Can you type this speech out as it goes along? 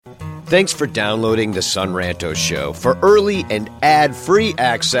Thanks for downloading the Son Ranto Show. For early and ad-free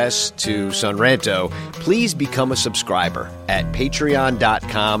access to Son Ranto, please become a subscriber at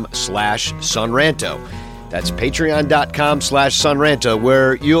patreon.com/sonranto. That's patreon.com/sonranto,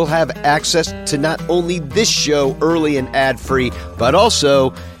 where you'll have access to not only this show early and ad-free, but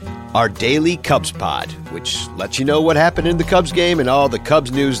also our daily Cubs pod, which lets you know what happened in the Cubs game and all the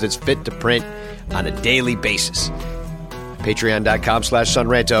Cubs news that's fit to print on a daily basis.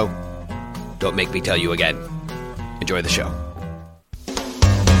 Patreon.com/sonranto. Don't make me tell you again. Enjoy the show.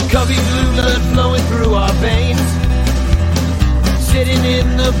 Cubby blue blood flowing through our veins, sitting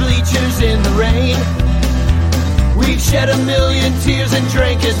in the bleachers in the rain. We've shed a million tears and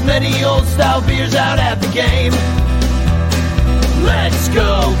drank as many old-style beers out at the game. Let's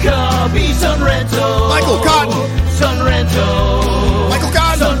go, Cubby, Son Ranto. Michael Cotton. Son Ranto. Michael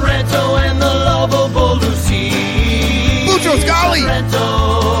Cotton. Son Ranto and the lovable Lucy. Muchos Gali. Son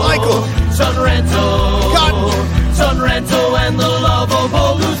Ranto. Michael. Son Ranto. Cotton. Son Ranto and the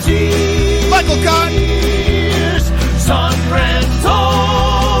lovable Lucy. Michael Cotton. Son Ranto.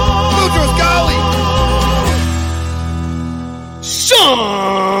 Muchos Gali.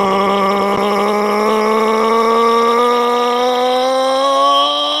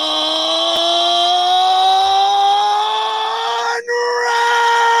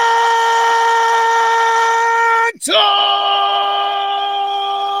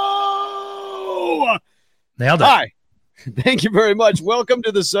 Nailed it. Hi. Thank you very much. Welcome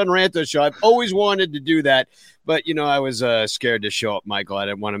to the Son Ranto Show. I've always wanted to do that, but, I was scared to show up, Michael. I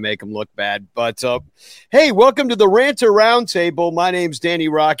didn't want to make him look bad. But, hey, welcome to the Ranter Roundtable. My name's Danny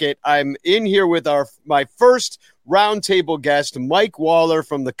Rocket. I'm in here with my first Roundtable guest, Mike Waller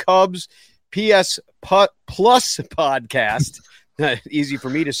from the Cubs PS Plus podcast. Easy for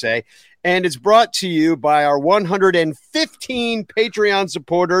me to say. And it's brought to you by our 115 Patreon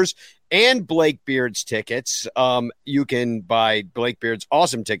supporters and Blake Beard's tickets. You can buy Blake Beard's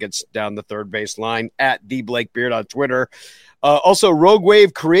awesome tickets down the third base line at the Blake Beard on Twitter. Also, Rogue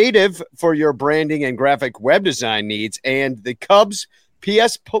Wave Creative for your branding and graphic web design needs, and the Cubs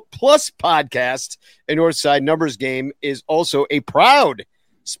PS Plus podcast, a Northside Numbers Game, is also a proud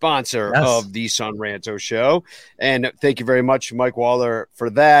sponsor of the Son Ranto Show. And thank you very much, Mike Waller, for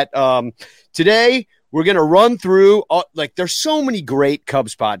that. Today, we're going to run through, there's so many great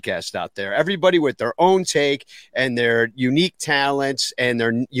Cubs podcasts out there, everybody with their own take and their unique talents and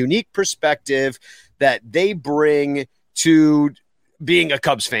their unique perspective that they bring to being a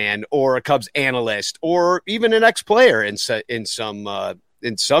Cubs fan or a Cubs analyst or even an ex-player in some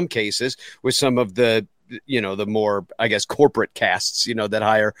cases with some of the, the more, I guess, corporate casts, that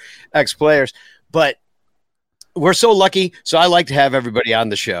hire ex-players. But we're so lucky, so I like to have everybody on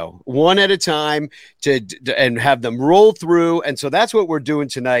the show one at a time and have them roll through. And so that's what we're doing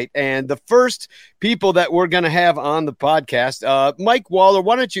tonight. And the first people that we're going to have on the podcast, Mike Waller,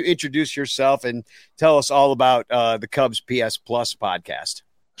 why don't you introduce yourself and tell us all about the Cubs PS Plus podcast?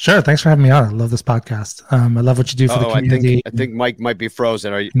 Sure. Thanks for having me on. I love this podcast. I love what you do for the community. I think Mike might be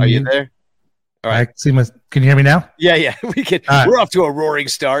frozen. Are you there? All right. Can you hear me now? Yeah. We can. We're off to a roaring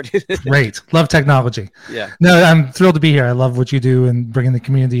start. Great. Love technology. Yeah. No, I'm thrilled to be here. I love what you do and bringing the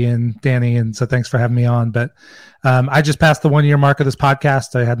community in, Danny. And so thanks for having me on. But I just passed the 1-year mark of this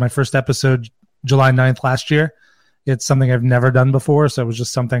podcast. I had my first episode July 9th last year. It's something I've never done before. So it was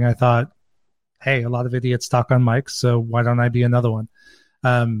just something I thought, hey, a lot of idiots talk on mics, so why don't I be another one?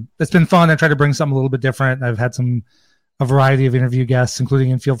 It's been fun. I try to bring something a little bit different. I've had a variety of interview guests, including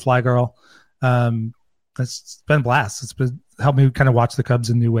Infield Fly Girl. It's been a blast. It's been helped me kind of watch the Cubs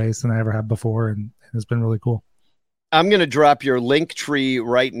in new ways than I ever have before, and it's been really cool. I'm going to drop your link tree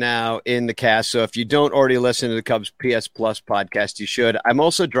right now in the cast. So if you don't already listen to the Cubs PS Plus podcast, you should. I'm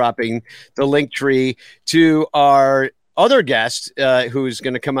also dropping the link tree to our other guest who's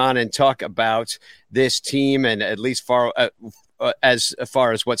going to come on and talk about this team and at least as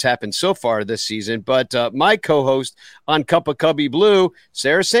far as what's happened so far this season. But my co-host on Cup of Cubby Blue,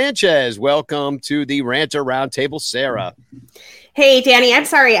 Sarah Sanchez. Welcome to the Ranter Roundtable, Sarah. Hey, Danny, I'm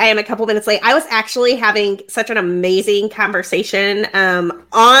sorry I am a couple minutes late. I was actually having such an amazing conversation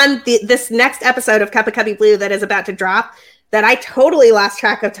on this next episode of Cup of Cubby Blue that is about to drop that I totally lost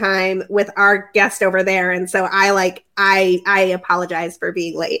track of time with our guest over there. And so I apologize for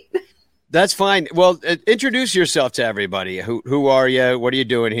being late. That's fine. Well, introduce yourself to everybody. Who are you? What are you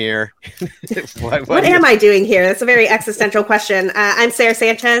doing here? What am I doing here? That's a very existential question. I'm Sarah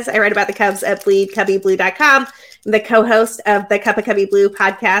Sanchez. I write about the Cubs at bleedcubbyblue.com. I'm the co-host of the Cup of Cubby Blue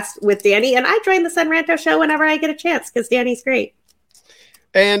podcast with Danny, and I join the Son Ranto show whenever I get a chance because Danny's great.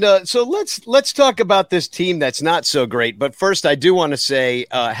 And so let's talk about this team that's not so great. But first, I do want to say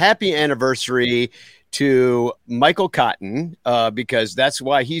happy anniversary to Michael Cotton, because that's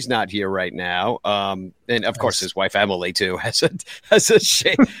why he's not here right now. And of course, his wife Emily too has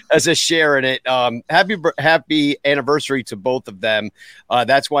a share in it. Happy anniversary to both of them.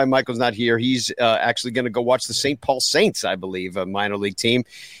 That's why Michael's not here. He's actually going to go watch the St. Paul Saints, I believe, a minor league team,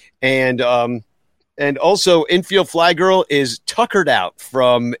 and also Infield Fly Girl is tuckered out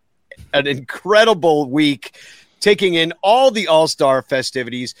from an incredible week, taking in all the All-Star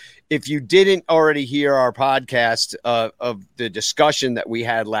festivities. If you didn't already hear our podcast of the discussion that we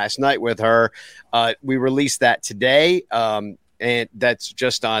had last night with her, we released that today, and that's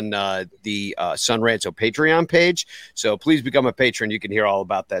just on the Sun Ranto Patreon page. So please become a patron. You can hear all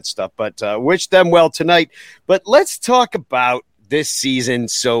about that stuff. But wish them well tonight. But let's talk about this season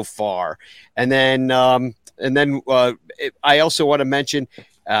so far. And then I also want to mention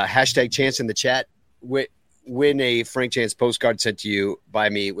hashtag Chance in the chat. Win a Frank Chance postcard sent to you by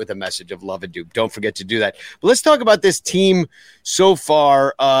me with a message of love and dupe. Don't forget to do that. But let's talk about this team so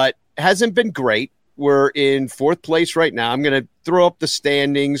far. Hasn't been great. We're in fourth place right now. I'm going to throw up the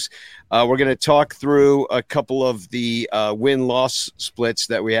standings. We're going to talk through a couple of the win-loss splits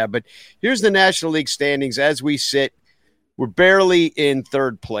that we have. But here's the National League standings as we sit. We're barely in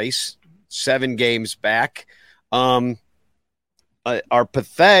third place, 7 games back. We're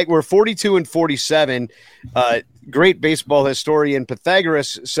 42 and 47. Great baseball historian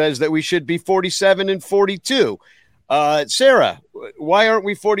Pythagoras says that we should be 47 and 42. Sarah, why aren't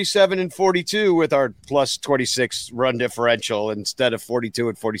we 47 and 42 with our plus 26 run differential instead of 42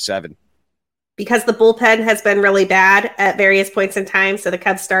 and 47? Because the bullpen has been really bad at various points in time. So the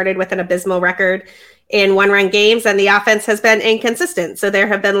Cubs started with an abysmal record in one-run games, and the offense has been inconsistent. So there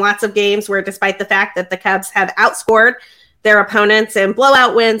have been lots of games where, despite the fact that the Cubs have outscored their opponents in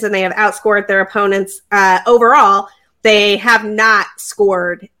blowout wins and they have outscored their opponents overall, they have not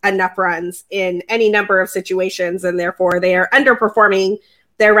scored enough runs in any number of situations, and therefore they are underperforming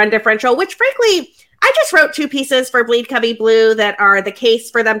their run differential, which frankly, I just wrote 2 pieces for Bleed Cubby Blue that are the case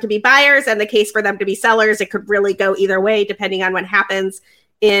for them to be buyers and the case for them to be sellers. It could really go either way depending on what happens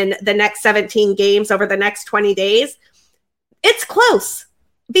in the next 17 games over the next 20 days. It's close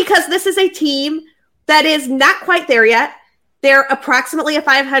because this is a team that is not quite there yet. They're approximately a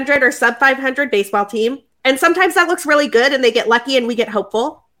 500 or sub 500 baseball team. And sometimes that looks really good and they get lucky and we get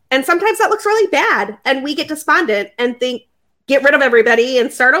hopeful. And sometimes that looks really bad and we get despondent and think, get rid of everybody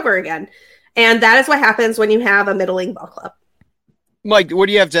and start over again. And that is what happens when you have a middling ball club. Mike, what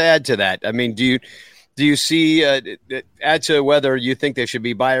do you have to add to that? I mean, do you see add to whether you think they should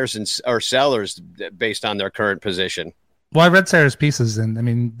be buyers or sellers based on their current position? Well, I read Sarah's pieces, and I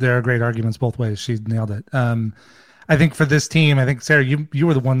mean, there are great arguments both ways. She nailed it. I think for this team, I think, Sarah, you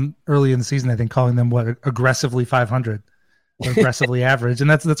were the one early in the season, I think, calling them aggressively 500 or aggressively average. And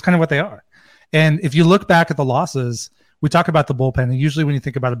that's kind of what they are. And if you look back at the losses, we talk about the bullpen. And usually when you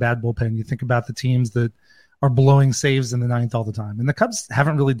think about a bad bullpen, you think about the teams that are blowing saves in the ninth all the time. And the Cubs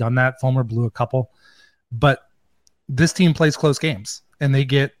haven't really done that. Fulmer blew a couple. But this team plays close games. And they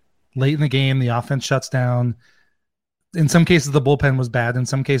get late in the game, the offense shuts down. In some cases, the bullpen was bad. In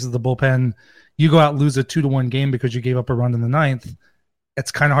some cases, the bullpen, you go out and lose a 2-1 game because you gave up a run in the ninth.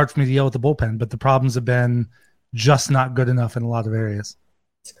 It's kind of hard for me to yell at the bullpen, but the problems have been just not good enough in a lot of areas.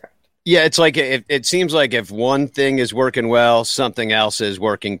 That's correct. Yeah, it's like it seems like if one thing is working well, something else is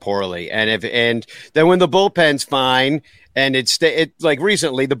working poorly, and then when the bullpen's fine and it's like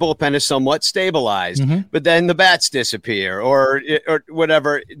recently the bullpen is somewhat stabilized, but then the bats disappear or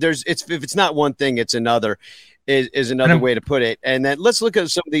whatever. If it's not one thing, it's another. Is another way to put it. And then let's look at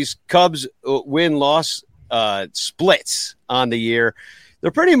some of these Cubs win-loss splits on the year.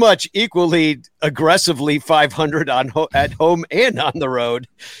 They're pretty much equally aggressively 500 at home and on the road.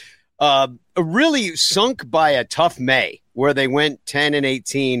 Really sunk by a tough May where they went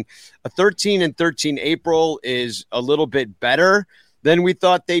 10-18. A 13-13 April is a little bit better than we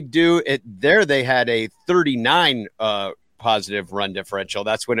thought they'd do. They had a 39 positive run differential.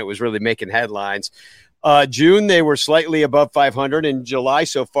 That's when it was really making headlines. June, they were slightly above 500. In July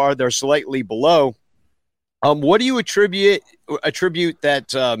so far, they're slightly below. What do you attribute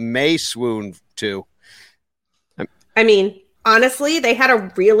that May swoon to? I mean, honestly, they had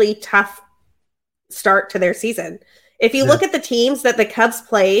a really tough start to their season. If you look at the teams that the Cubs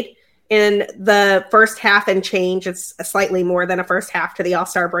played in the first half and change, it's slightly more than a first half to the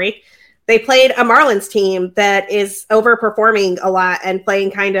All-Star break. They played a Marlins team that is overperforming a lot and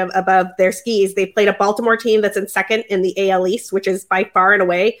playing kind of above their skis. They played a Baltimore team that's in second in the AL East, which is by far and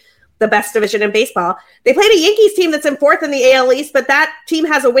away the best division in baseball. They played a Yankees team that's in fourth in the AL East, but that team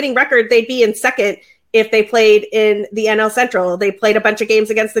has a winning record. They'd be in second if they played in the NL Central. They played a bunch of games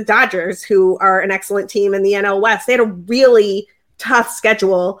against the Dodgers, who are an excellent team in the NL West. They had a really tough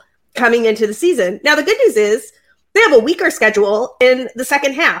schedule coming into the season. Now, the good news is they have a weaker schedule in the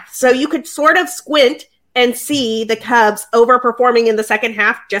second half. So you could sort of squint and see the Cubs overperforming in the second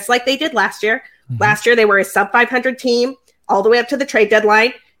half, just like they did last year. Mm-hmm. Last year, they were a sub 500 team all the way up to the trade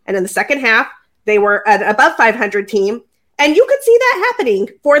deadline. And in the second half, they were an above 500 team. And you could see that happening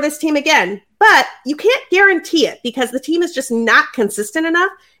for this team again. But you can't guarantee it because the team is just not consistent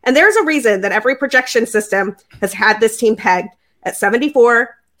enough. And there's a reason that every projection system has had this team pegged at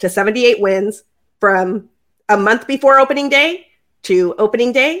 74 to 78 wins from a month before opening day to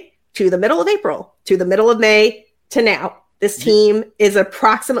the middle of April to the middle of May to now. This team is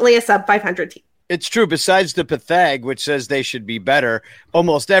approximately a sub 500 team. It's true. Besides the Pythag, which says they should be better,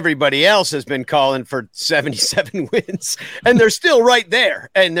 almost everybody else has been calling for 77 wins, and they're still right there,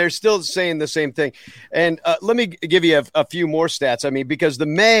 and they're still saying the same thing. And let me give you a few more stats. I mean, because the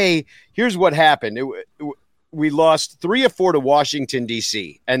May, here's what happened. We lost 3 or 4 to Washington,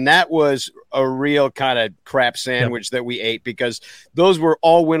 D.C., and that was a real kind of crap sandwich that we ate because those were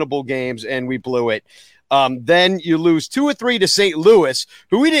all winnable games, and we blew it. Then you lose 2 or 3 to St. Louis,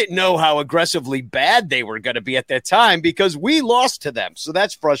 who we didn't know how aggressively bad they were going to be at that time because we lost to them. So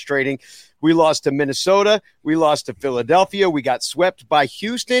that's frustrating. We lost to Minnesota. We lost to Philadelphia. We got swept by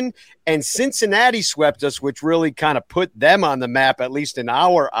Houston, and Cincinnati swept us, which really kind of put them on the map, at least in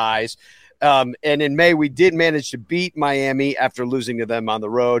our eyes. And in May, we did manage to beat Miami after losing to them on the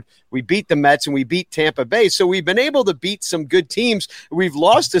road. We beat the Mets and we beat Tampa Bay. So we've been able to beat some good teams. We've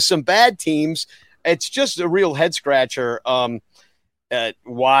lost to some bad teams. It's just a real head scratcher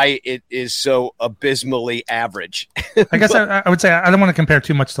why it is so abysmally average. I guess I would say I don't want to compare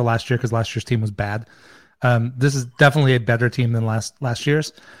too much to last year because last year's team was bad. This is definitely a better team than last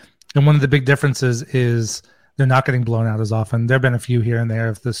year's. And one of the big differences is they're not getting blown out as often. There have been a few here and there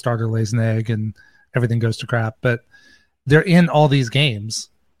if the starter lays an egg and everything goes to crap, but they're in all these games.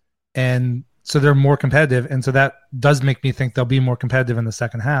 And so they're more competitive. And so that does make me think they'll be more competitive in the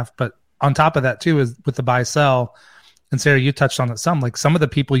second half. But on top of that, too, is with the buy sell. And Sarah, you touched on it some of the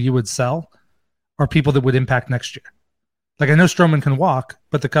people you would sell are people that would impact next year. Like I know Stroman can walk,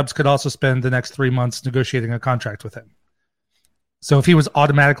 but the Cubs could also spend the next 3 months negotiating a contract with him. So if he was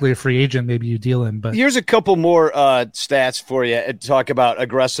automatically a free agent, maybe you deal him. But here's a couple more stats for you and talk about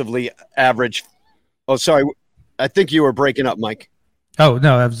aggressively average. Oh, sorry. I think you were breaking up, Mike. Oh,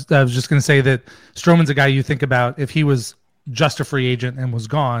 no, I was just going to say that Stroman's a guy you think about if he was just a free agent and was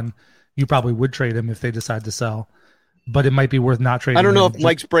gone, you probably would trade him if they decide to sell, but it might be worth not trading. I don't know if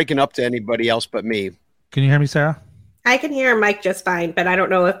Mike's breaking up to anybody else but me. Can you hear me, Sarah? I can hear Mike just fine, but I don't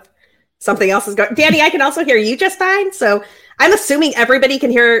know if something else is going. Danny, I can also hear you just fine. So I'm assuming everybody can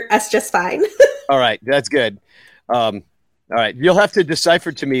hear us just fine. All right. That's good. All right. You'll have to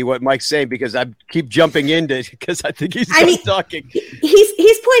decipher to me what Mike's saying because I keep jumping into because I think he's talking.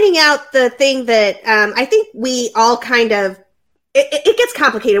 He's pointing out the thing that I think we all kind of, it gets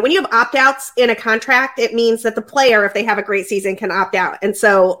complicated. When you have opt-outs in a contract, it means that the player, if they have a great season, can opt out. And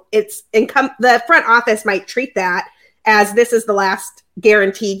so the front office might treat that as this is the last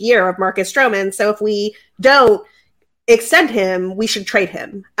guaranteed year of Marcus Stroman. So if we don't extend him, we should trade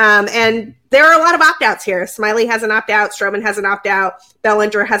him. And there are a lot of opt-outs here. Smiley has an opt-out. Stroman has an opt-out.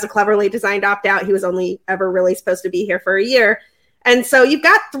 Bellinger has a cleverly designed opt-out. He was only ever really supposed to be here for a year. And so you've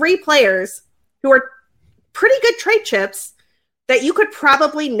got 3 players who are pretty good trade chips that you could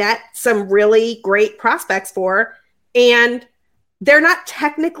probably net some really great prospects for. And they're not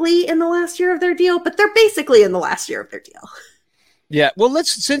technically in the last year of their deal, but they're basically in the last year of their deal. Yeah, well,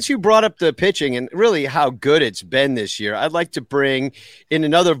 since you brought up the pitching and really how good it's been this year, I'd like to bring in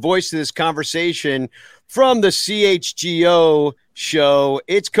another voice to this conversation from the CHGO show.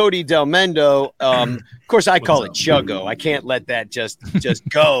 It's Cody Del Mendo. Of course, I call it Chuggo. I can't let that just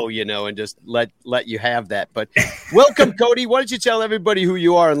go, and just let you have that. But welcome, Cody. Why don't you tell everybody who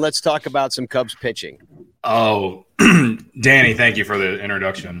you are and let's talk about some Cubs pitching. Oh, Danny, thank you for the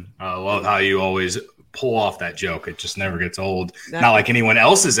introduction. I love how you always pull off that joke. It just never gets old. Not like anyone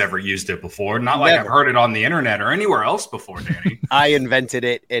else has ever used it before. Not like I've heard it on the internet or anywhere else before, Danny. I invented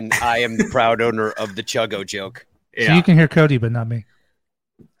it, and I am the proud owner of the Chuggo joke. Yeah. So you can hear Cody, but not me.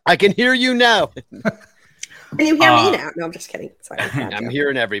 I can hear you now. Can you hear me now? No, I'm just kidding. Sorry. I'm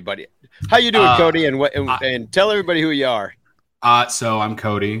hearing everybody. How you doing, Cody? And tell everybody who you are. So I'm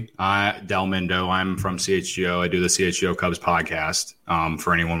Cody Del Mendo. I'm from CHGO. I do the CHGO Cubs podcast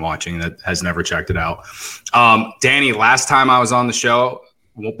for anyone watching that has never checked it out. Danny, last time I was on the show,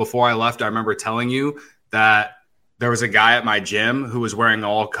 before I left, I remember telling you that there was a guy at my gym who was wearing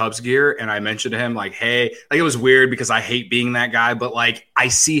all Cubs gear, and I mentioned to him, like, hey, like, it was weird because I hate being that guy, but like I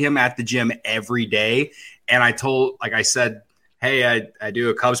see him at the gym every day. And I said, hey, I do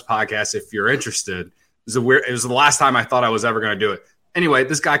a Cubs podcast if you're interested. It was the last time I thought I was ever going to do it. Anyway,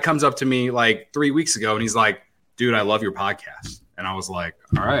 this guy comes up to me like 3 weeks ago and he's like, dude, I love your podcast. And I was like,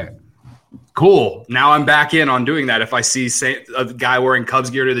 all right, cool. Now I'm back in on doing that if I see a guy wearing Cubs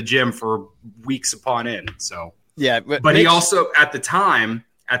gear to the gym for weeks upon end. So yeah, but he also at the time,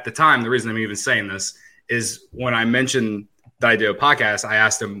 the reason I'm even saying this is when I mentioned that I do a podcast, I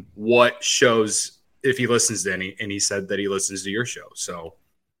asked him what shows, if he listens to any, and he said that he listens to your show. So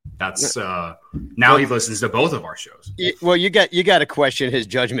that's now he listens to both of our shows. Well, you got to question his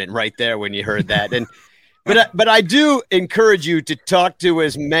judgment right there when you heard that. And but I do encourage you to talk to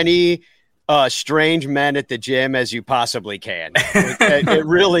as many strange men at the gym as you possibly can. It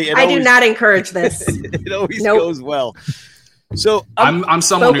really. I do not encourage this. It always goes well. So I'm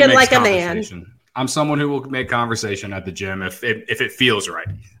someone who makes like conversation. A man. I'm someone who will make conversation at the gym if it feels right.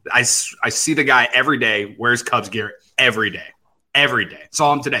 I see the guy every day, wears Cubs gear every day. Every day.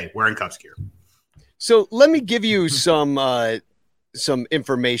 Saw him today wearing Cubs gear. So let me give you some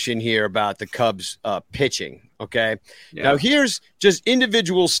information here about the Cubs pitching. Okay. Yeah. Now here's just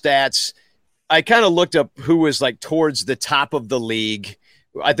individual stats. I kind of looked up who was like towards the top of the league.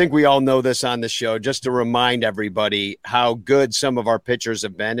 I think we all know this on the show, just to remind everybody how good some of our pitchers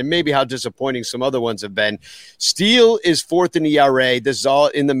have been and maybe how disappointing some other ones have been. Steele is 4th in ERA. This is all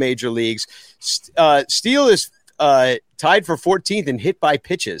in the major leagues. Steele is tied for 14th in hit by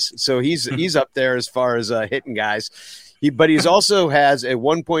pitches. So he's up there as far as hitting guys. But he's also has a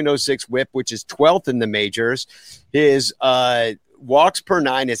 1.06 whip, which is 12th in the majors. His walks per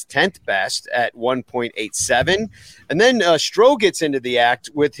 9 is 10th best at 1.87. And then Stroh gets into the act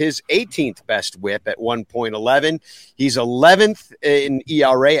with his 18th best whip at 1.11. He's 11th in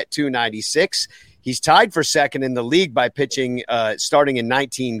ERA at 2.96. He's tied for second in the league by pitching starting in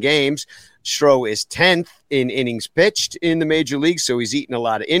 19 games. Stroh is 10th in innings pitched in the major leagues, so he's eaten a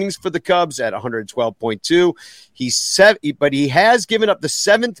lot of innings for the Cubs at 112.2. But he has given up the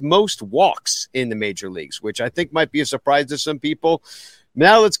 7th most walks in the major leagues, which I think might be a surprise to some people.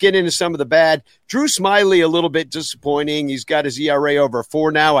 Now let's get into some of the bad. Drew Smyly, a little bit disappointing. He's got his ERA over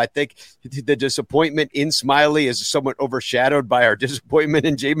 4 now. I think the disappointment in Smyly is somewhat overshadowed by our disappointment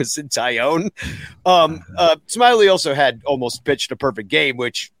in Jameson Taillon. Smyly also had almost pitched a perfect game,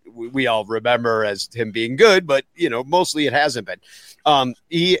 which we all remember as him being good, but mostly it hasn't been.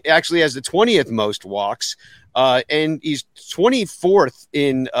 He actually has the 20th most walks, and he's 24th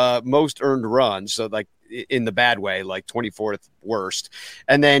in most earned runs. So like in the bad way, like 24th worst.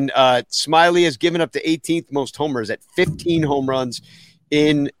 And then Smyly has given up the 18th most homers at 15 home runs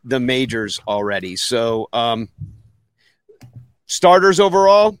in the majors already. So starters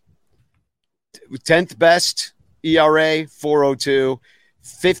overall, 10th best ERA, 4.02.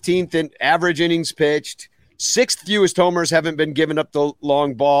 15th in average innings pitched, 6th fewest homers, haven't been given up the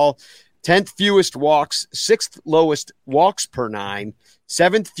long ball, 10th fewest walks, 6th lowest walks per 9,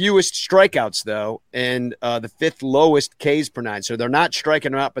 7th fewest strikeouts, though, and the 5th lowest Ks per 9. So they're not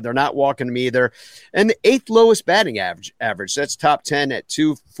striking them out, but they're not walking them either. And the 8th lowest batting average. That's top 10 at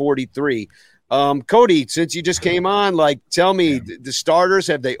 243. Cody, since you just came on, tell me, the starters,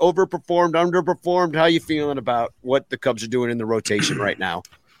 have they overperformed, underperformed? How are you feeling about what the Cubs are doing in the rotation right now?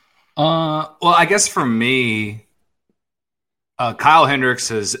 Well, I guess for me, Kyle Hendricks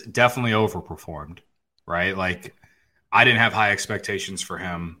has definitely overperformed, right? Like, I didn't have high expectations for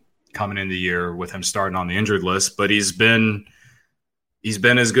him coming into the year with him starting on the injured list, but he's been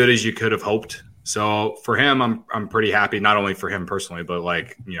as good as you could have hoped. So for him, I'm pretty happy, not only for him personally, but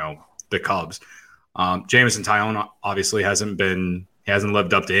the Cubs. Jameson Taillon obviously hasn't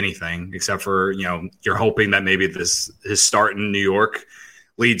lived up to anything except for, you're hoping that maybe his start in New York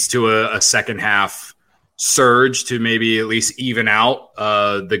leads to a second half surge to maybe at least even out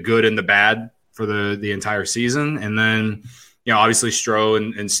the good and the bad for the entire season. And then, obviously Stroh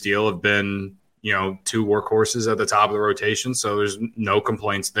and Steele have been, 2 workhorses at the top of the rotation. So there's no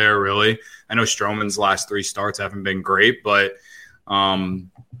complaints there really. I know Stroman's last 3 starts haven't been great, but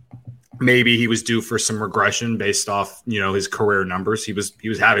maybe he was due for some regression based off, his career numbers. He was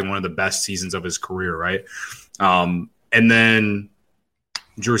having one of the best seasons of his career, right? And then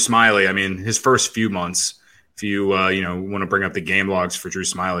Drew Smyly, I mean, his first few months, if you want to bring up the game logs for Drew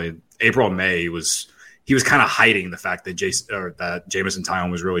Smyly, April and May, he was kind of hiding the fact that Jameson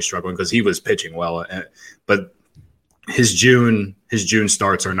Taillon was really struggling because he was pitching well, but his June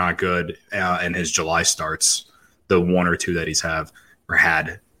starts are not good, and his July starts, the 1 or 2 that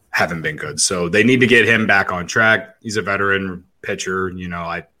haven't been good. So they need to get him back on track. He's a veteran pitcher. You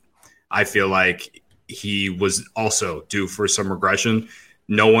know, I feel like he was also due for some regression.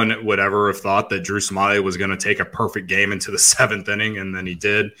 No one would ever have thought that Drew Smyly was going to take a perfect game into the 7th inning, and then he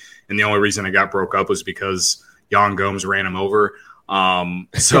did. And the only reason it got broke up was because Yan Gomes ran him over.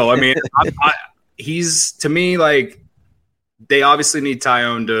 So, I mean, he's, to me, like, they obviously need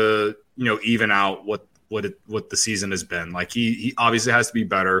Tyone to, you know, even out what the season has been. Like, he obviously has to be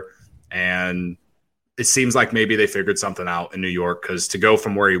better, and it seems like maybe they figured something out in New York, because to go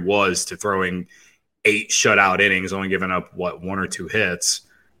from where he was to throwing 8 shutout innings, only giving up 1 or 2 hits.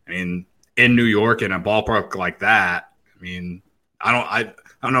 I mean, in New York in a ballpark like that, I mean, I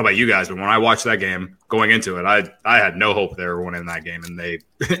don't know about you guys, but when I watched that game going into it, I had no hope they were winning that game, and they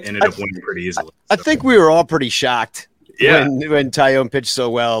ended up winning pretty easily. I think we were all pretty shocked. Yeah. When Tyone pitched so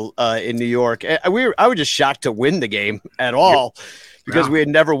well in New York. I was just shocked to win the game at all, because we had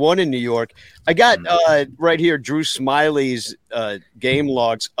never won in New York. I got right here Drew Smyly's game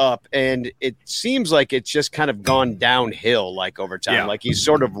logs up, and it seems like it's just kind of gone downhill, like, over time. Yeah. Like, he's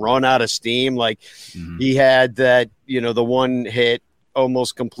sort of run out of steam. Like, he had that, you know, the 1 hit,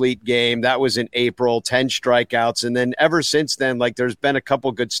 almost complete game. That was in April, 10 strikeouts. And then ever since then, like, there's been a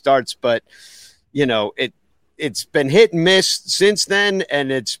couple good starts, but, you know, it's been hit and miss since then,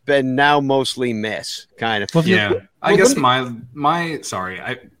 and it's been now mostly miss, kind of. Yeah. I guess I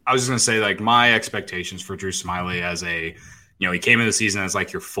was going to say, like, my expectations for Drew Smyly as a, you know, he came into the season as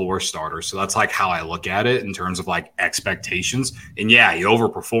like your 4 starter. So that's like how I look at it in terms of like expectations. And yeah, he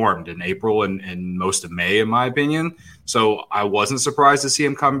overperformed in April and most of May, in my opinion. So I wasn't surprised to see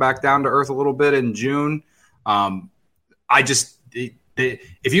him come back down to earth a little bit in June.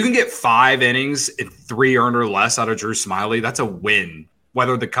 If you can get 5 innings and 3 earned or less out of Drew Smyly, that's a win.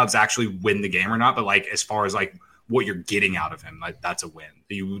 Whether the Cubs actually win the game or not, but like, as far as like what you're getting out of him, like, that's a win.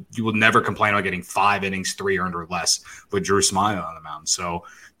 You will never complain about getting 5 innings, 3 earned or less with Drew Smyly on the mound. So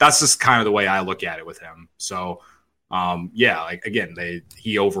that's just kind of the way I look at it with him. So yeah, like, again,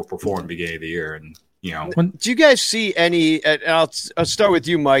 he overperformed beginning of the year, and you know. Do you guys see any? I'll start with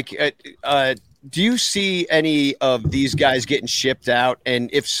you, Mike. Do you see any of these guys getting shipped out? And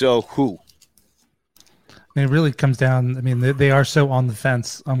if so, who? It really comes down. I mean, they are so on the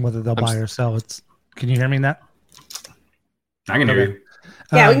fence on whether they'll buy or sell. Can you hear me, Nat? I can hear you.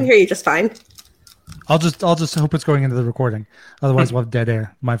 Yeah, we can hear you just fine. I'll just hope it's going into the recording. Otherwise, we'll have dead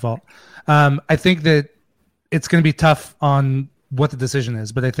air. My fault. I think that it's going to be tough on what the decision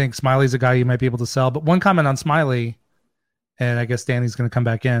is, but I think Smiley's a guy you might be able to sell. But one comment on Smyly, and I guess Danny's going to come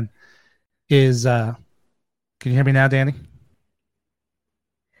back in, is can you hear me now, Danny?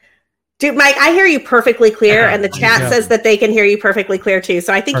 Dude, Mike, I hear you perfectly clear, and the chat says that they can hear you perfectly clear too.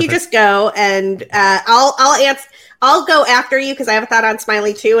 So I think you just go, and I'll go after you because I have a thought on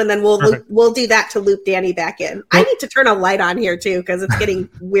Smyly too, and then we'll do that to loop Danny back in. I need to turn a light on here too because it's getting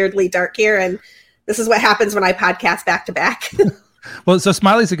weirdly dark here, and this is what happens when I podcast back to back. Well, so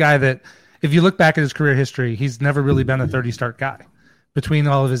Smiley's a guy that, if you look back at his career history, he's never really been a 30-start guy. Between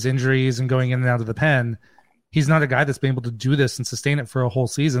all of his injuries and going in and out of the pen, he's not a guy that's been able to do this and sustain it for a whole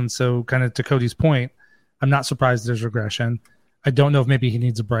season. So kind of to Cody's point, I'm not surprised there's regression. I don't know if maybe he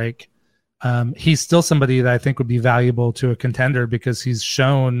needs a break. He's still somebody that I think would be valuable to a contender because he's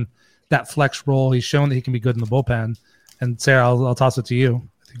shown that flex role. He's shown that he can be good in the bullpen. And Sarah, I'll toss it to you.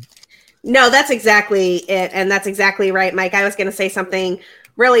 No, that's exactly it. And that's exactly right, Mike. I was going to say something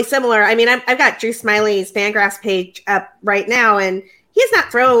really similar. I mean, I've got Drew Smyly's Fangraphs page up right now, and he has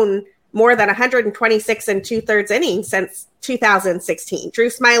not thrown more than 126 and 2/3 innings since 2016. Drew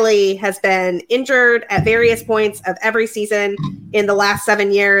Smyly has been injured at various points of every season in the last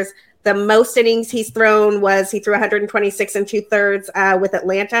 7 years. The most innings he's thrown he threw 126 and 2/3 with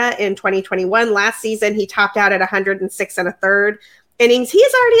Atlanta in 2021. Last season, he topped out at 106 and 1/3 innings. He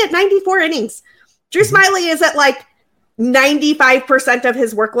is already at 94 innings. Drew Smyly is at like 95% of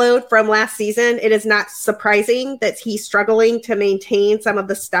his workload from last season. It is not surprising that he's struggling to maintain some of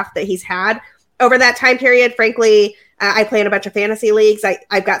the stuff that he's had over that time period. Frankly, I play in a bunch of fantasy leagues.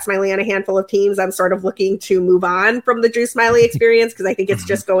 I've got Smyly on a handful of teams. I'm sort of looking to move on from the Drew Smyly experience because I think it's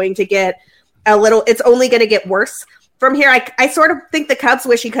just going to get it's only going to get worse from here. I sort of think the Cubs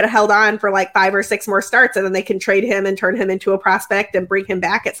wish he could have held on for like 5 or 6 more starts, and then they can trade him and turn him into a prospect and bring him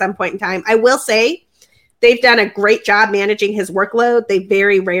back at some point in time. I will say, they've done a great job managing his workload. They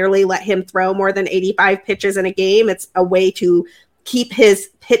very rarely let him throw more than 85 pitches in a game. It's a way to keep his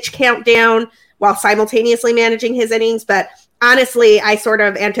pitch count down while simultaneously managing his innings. But honestly, I sort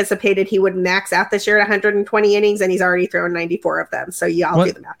of anticipated he would max out this year at 120 innings, and he's already thrown 94 of them. So y'all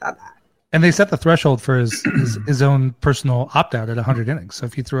do the math on that. And they set the threshold for his own personal opt-out at 100 innings. So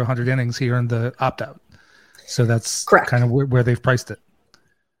if he threw 100 innings, he earned the opt-out. So that's correct. Kind of where they've priced it.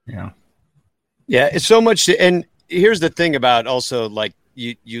 Yeah. Yeah, it's so much. And here's the thing about also, like,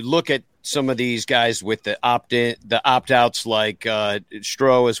 you look at some of these guys with the opt-outs, like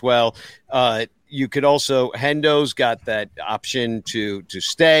Stroh as well. You could also, Hendo's got that option to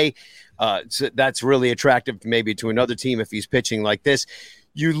stay. So that's really attractive maybe to another team if he's pitching like this.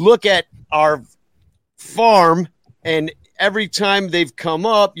 You look at our farm, and every time they've come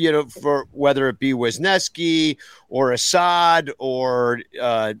up, for whether it be Wisniewski or Assad or,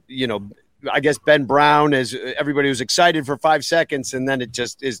 I guess Ben Brown, as everybody was excited for 5 seconds, and then it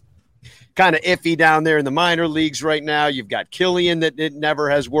just is kind of iffy down there in the minor leagues right now. You've got Killian that it never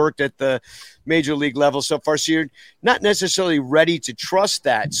has worked at the major league level so far. So you're not necessarily ready to trust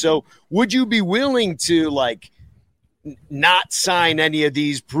that. So would you be willing to not sign any of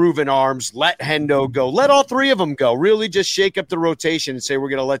these proven arms, let Hendo go, let all three of them go, really just shake up the rotation and say we're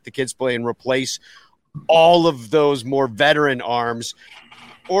going to let the kids play and replace all of those more veteran arms?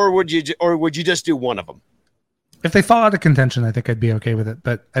 Or would you just do one of them? If they fall out of contention, I think I'd be okay with it.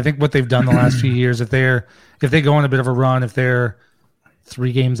 But I think what they've done the last few years, if they go on a bit of a run, if they're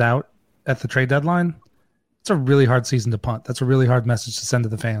 3 games out at the trade deadline, it's a really hard season to punt. That's a really hard message to send to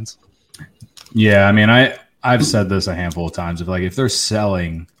the fans. Yeah, I mean, I've said this a handful of times. If they're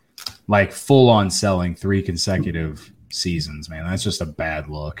selling, full on selling 3 consecutive seasons, man, that's just a bad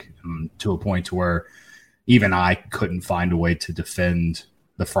look, to a point to where even I couldn't find a way to defend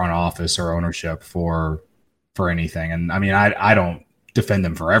the front office or ownership for anything. And I mean, I don't defend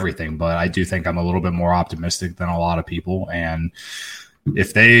them for everything, but I do think I'm a little bit more optimistic than a lot of people. And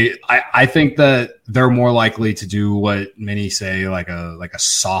if I think that they're more likely to do what many say, like a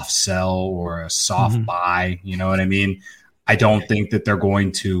soft sell or a soft buy. You know what I mean? I don't think that they're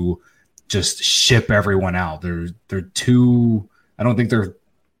going to just ship everyone out. They're too. I don't think their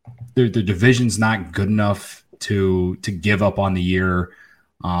division's not good enough to give up on the year.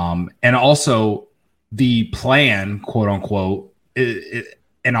 And also the plan, quote unquote,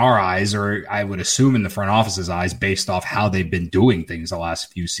 in our eyes, or I would assume in the front office's eyes, based off how they've been doing things the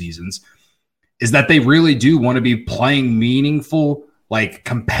last few seasons, is that they really do want to be playing meaningful,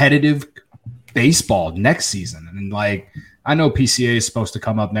 competitive baseball next season. And I know PCA is supposed to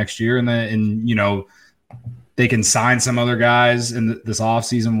come up next year, and they can sign some other guys in this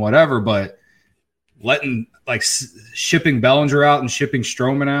offseason, whatever, but shipping Bellinger out and shipping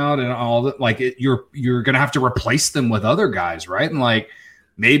Stroman out and all that, you're going to have to replace them with other guys, right? And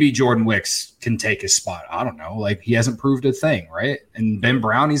maybe Jordan Wicks can take his spot. I don't know. He hasn't proved a thing, right? And Ben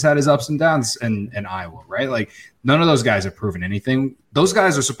Brown, he's had his ups and downs in Iowa, right? None of those guys have proven anything. Those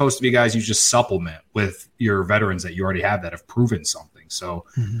guys are supposed to be guys you just supplement with your veterans that you already have that have proven something. So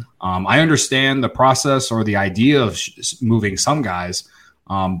I understand the process or the idea of moving some guys,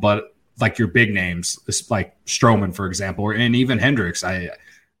 but your big names, like Stroman, for example, and even Hendricks,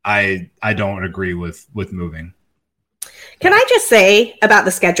 I don't agree with moving. Can I just say about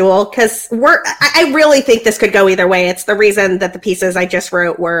the schedule? Because I really think this could go either way. It's the reason that the pieces I just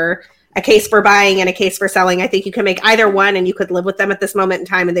wrote were a case for buying and a case for selling. I think you can make either one and you could live with them at this moment in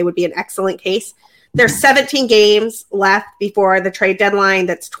time and they would be an excellent case. There's 17 games left before the trade deadline.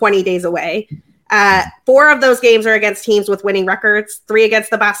 That's 20 days away. 4 of those games are against teams with winning records, 3 against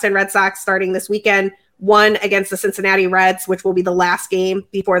the Boston Red Sox starting this weekend, 1 against the Cincinnati Reds, which will be the last game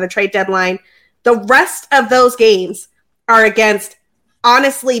before the trade deadline. The rest of those games are against,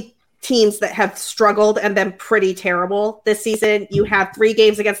 honestly, teams that have struggled and been pretty terrible this season. You have 3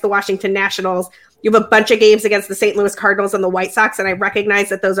 games against the Washington Nationals. You have a bunch of games against the St. Louis Cardinals and the White Sox, and I recognize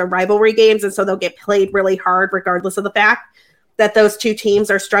that those are rivalry games, and so they'll get played really hard regardless of the fact that those 2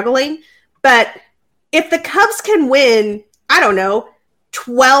 teams are struggling. But if the Cubs can win,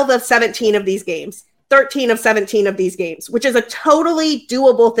 12 of 17 of these games, 13 of 17 of these games, which is a totally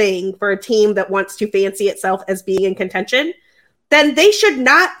doable thing for a team that wants to fancy itself as being in contention, then they should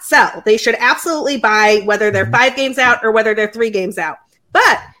not sell. They should absolutely buy, whether they're 5 games out or whether they're 3 games out.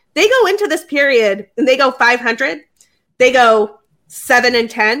 But they go into this period and they go 500. They go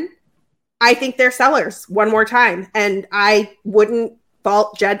 7-10. I think they're sellers one more time. And I wouldn't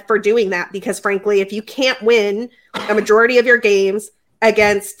fault Jed for doing that because, frankly, if you can't win a majority of your games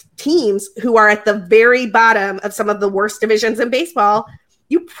against teams who are at the very bottom of some of the worst divisions in baseball,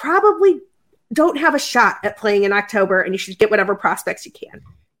 you probably don't have a shot at playing in October, and you should get whatever prospects you can.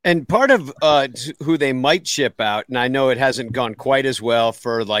 And part of who they might ship out, and I know it hasn't gone quite as well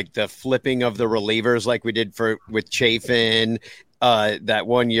for the flipping of the relievers like we did with Chafin that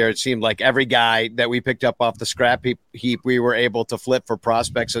one year. It seemed like every guy that we picked up off the scrap heap, we were able to flip for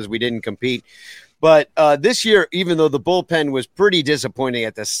prospects as we didn't compete. But this year, even though the bullpen was pretty disappointing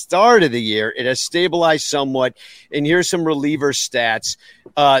at the start of the year, it has stabilized somewhat. And here's some reliever stats.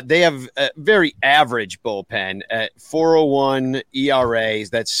 They have a very average bullpen at 4.01 ERAs.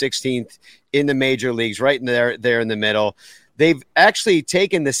 That's 16th in the major leagues, right in there in the middle. They've actually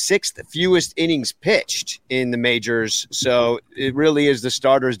taken the 6th fewest innings pitched in the majors. So it really is the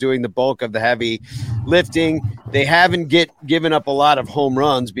starters doing the bulk of the heavy lifting. They haven't given up a lot of home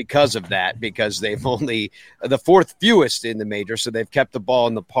runs because of that, because they've only the 4th fewest in the majors. So they've kept the ball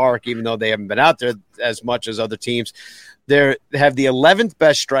in the park, even though they haven't been out there as much as other teams. They have the 11th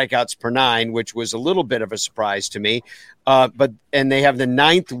best strikeouts per 9, which was a little bit of a surprise to me. And they have the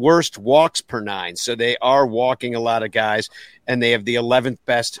 9th worst walks per 9. So they are walking a lot of guys, and they have the 11th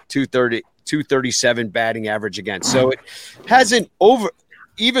best 237 batting average against. So it hasn't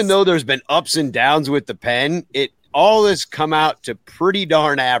even though there's been ups and downs with the pen, it all has come out to pretty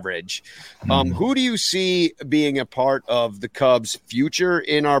darn average. Who do you see being a part of the Cubs' future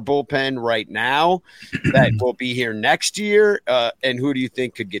in our bullpen right now that will be here next year? And who do you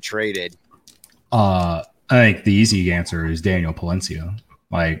think could get traded? I think the easy answer is Daniel Palencia.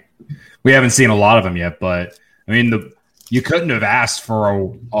 Like, we haven't seen a lot of him yet, but I mean, you couldn't have asked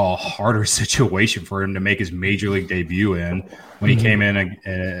for a harder situation for him to make his major league debut in when he came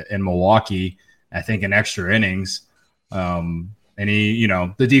in Milwaukee. I think in extra innings, and he,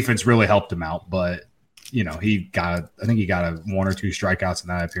 the defense really helped him out, but he got a 1 or 2 strikeouts in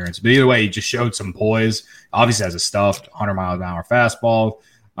that appearance. But either way, he just showed some poise. Obviously, has a stuffed 100 miles an hour fastball.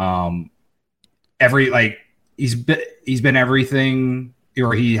 He's been everything,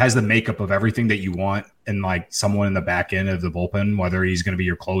 or he has the makeup of everything that you want in like someone in the back end of the bullpen, whether he's going to be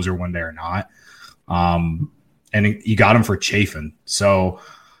your closer one day or not. And you got him for Chafin, so.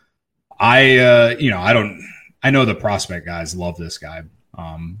 I know the prospect guys love this guy,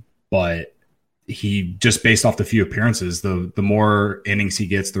 but he just based off the few appearances, the more innings he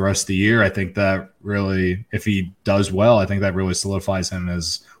gets the rest of the year, I think that really, if he does well, I think that really solidifies him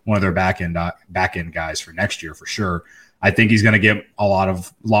as one of their back end guys for next year for sure. I think he's going to get a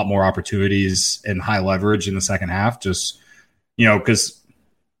lot more opportunities in high leverage in the second half, just because.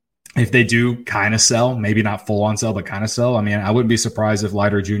 If they do kind of sell, maybe not full on sell, but kind of sell. I mean, I wouldn't be surprised if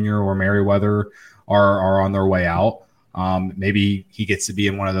Leiter Jr. or Merriweather are on their way out. Maybe he gets to be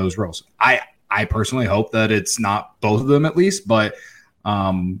in one of those roles. I personally hope that it's not both of them at least, but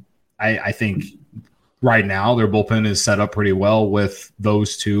I think right now their bullpen is set up pretty well with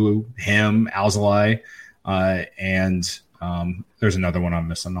those two, him, Alzolay, and there's another one I'm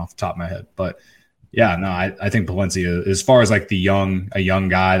missing off the top of my head, but. Yeah, no, I think Palencia, as far as like a young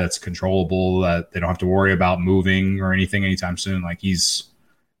guy that's controllable, that they don't have to worry about moving or anything anytime soon. Like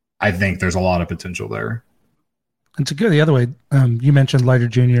I think there's a lot of potential there. And to go the other way, you mentioned Leiter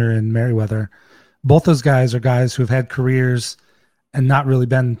Jr. and Merriweather. Both those guys are guys who have had careers and not really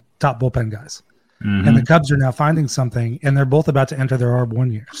been top bullpen guys. Mm-hmm. And the Cubs are now finding something, and they're both about to enter their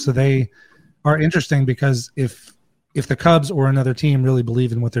ARB1 year. So they are interesting because if the Cubs or another team really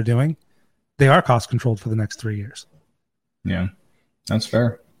believe in what they're doing, they are cost controlled for the next 3 years. Yeah, that's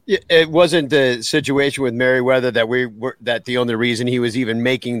fair. Yeah, it wasn't the situation with Merriweather that the only reason he was even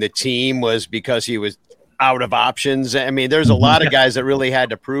making the team was because he was out of options. I mean, there's a lot of guys that really had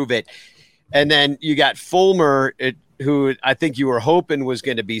to prove it. And then you got Fulmer, who I think you were hoping was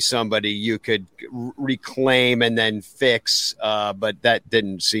going to be somebody you could reclaim and then fix, but that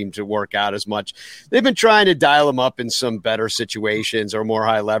didn't seem to work out as much. They've been trying to dial him up in some better situations or more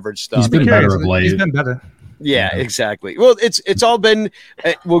high leverage stuff. He's been better of late. He's been better. Yeah, exactly. Well, it's all been,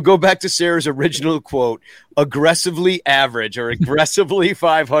 we'll go back to Sarah's original quote, aggressively average or aggressively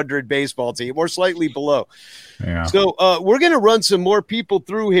 500 baseball team or slightly below. Yeah. So we're going to run some more people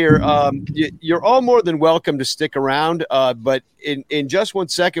through here. You're all more than welcome to stick around. But in just 1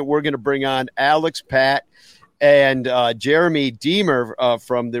 second, we're going to bring on Alex, Pat, and Jeremy Deemer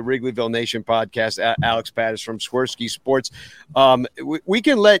from the Wrigleyville Nation podcast. Alex Pat is from Swirsky Sports. We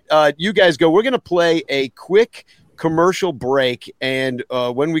can let you guys go. We're going to play a quick commercial break, and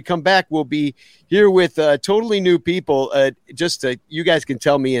when we come back, we'll be here with totally new people. You guys can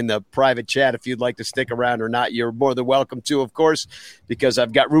tell me in the private chat if you'd like to stick around or not. You're more than welcome to, of course, because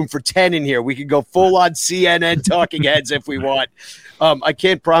I've got room for 10 in here. We can go full on CNN talking heads if we want. I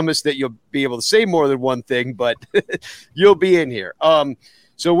can't promise that you'll be able to say more than one thing, but you'll be in here.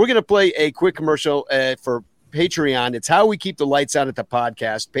 So we're going to play a quick commercial for Patreon. It's how we keep the lights on at the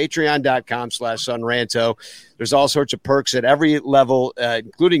podcast. Patreon.com/sunranto. There's all sorts of perks at every level,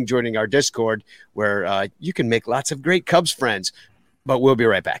 including joining our Discord, where you can make lots of great Cubs friends. but we'll be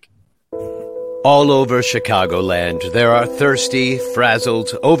right back. All over Chicagoland, there are thirsty,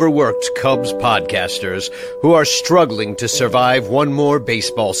 frazzled, overworked Cubs podcasters who are struggling to survive one more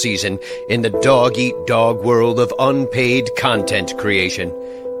baseball season in the dog-eat-dog world of unpaid content creation.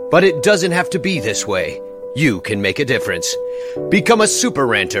 But it doesn't have to be this way. You can make a difference. Become a super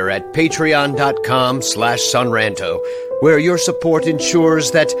ranter at patreon.com/sunranto, where your support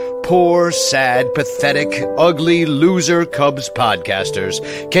ensures that poor, sad, pathetic, ugly, loser Cubs podcasters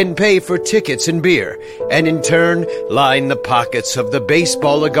can pay for tickets and beer, and in turn line the pockets of the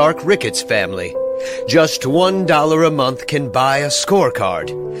baseball oligarch Ricketts family. Just $1 a month can buy a scorecard.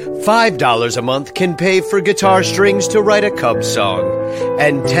 $5 a month can pay for guitar strings to write a Cubs song.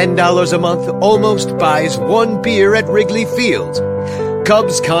 And $10 a month almost buys one beer at Wrigley Field.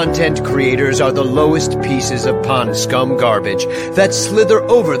 Cubs content creators are the lowest pieces of pond scum garbage that slither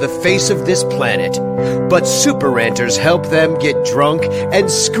over the face of this planet. But super ranters help them get drunk and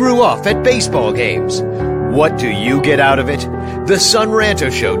screw off at baseball games. What do you get out of it? The Sun Ranto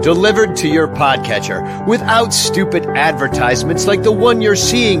Show delivered to your podcatcher without stupid advertisements like the one you're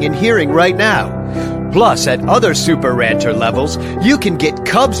seeing and hearing right now. Plus, at other Super Ranter levels, you can get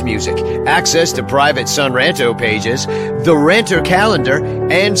Cubs music, access to private Sun Ranto pages, the Ranter calendar,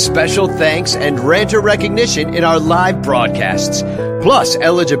 and special thanks and Ranter recognition in our live broadcasts. Plus,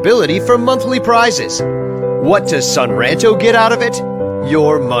 eligibility for monthly prizes. What does Sun Ranto get out of it?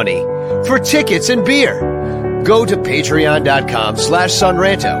 Your money. For tickets and beer. Go to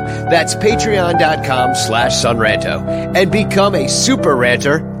patreon.com/sunranto. That's patreon.com/sunranto. And become a super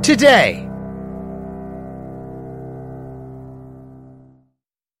ranter today.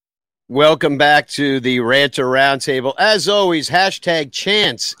 Welcome back to the Ranter Roundtable. As always,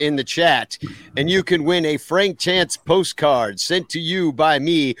 #Chance in the chat. And you can win a Frank Chance postcard sent to you by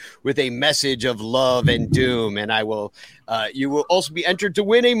me with a message of love and doom. And you will also be entered to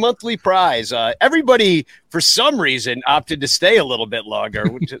win a monthly prize. Everybody, for some reason, opted to stay a little bit longer.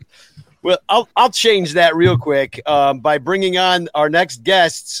 Well, I'll change that real quick by bringing on our next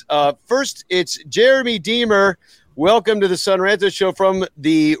guests. First, it's Jeremy Deemer. Welcome to the Sun Ranto Show from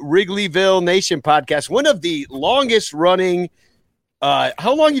the Wrigleyville Nation podcast, one of the longest running.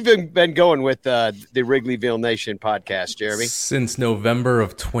 How long have you been going with the Wrigleyville Nation podcast, Jeremy? Since November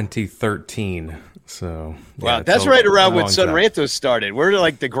of 2013. So wow, that's right around when Sun Ranto started. We're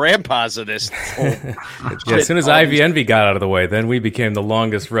like the grandpas of this. As soon as Ivy Envy got out of the way, then we became the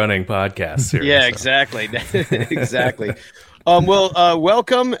longest running podcast series. Yeah, exactly. Exactly.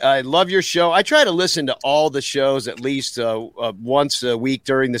 Welcome. I love your show. I try to listen to all the shows at least once a week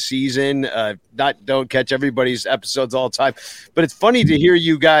during the season. Don't catch everybody's episodes all the time, but it's funny to hear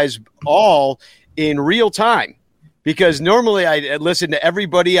you guys all in real time, because normally I listen to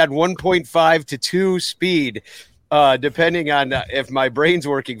everybody on 1.5 to 2 speed, depending on if my brain's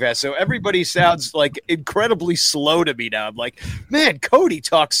working fast. So everybody sounds like incredibly slow to me now. I'm like, man, Cody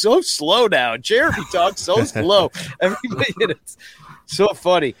talks so slow now. Jeremy talks so slow. Everybody, it's so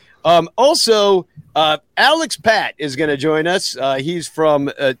funny. Also, Alex Pat is going to join us. He's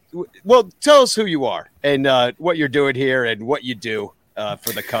from, tell us who you are and what you're doing here and what you do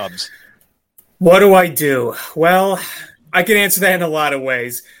for the Cubs. What do I do? Well, I can answer that in a lot of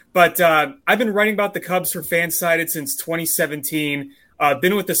ways. But I've been writing about the Cubs for Fansided since 2017.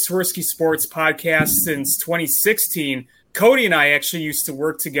 Been with the Swirsky Sports podcast since 2016. Cody and I actually used to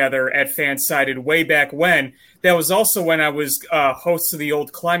work together at Fansided way back when. That was also when I was host of the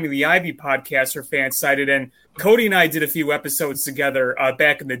old Climbing the Ivy podcast for Fansided. And Cody and I did a few episodes together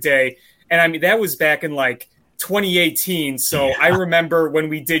back in the day. And I mean, that was back in like 2018. So yeah. I remember when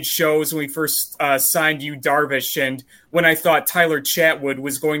we did shows when we first signed you, Darvish, and when I thought Tyler Chatwood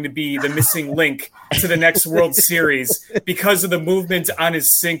was going to be the missing link to the next World Series because of the movement on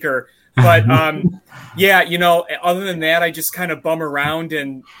his sinker. But yeah, other than that, I just kind of bum around,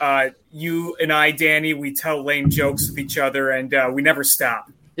 and you and I, Danny, we tell lame jokes with each other, and we never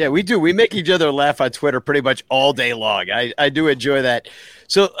stop. Yeah, we do. We make each other laugh on Twitter pretty much all day long. I do enjoy that.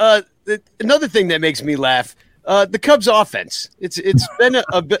 So another thing that makes me laugh, the Cubs offense. It's been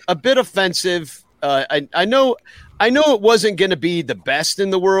a bit offensive. I know it wasn't going to be the best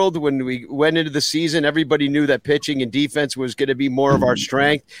in the world when we went into the season. Everybody knew that pitching and defense was going to be more of our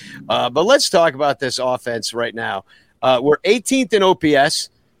strength. But let's talk about this offense right now. We're 18th in OPS,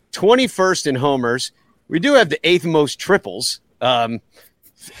 21st in homers. We do have the 8th most triples. The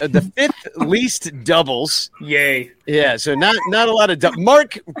 5th least doubles. Yay. Yeah, so not a lot of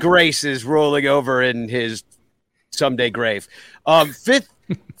Mark Grace is rolling over in his someday grave.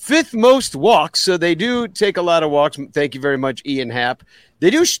 fifth most walks, so they do take a lot of walks. Thank you very much, Ian Happ.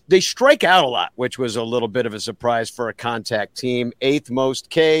 They strike out a lot, which was a little bit of a surprise for a contact team. Eighth most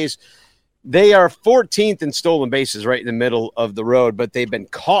Ks. They are 14th in stolen bases, right in the middle of the road, but they've been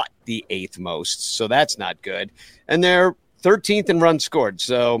caught the eighth most, so that's not good. And they're 13th in runs scored,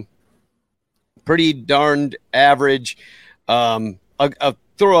 so pretty darned average. I'll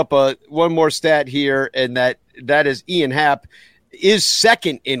throw up one more stat here, and that is Ian Happ is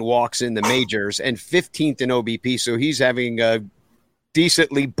second in walks in the majors and 15th in OBP, so he's having a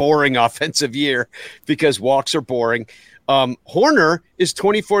decently boring offensive year because walks are boring. Horner is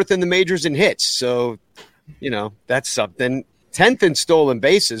 24th in the majors in hits, so that's something. 10th in stolen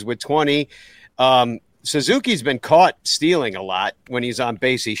bases with 20. Suzuki's been caught stealing a lot. When he's on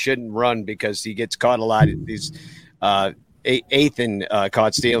base, he shouldn't run because he gets caught a lot. He's eighth in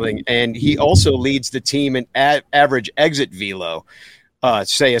caught stealing, and he also leads the team in average exit velo.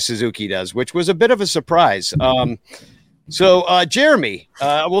 Seiya Suzuki does, which was a bit of a surprise. So Jeremy,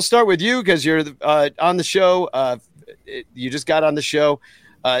 we'll start with you because you're on the show. You just got on the show.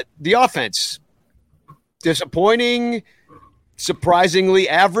 The offense, disappointing, surprisingly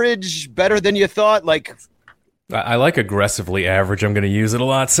average, better than you thought. Like, I like aggressively average. I'm going to use it a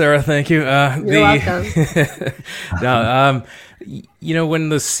lot, Sarah. Thank you. You're welcome. Now, when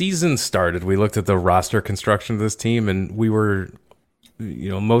the season started, we looked at the roster construction of this team, and we were,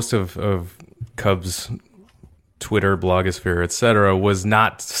 most of Cubs Twitter, blogosphere, etc., was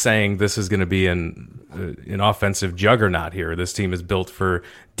not saying this is going to be an offensive juggernaut here. This team is built for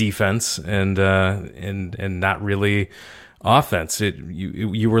defense and not really offense.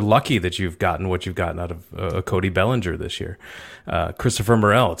 You were lucky that you've gotten what you've gotten out of Cody Bellinger this year. Christopher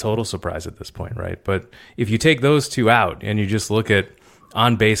Morel, total surprise at this point, right? But if you take those two out and you just look at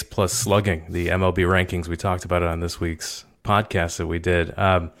on base plus slugging, the MLB rankings, we talked about it on this week's podcast that we did.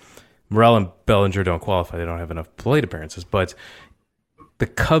 Morel and Bellinger don't qualify. They don't have enough plate appearances. But the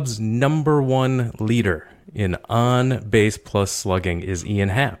Cubs' number one leader in on-base plus slugging is Ian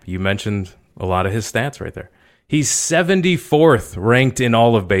Happ. You mentioned a lot of his stats right there. He's 74th ranked in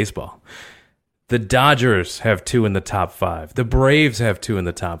all of baseball. The Dodgers have 2 in the top 5. The Braves have 2 in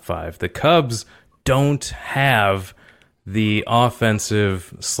the top 5. The Cubs don't have the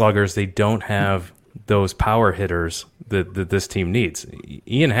offensive sluggers. They don't have those power hitters that this team needs.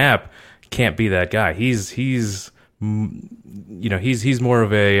 Ian Happ can't be that guy. He's more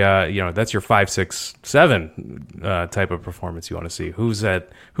of a that's your 5, 6, 7 type of performance you want to see. Who's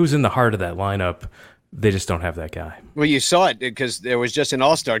in the heart of that lineup? They just don't have that guy. Well, you saw it because there was just an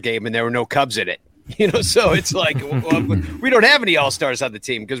All-Star game and there were no Cubs in it. So it's like we don't have any All-Stars on the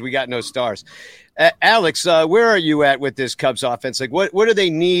team because we got no stars. Alex, where are you at with this Cubs offense? Like, what do they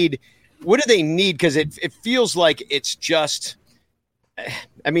need? What do they need? Because it feels like it's just.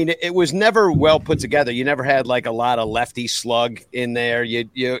 I mean, it was never well put together. You never had like a lot of lefty slug in there.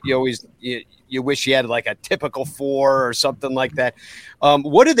 You always you wish you had like a typical 4 or something like that.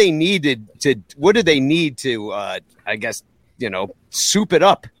 What do they need to I guess, soup it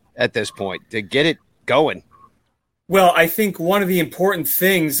up at this point to get it going? Well, I think one of the important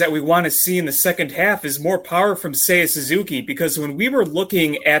things that we want to see in the second half is more power from Seiya Suzuki, because when we were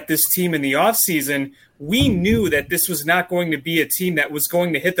looking at this team in the offseason, we knew that this was not going to be a team that was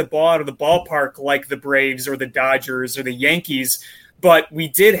going to hit the ball out of the ballpark like the Braves or the Dodgers or the Yankees, but we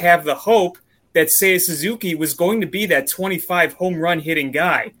did have the hope that Seiya Suzuki was going to be that 25 home run hitting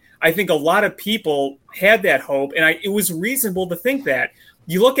guy. I think a lot of people had that hope, and it was reasonable to think that.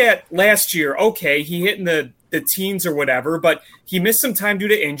 You look at last year, okay, he hit in the teens or whatever, but he missed some time due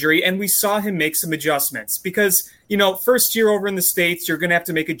to injury, and we saw him make some adjustments because, first year over in the States, you're going to have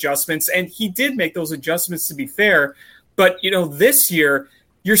to make adjustments, and he did make those adjustments, to be fair. But, this year,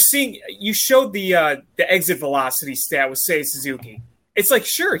 you showed the exit velocity stat with Seiya Suzuki. It's like,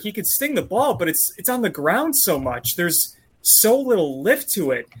 sure, he could sting the ball, but it's on the ground so much. There's so little lift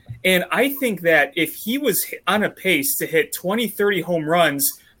to it. And I think that if he was on a pace to hit 20, 30 home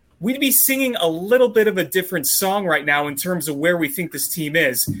runs, we'd be singing a little bit of a different song right now in terms of where we think this team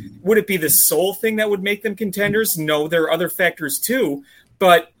is. Would it be the sole thing that would make them contenders? No, there are other factors too.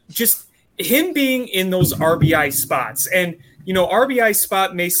 But just him being in those RBI spots. And, RBI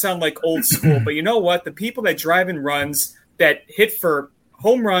spot may sound like old school, but you know what? The people that drive in runs, that hit for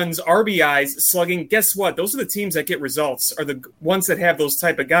home runs, RBIs, slugging, guess what? Those are the teams that get results, are the ones that have those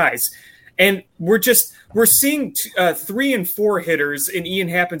type of guys. And we're seeing 3 and 4 hitters in Ian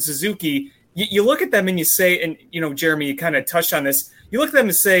Happ and Suzuki. You look at them and you say, and Jeremy, you kind of touched on this. You look at them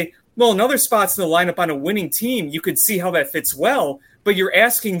and say, well, in other spots in the lineup on a winning team, you could see how that fits well. But you're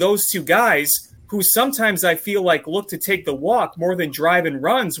asking those two guys who sometimes I feel like look to take the walk more than drive and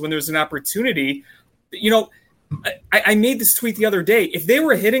runs when there's an opportunity. I made this tweet the other day. If they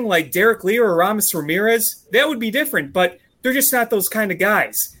were hitting like Derek Lee or Aramis Ramirez, that would be different, but they're just not those kind of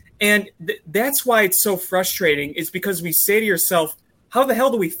guys. And that's why it's so frustrating, is because we say to yourself, how the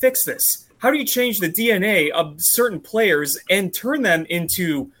hell do we fix this? How do you change the DNA of certain players and turn them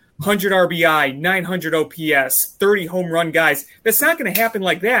into 100 RBI, 900 OPS, 30 home run guys? That's not going to happen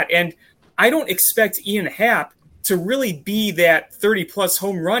like that. And I don't expect Ian Happ to really be that 30-plus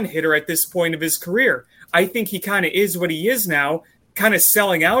home run hitter at this point of his career. I think he kind of is what he is now, kind of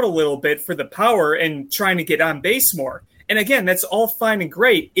selling out a little bit for the power and trying to get on base more. And again, that's all fine and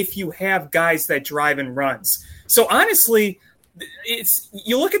great if you have guys that drive and runs. So honestly,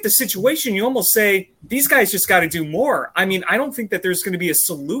 you look at the situation, you almost say, these guys just got to do more. I mean, I don't think that there's going to be a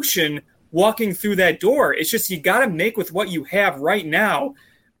solution walking through that door. It's just you got to make with what you have right now.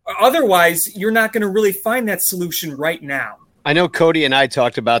 Otherwise, you're not going to really find that solution right now. I know Cody and I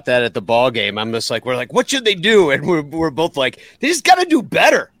talked about that at the ball game. I'm just like, we're like, what should they do? And we're both like, they just got to do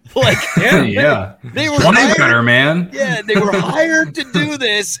better. Like, yeah, they were hired, better, man. Yeah, they were hired to do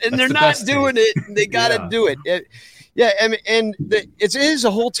this, and they're not doing it. And they got to do it. It is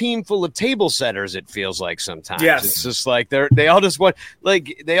a whole team full of table setters. It feels like sometimes. Yes. It's just like they all just want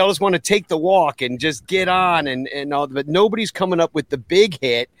to take the walk and just get on and all, but nobody's coming up with the big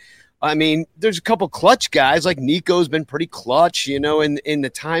hit. I mean, there's a couple clutch guys, like Nico's been pretty clutch, in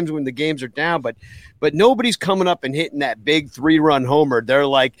the times when the games are down, but nobody's coming up and hitting that big 3-run homer. They're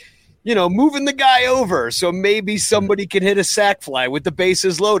like, moving the guy over so maybe somebody can hit a sac fly with the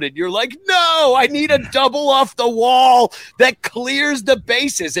bases loaded. You're like, no, I need a double off the wall that clears the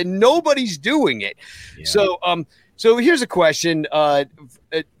bases, and nobody's doing it. Yeah. So here's a question.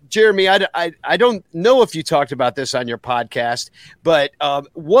 Jeremy, I don't know if you talked about this on your podcast, but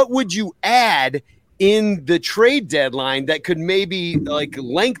what would you add in the trade deadline that could maybe like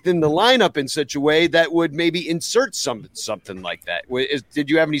lengthen the lineup in such a way that would maybe insert something like that? Did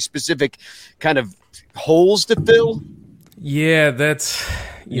you have any specific kind of holes to fill? Yeah, that's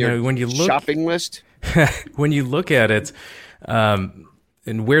when you look shopping list. When you look at it, and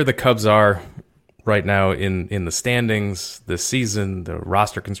where the Cubs are right now in the standings, this season, the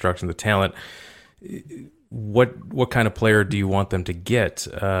roster construction, the talent, what kind of player do you want them to get?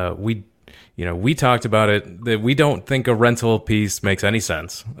 We talked about it, that we don't think a rental piece makes any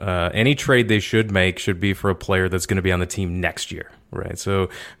sense. Any trade they should make should be for a player that's going to be on the team next year, right? So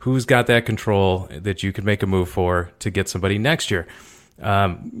who's got that control that you could make a move for to get somebody next year?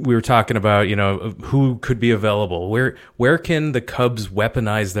 We were talking about, who could be available. Where can the Cubs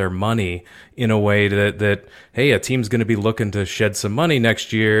weaponize their money in a way that hey, a team's going to be looking to shed some money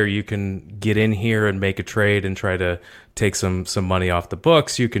next year. You can get in here and make a trade and try to take some money off the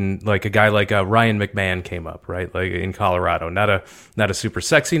books. You can, like a guy like Ryan McMahon came up, right? Like in Colorado, not a super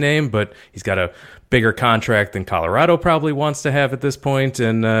sexy name, but he's got a bigger contract than Colorado probably wants to have at this point,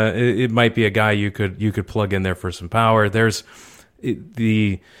 and it might be a guy you could plug in there for some power.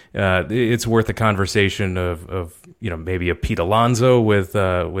 It's worth a conversation of maybe a Pete Alonso with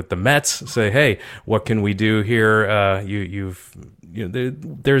the Mets. Say, hey, what can we do here?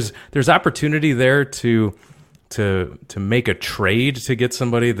 There's opportunity there to make a trade to get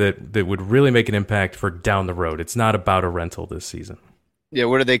somebody that would really make an impact for down the road. It's not about a rental this season. Yeah,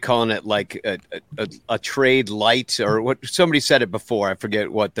 what are they calling it? Like a trade light, or what? Somebody said it before. I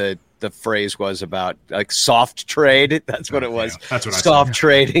forget what the phrase was about, like soft trade. That's what it was. Yeah, that's what soft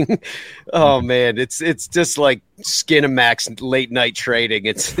trading. Oh man, it's just like Skinamax late night trading.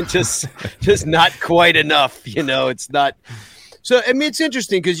 It's just not quite enough. It's not. So, I mean, it's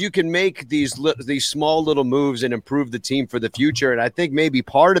interesting because you can make these small little moves and improve the team for the future. And I think maybe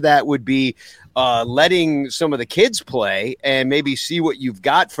part of that would be letting some of the kids play and maybe see what you've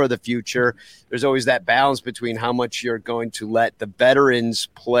got for the future. There's always that balance between how much you're going to let the veterans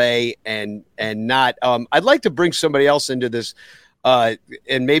play and not. I'd like to bring somebody else into this.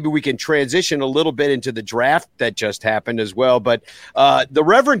 And maybe we can transition a little bit into the draft that just happened as well. But the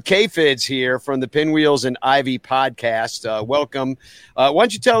Reverend K-Fids here from the Pinwheels and Ivy podcast. Welcome. Why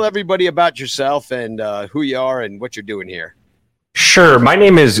don't you tell everybody about yourself and who you are and what you're doing here? Sure. My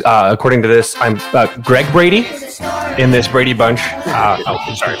name is, according to this, I'm Greg Brady in this Brady bunch.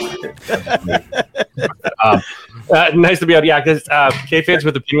 Sorry. Nice to be on. Yeah, because K-Fids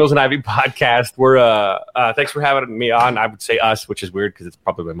with the Pinwheels and Ivy podcast. We're thanks for having me on. I would say us, which is weird because it's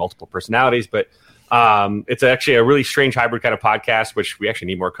probably my multiple personalities, but It's actually a really strange hybrid kind of podcast, which we actually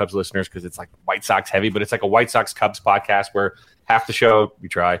need more Cubs listeners because it's like White Sox heavy, but it's like a White Sox Cubs podcast where half the show we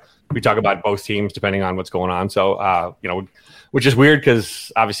talk about both teams depending on what's going on. So, which is weird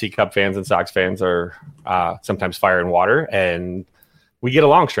because obviously Cub fans and Sox fans are sometimes fire and water, and we get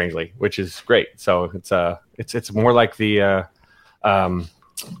along strangely, which is great. So it's more like the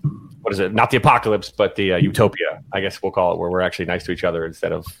what is it? Not the apocalypse, but the utopia, I guess we'll call it, where we're actually nice to each other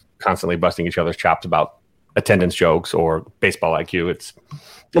instead of constantly busting each other's chops about attendance jokes or baseball IQ. It's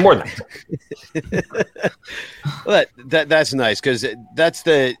more than that. Well, that's nice because that's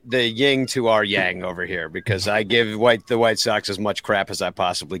the yin to our yang over here. Because I give the White Sox as much crap as I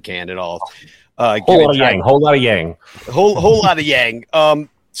possibly can at all. Whole lot of yang. Whole lot of yang.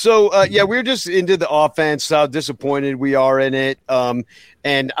 So we're just into the offense. How disappointed we are in it.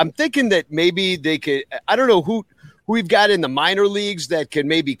 And I'm thinking that maybe they could. I don't know who we've got in the minor leagues that can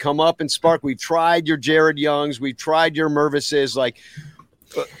maybe come up and spark. We've tried your Jared Youngs. We've tried your Mervises. Like,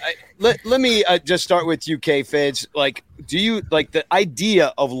 let me just start with you, K-Fids. Like, do you like the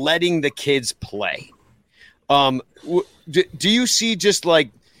idea of letting the kids play? Do you see just like,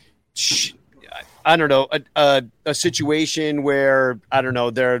 I don't know, a situation where, I don't know,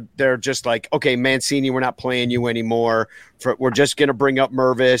 they're just like, okay, Mancini, we're not playing you anymore. We're just going to bring up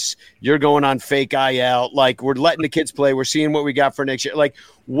Mervis. You're going on fake IL. Like, we're letting the kids play. We're seeing what we got for next year. Like,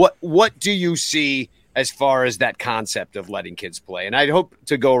 what do you see as far as that concept of letting kids play? And I'd hope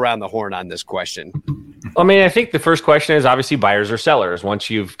to go around the horn on this question. I mean, I think the first question is obviously buyers or sellers. Once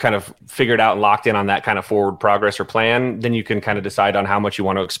you've kind of figured out and locked in on that kind of forward progress or plan, then you can kind of decide on how much you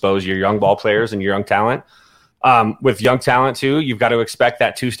want to expose your young ball players and your young talent. With young talent too, you've got to expect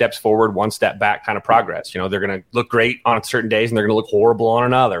that 2 steps forward, 1 step back kind of progress. They're going to look great on certain days and they're going to look horrible on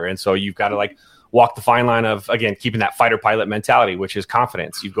another. And so you've got to like walk the fine line of, again, keeping that fighter pilot mentality, which is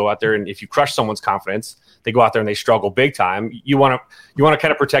confidence. You go out there and if you crush someone's confidence, they go out there and they struggle big time. You want to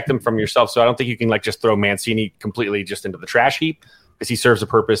kind of protect them from yourself. So I don't think you can like just throw Mancini completely just into the trash heap because he serves a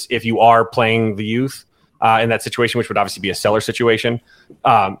purpose. If you are playing the youth in that situation, which would obviously be a seller situation,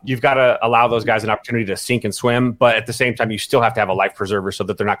 you've got to allow those guys an opportunity to sink and swim. But at the same time, you still have to have a life preserver so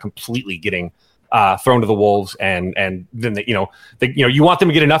that they're not completely getting thrown to the wolves, and then you want them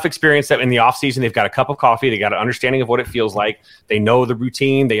to get enough experience that in the off season they've got a cup of coffee, they got an understanding of what it feels like, they know the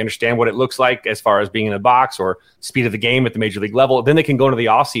routine, they understand what it looks like as far as being in a box or speed of the game at the major league level. Then they can go into the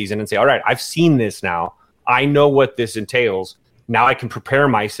off season and say, all right, I've seen this now, I know what this entails. Now I can prepare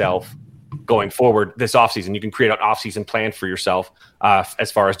myself going forward this offseason. You can create an offseason plan for yourself as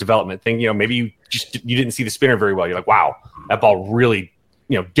far as development thing. Maybe you didn't see the spinner very well. You're like, wow, that ball really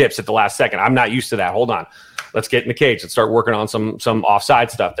dips at the last second. I'm not used to that. Hold on. Let's get in the cage. Let's start working on some offside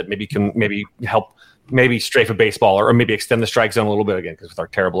stuff that can help strafe a baseball or maybe extend the strike zone a little bit again. Because with our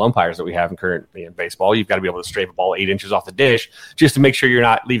terrible umpires that we have currently in baseball, you've got to be able to strafe a ball 8 inches off the dish just to make sure you're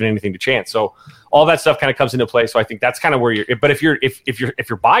not leaving anything to chance. So all that stuff kind of comes into play. So I think that's kind of where you're. But if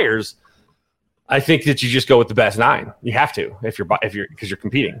you're buyers, I think that you just go with the best 9. You have to because you're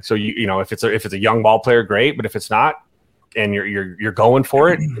competing. So if it's a young ball player, great. But if it's not, and you're going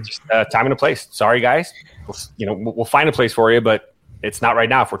for it, it's just time and a place. Sorry, guys. We'll find a place for you, but it's not right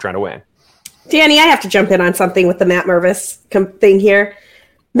now if we're trying to win. Danny, I have to jump in on something with the Matt Mervis thing here.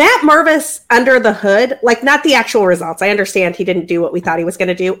 Matt Mervis, under the hood, like not the actual results. I understand he didn't do what we thought he was going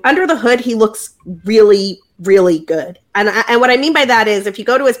to do. Under the hood, he looks really, really good. And what I mean by that is if you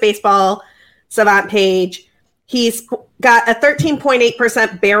go to his baseball savant page, he's got a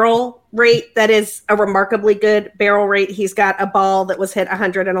 13.8% barrel rate. That is a remarkably good barrel rate. He's got a ball that was hit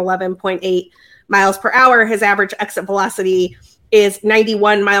 111.8 miles per hour. His average exit velocity is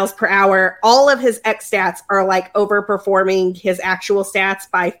 91 miles per hour. All of his X stats are like overperforming his actual stats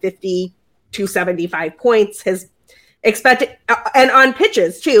by 50 to 75 points. His expected, and on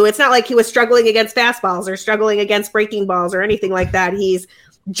pitches too. It's not like he was struggling against fastballs or struggling against breaking balls or anything like that. He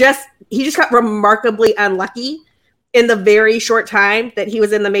just got remarkably unlucky in the very short time that he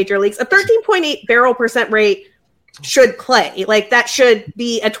was in the major leagues. A 13.8 barrel percent rate should play. Like that should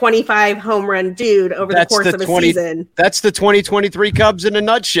be a 25 home run dude over the course of a season. That's the 2023 Cubs in a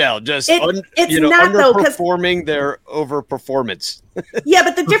nutshell. Just underperforming their overperformance. Yeah,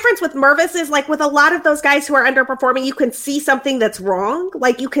 but the difference with Mervis is like with a lot of those guys who are underperforming, you can see something that's wrong.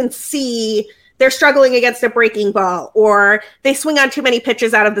 Like you can see they're struggling against a breaking ball or they swing on too many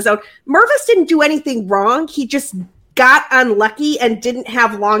pitches out of the zone. Mervis didn't do anything wrong. He just got unlucky and didn't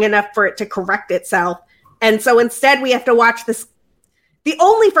have long enough for it to correct itself. And so instead we have to watch this. The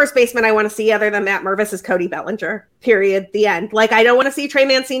only first baseman I want to see other than Matt Mervis is Cody Bellinger, period, the end. Like, I don't want to see Trey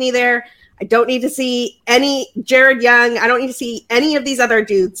Mancini there. I don't need to see any Jared Young. I don't need to see any of these other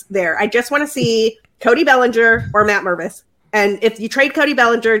dudes there. I just want to see Cody Bellinger or Matt Mervis. And if you trade Cody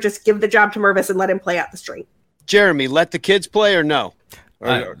Bellinger, just give the job to Mervis and let him play out the string. Jeremy, let the kids play or no?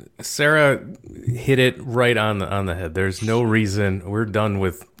 Sarah hit it right on the head. There's no reason. We're done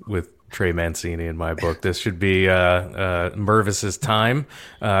with Trey Mancini in my book. This should be Mervis's time.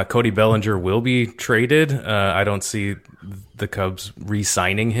 Cody Bellinger will be traded. I don't see the Cubs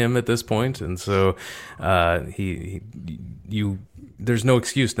re-signing him at this point, and so there's no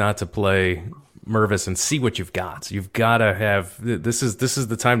excuse not to play Mervis and see what you've got. You've got to have this is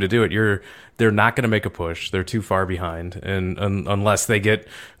the time to do it. They're not going to make a push. They're too far behind, and unless they get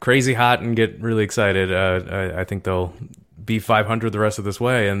crazy hot and get really excited, I think they'll be 500 the rest of this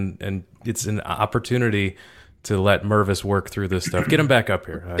way, and it's an opportunity to let Mervis work through this stuff. Get him back up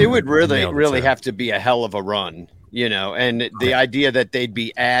here. It would really have to be a hell of a run, and the idea that they'd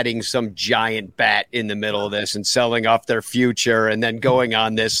be adding some giant bat in the middle of this and selling off their future and then going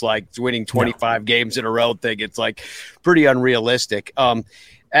on this like winning 25 games in a row thing, it's like pretty unrealistic.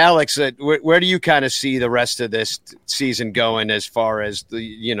 Alex, where do you kind of see the rest of this season going as far as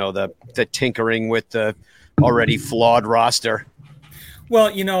the tinkering with the already flawed roster?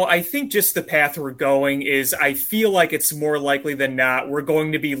 Well, I think just the path we're going is I feel like it's more likely than not we're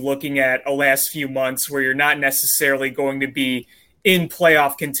going to be looking at a last few months where you're not necessarily going to be in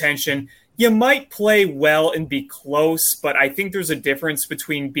playoff contention. You might play well and be close, but I think there's a difference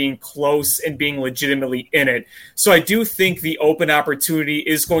between being close and being legitimately in it. So I do think the open opportunity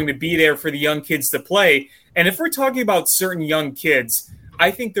is going to be there for the young kids to play. And if we're talking about certain young kids,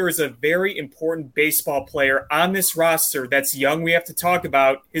 I think there is a very important baseball player on this roster that's young we have to talk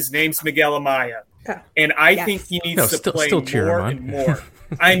about. His name's Miguel Amaya. And I think he needs to play more and more.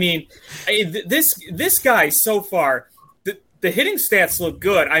 I mean, this guy so far, the hitting stats look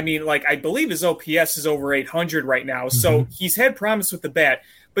good. I mean, I believe his OPS is over 800 right now. So he's had promise with the bat.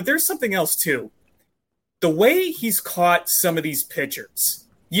 But there's something else, too. The way he's caught some of these pitchers,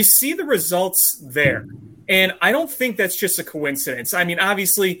 you see the results there. And I don't think that's just a coincidence. I mean,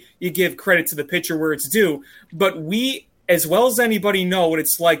 obviously, you give credit to the pitcher where it's due. But we, as well as anybody, know what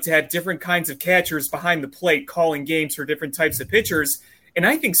it's like to have different kinds of catchers behind the plate calling games for different types of pitchers. And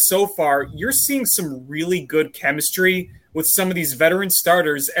I think so far, you're seeing some really good chemistry with some of these veteran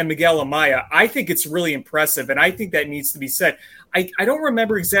starters and Miguel Amaya. I think it's really impressive, and I think that needs to be said. I don't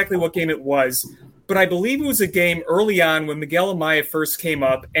remember exactly what game it was, but I believe it was a game early on when Miguel Amaya first came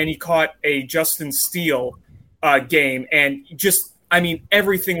up, and he caught a Justin Steele game, and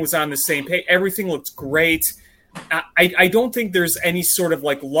everything was on the same page. Everything looked great. I don't think there's any sort of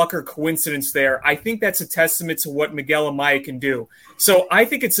luck or coincidence there. I think that's a testament to what Miguel Amaya can do. So I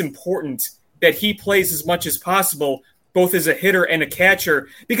think it's important that he plays as much as possible, both as a hitter and a catcher,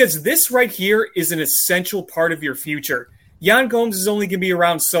 because this right here is an essential part of your future. Yan Gomes is only going to be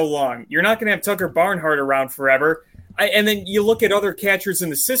around so long. You're not going to have Tucker Barnhart around forever. And then you look at other catchers in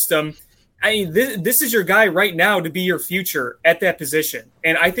the system. This is your guy right now to be your future at that position.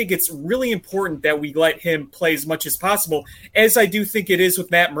 And I think it's really important that we let him play as much as possible, as I do think it is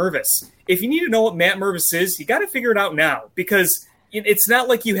with Matt Mervis. If you need to know what Matt Mervis is, you got to figure it out now, because it's not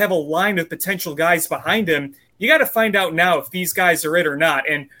like you have a line of potential guys behind him. You got to find out now if these guys are it or not.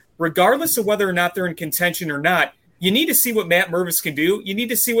 And regardless of whether or not they're in contention or not, you need to see what Matt Mervis can do. You need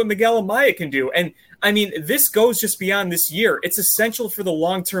to see what Miguel Amaya can do. And, I mean, this goes just beyond this year. It's essential for the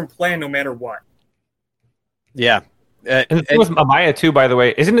long-term plan no matter what. Yeah. And with Amaya, too, by the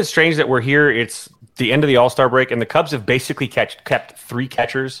way, isn't it strange that we're here? It's the end of the All-Star break, and the Cubs have basically kept three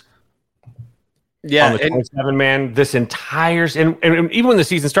catchers on the 27-man this entire – and even when the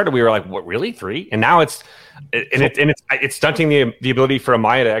season started, we were like, what, really? 3? And now it's stunting the ability for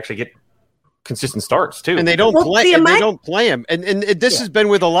Amaya to actually get consistent starts too, and they don't play him. And this has been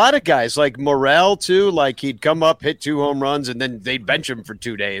with a lot of guys like Morel too. Like he'd come up, hit 2 home runs, and then they'd bench him for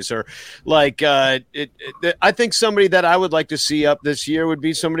 2 days. Or like I think somebody that I would like to see up this year would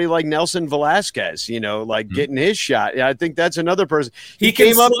be somebody like Nelson Velasquez. Getting his shot. I think that's another person. He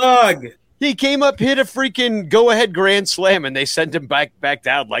came up. Slug. He came up, hit a freaking go-ahead grand slam, and they sent him back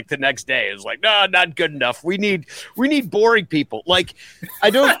down like the next day. It was like, no, not good enough. We need boring people. Like, I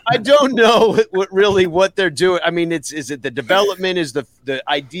don't know what they're doing. I mean, is it the development? Is the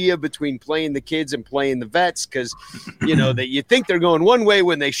idea between playing the kids and playing the vets? Because that you think they're going one way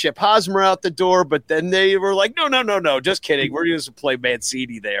when they ship Hosmer out the door, but then they were like, no, just kidding. We're going to play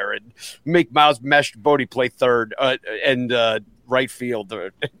Mancini there and make Miles Bodie play third and right field,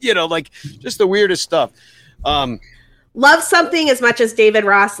 just the weirdest stuff. love something as much as David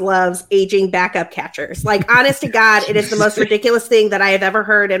Ross loves aging backup catchers. Like, honest to God, it is the most ridiculous thing that I have ever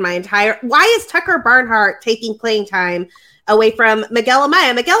heard in my entire. Why is Tucker Barnhart taking playing time away from Miguel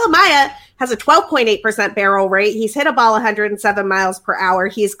Amaya? Miguel Amaya has a 12.8% barrel rate. He's hit a ball 107 miles per hour.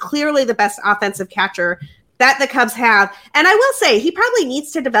 He is clearly the best offensive catcher that the Cubs have. And I will say he probably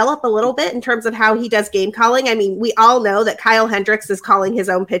needs to develop a little bit in terms of how he does game calling. I mean, we all know that Kyle Hendricks is calling his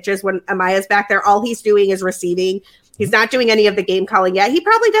own pitches when Amaya's back there. All he's doing is receiving. He's not doing any of the game calling yet. He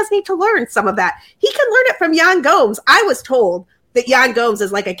probably does need to learn some of that. He can learn it from Yan Gomes. I was told that Yan Gomes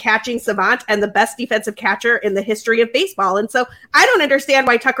is like a catching savant and the best defensive catcher in the history of baseball. And so I don't understand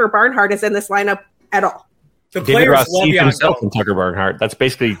why Tucker Barnhart is in this lineup at all. The David players Ross love sees Yan himself Gomes. in Tucker Barnhart. That's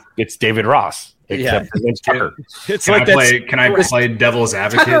basically, it's David Ross. Except against Tucker. It's Can like I play devil's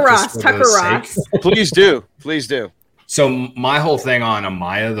advocate? Tucker just Ross. for the Tucker sake? Ross. Please do. Please do. So my whole thing on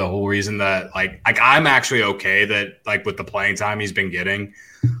Amaya, the whole reason that like I'm actually okay that like with the playing time he's been getting,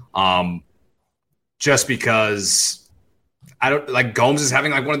 just because I don't like Gomes is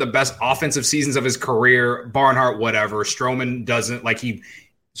having like one of the best offensive seasons of his career. Barnhart, whatever. Stroman doesn't like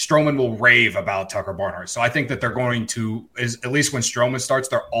Stroman will rave about Tucker Barnhart. So I think that they're going to, at least when Stroman starts,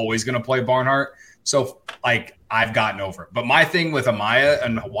 they're always going to play Barnhart. So like I've gotten over it. But my thing with Amaya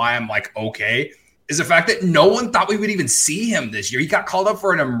and why I'm like okay is the fact that no one thought we would even see him this year. He got called up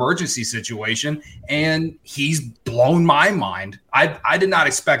for an emergency situation and he's blown my mind. I did not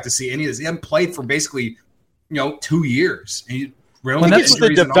expect to see any of this. He hadn't played for basically 2 years. He really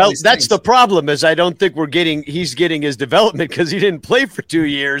that's the problem is I don't think he's getting his development because he didn't play for 2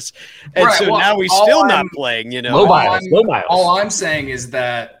 years. And right, so now he's still not playing, Low miles. All I'm saying is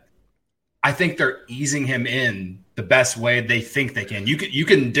that I think they're easing him in the best way they think they can. You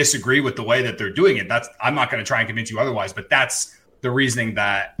can disagree with the way that they're doing it. I'm not going to try and convince you otherwise, but that's the reasoning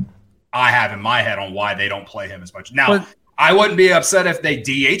that I have in my head on why they don't play him as much. Now, I wouldn't be upset if they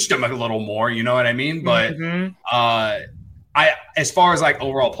DH'd him a little more, you know what I mean? But as far as like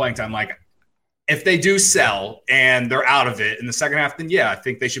overall playing time, like if they do sell and they're out of it in the second half, then yeah, I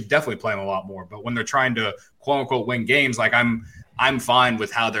think they should definitely play him a lot more. But when they're trying to quote unquote win games, like I'm fine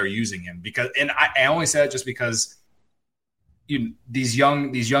with how they're using him and I only said it just because these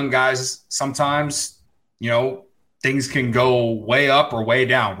young guys sometimes, things can go way up or way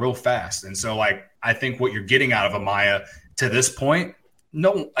down real fast. And so like I think what you're getting out of Amaya to this point,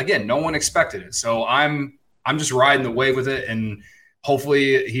 no one expected it. So I'm just riding the wave with it, and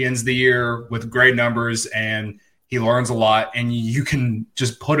hopefully he ends the year with great numbers and he learns a lot, and you can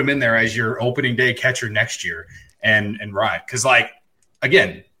just put him in there as your opening day catcher next year and ride. Because like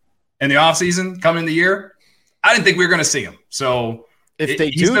again, in the offseason coming in the year, I didn't think we were going to see him. So he's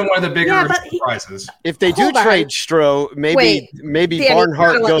been one of the bigger surprises. If they do trade Stroh, maybe Danny,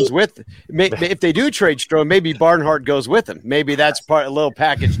 Barnhart goes with. If they do trade Stroh, maybe Barnhart goes with him. Maybe that's a little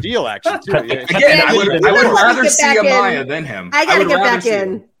package deal, actually. Too. Again, I would rather see Amaya than him. I got to get back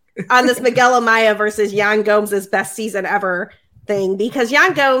in on this Miguel Amaya versus Yan Gomes' best season ever thing, because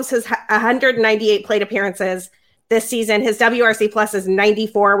Yan Gomes has 198 plate appearances this season. His WRC plus is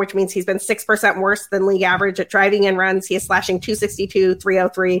 94, which means he's been 6% worse than league average at driving in runs. He is slashing 262,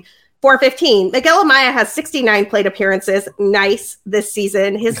 303, 415. Miguel Amaya has 69 plate appearances. Nice this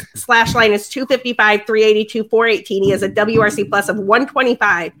season. His slash line is 255, 382, 418. He has a WRC plus of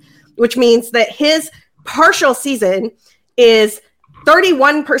 125, which means that his partial season is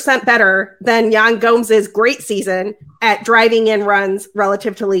 31% better than Yan Gomes' great season at driving in runs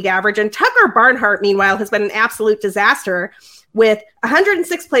relative to league average. And Tucker Barnhart, meanwhile, has been an absolute disaster with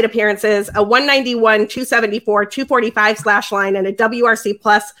 106 plate appearances, a 191, 274, 245 slash line, and a WRC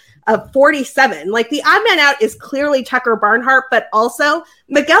plus of 47. Like, the odd man out is clearly Tucker Barnhart, but also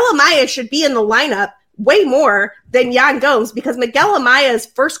Miguel Amaya should be in the lineup way more than Yan Gomes, because Miguel Amaya's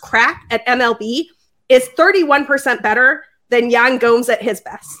first crack at MLB is 31% better than Yan Gomes at his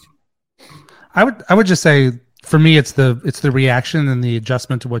best. I would just say, for me, it's the reaction and the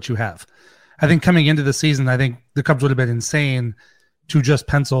adjustment to what you have. I think coming into the season, I think the Cubs would have been insane to just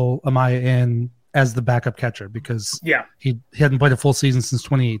pencil Amaya in as the backup catcher, because he hadn't played a full season since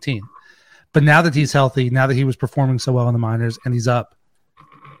 2018. But now that he's healthy, now that he was performing so well in the minors and he's up,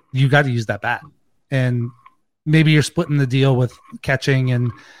 you got to use that bat. And maybe you're splitting the deal with catching,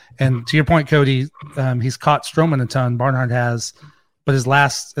 and to your point, Cody, he's caught Stroman a ton. Barnhart has, but his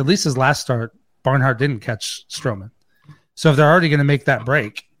last start, Barnhart didn't catch Stroman. So if they're already going to make that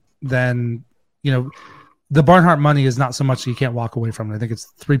break, then the Barnhart money is not so much that you can't walk away from it. I think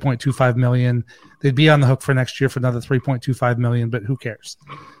it's $3.25 million. They'd be on the hook for next year for another $3.25 million, but who cares?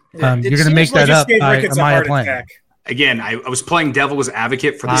 You're going to make that up by Amaya playing. Again, I was playing devil's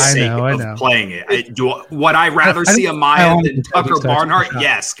advocate for the sake of playing it. Would I rather see a Maya than Tucker Barnhart?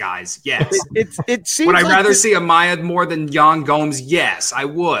 Yes, guys. Yes. It seems would I rather see a Maya more than Jan Gomes? Yes, I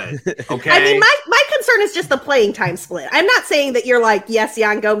would. Okay. I mean, my concern is just the playing time split. I'm not saying that you're like, yes,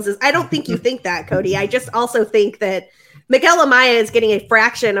 Jan Gomes is. I don't think you think that, Cody. I just also think that Miguel Amaya is getting a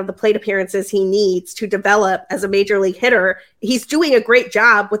fraction of the plate appearances he needs to develop as a major league hitter. He's doing a great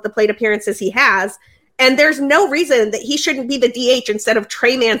job with the plate appearances he has. And there's no reason that he shouldn't be the DH instead of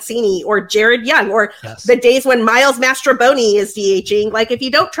Trey Mancini or Jared Young or the days when Miles Mastroboni is DHing. Like, if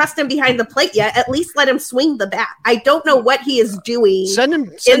you don't trust him behind the plate yet, at least let him swing the bat. I don't know what he is doing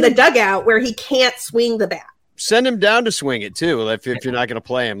in the dugout where he can't swing the bat. Send him down to swing it, too, if you're not going to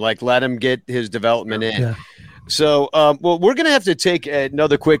play him. Like, let him get his development in. Yeah. So, well, we're going to have to take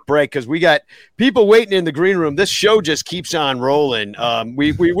another quick break because we got people waiting in the green room. This show just keeps on rolling.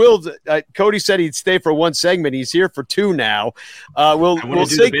 We will. Cody said he'd stay for one segment. He's here for two now. We'll do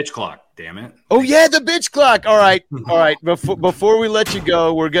the bitch clock. Damn it. Oh yeah, the bitch clock. All right. Before we let you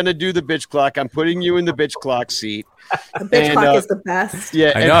go, we're going to do the bitch clock. I'm putting you in the bitch clock seat. The bitch clock is the best.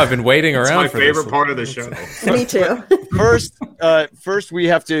 Yeah, I know. I've been waiting around. It's my favorite part of the show. Me too. First, we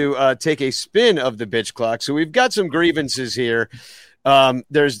have to take a spin of the bitch clock. So we've got some grievances here.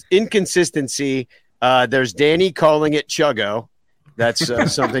 There's inconsistency. There's Danny calling it Chuggo. That's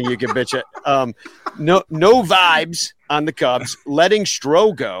something you can bitch at. No vibes on the Cubs. Letting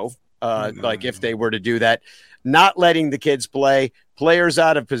Stroh go, like if they were to do that. Not letting the kids play. Players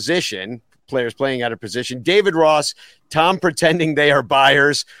out of position. Players playing out of position. David Ross, Tom pretending they are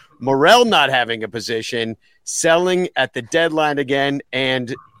buyers, Morel not having a position, selling at the deadline again,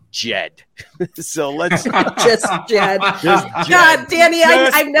 and Jed. So let's just Jed. God, Danny,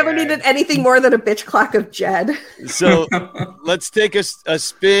 I've never needed anything more than a bitch clock of Jed. So let's take a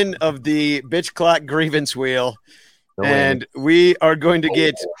spin of the bitch clock grievance wheel. And we are going to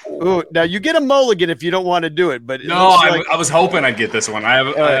get. Oh, now you get a mulligan if you don't want to do it, but no, I was hoping I'd get this one. I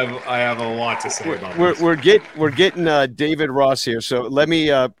have a lot to say about this. We're getting David Ross here, so let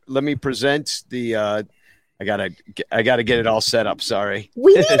me present the. I gotta get it all set up. Sorry,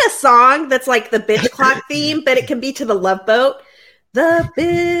 we need a song that's like the bitch clock theme, but it can be to the Love Boat. The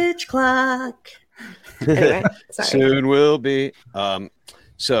bitch clock. Anyway, sorry. Soon will be.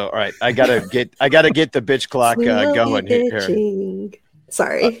 So, all right, I gotta get the bitch clock going here.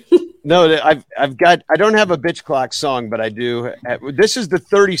 Sorry. No, I don't have a bitch clock song, but I do. This is the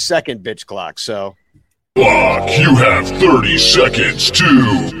 30-second bitch clock. So, clock, you have 30 seconds to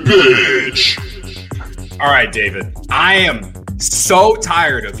bitch. All right, David. I am so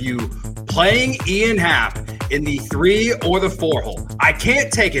tired of you playing Ian Happ in the 3 or the 4 hole. I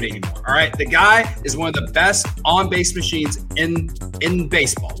can't take it anymore. All right. The guy is one of the best on-base machines in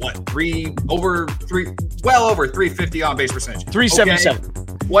baseball. Well over 350 on-base percentage. 377.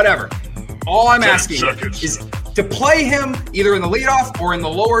 Okay? Whatever. All I'm asking is to play him either in the leadoff or in the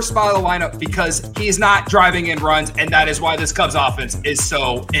lower spot of the lineup because he's not driving in runs, and that is why this Cubs offense is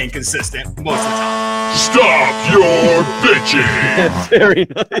so inconsistent most of the time. Stop your bitching. Very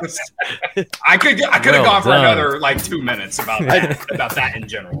nice. I could have gone for another 2 minutes about that in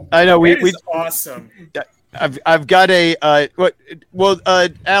general. I know we awesome. I've got a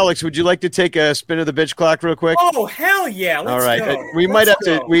Alex, would you like to take a spin of the bitch clock real quick? Oh hell yeah! All right, go. We might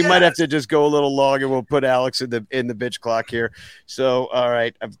have to just go a little long, and we'll put Alex in the bitch clock here. So, all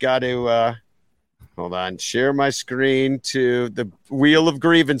right, I've got to hold on, share my screen to the wheel of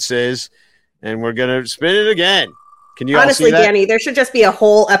grievances, and we're gonna spin it again. Can you honestly, all see that? Danny? There should just be a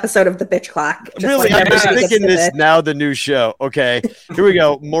whole episode of the bitch clock. Really, I'm just thinking this now. The new show. Okay, here we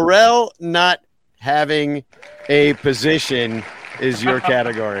go. Morel not having a position is your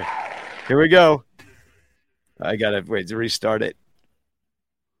category. Here we go. I gotta wait to restart it.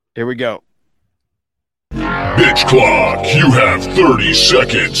 Here we go. Bitch clock, you have 30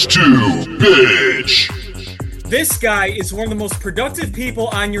 seconds to bitch. This guy is one of the most productive people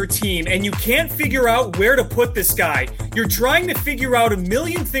on your team, and you can't figure out where to put this guy. You're trying to figure out a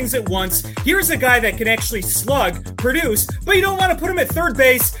million things at once. Here's a guy that can actually slug, produce, but you don't want to put him at third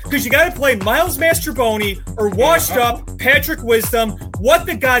base because you got to play Miles Mastroboni or washed up Patrick Wisdom. What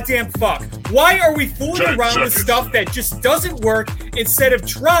the goddamn fuck? Why are we fooling around with stuff that just doesn't work instead of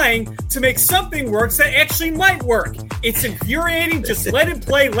trying to make something work that actually might work? It's infuriating. Just let him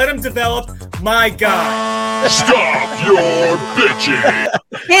play. Let him develop. My God. Stop your bitching.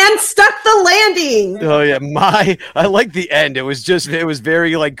 And stuck the landing. Oh yeah, I like the end. It was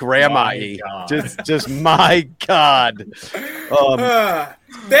very like grandma-y. Just my God.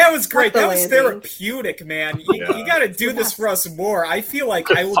 That was great. That was therapeutic, man. You got to do this for us more. I feel like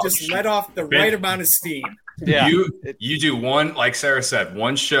I will just let off the right amount of steam. Yeah. You do one, like Sarah said,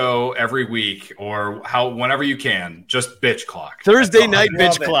 one show every week or whenever you can. Just bitch clock. Thursday night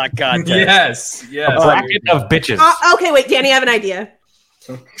bitch clock contest. Yes. A bracket of bitches. Okay, wait, Danny, I have an idea.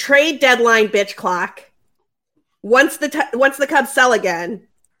 Trade deadline bitch clock. Once the Cubs sell again,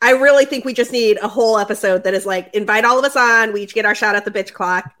 I really think we just need a whole episode that is like, invite all of us on. We each get our shot at the bitch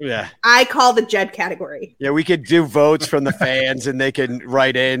clock. Yeah. I call the Jed category. Yeah, we could do votes from the fans and they can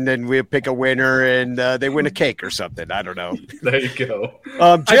write in and we'll pick a winner and they win a cake or something. I don't know. There you go.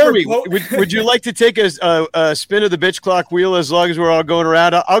 Jeremy, would you like to take a spin of the bitch clock wheel as long as we're all going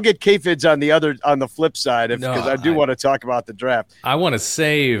around? I'll get K-Fids on the flip side because I do want to talk about the draft. I want to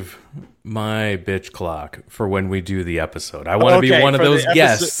save my bitch clock for when we do the episode. I want to be one of those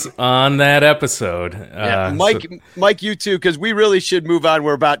guests on that episode. Mike, you too, because we really should move on.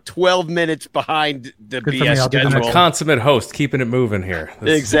 We're about 12 minutes behind the BS schedule. I'm a consummate host, keeping it moving here.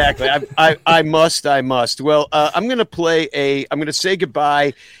 Exactly. I must. Well, I'm going to say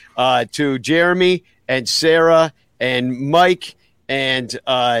goodbye to Jeremy and Sarah and Mike. And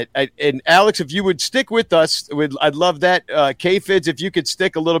Alex, if you would stick with us, I'd love that. K-Fids, if you could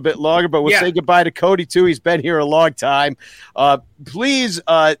stick a little bit longer, but we'll say goodbye to Cody, too. He's been here a long time. Please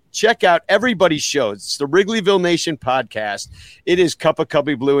check out everybody's shows. It's the Wrigleyville Nation podcast. It is Cup of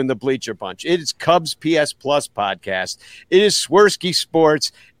Cubby Blue and the Bleacher Bunch. It is Cubs PS Plus podcast. It is Swirsky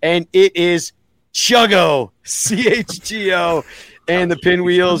Sports. And it is Chuggo, CHGO, and the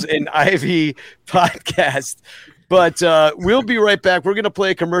Pinwheels and Ivy podcast. But we'll be right back. We're going to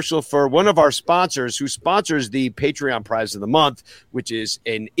play a commercial for one of our sponsors who sponsors the Patreon prize of the month, which is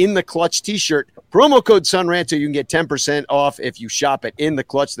an In the Clutch t-shirt. Promo code SunRanto. You can get 10% off if you shop at In the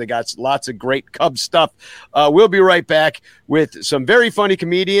Clutch. They got lots of great Cubs stuff. We'll be right back with some very funny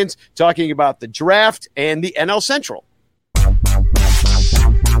comedians talking about the draft and the NL Central.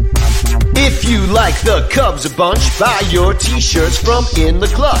 If you like the Cubs a bunch, buy your t-shirts from In the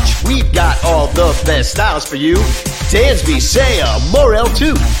Clutch. We've got all the best styles for you. Dansby, Saya, Morel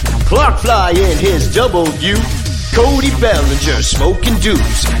too. Clark Fly in his double U. Cody Bellinger smoking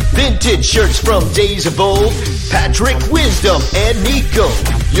dupes. Vintage shirts from days of old. Patrick Wisdom and Nico.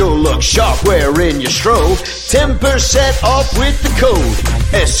 You'll look sharp wearing your strobe. 10% off with the code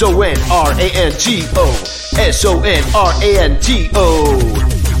SONRANTO. SONRANTO.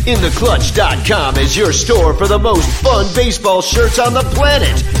 InTheClutch.com is your store for the most fun baseball shirts on the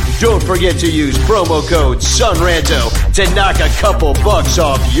planet. Don't forget to use promo code SunRanto to knock a couple bucks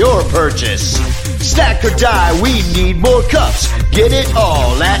off your purchase. Stack or die, we need more cups. Get it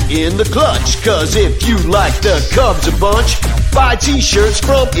all at In the Clutch. Cause if you like the Cubs a bunch, buy t-shirts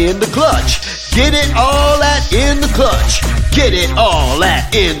from In the Clutch. Get it all at In the Clutch. Get it all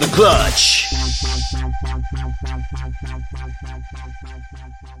at In the Clutch.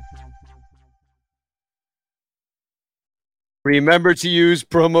 Remember to use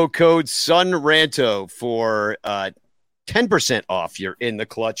promo code SunRanto for 10% off your In the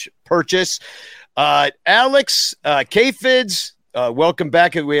Clutch purchase. Alex, K-Fids, welcome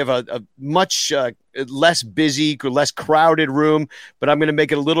back. We have a much less busy, less crowded room, but I'm going to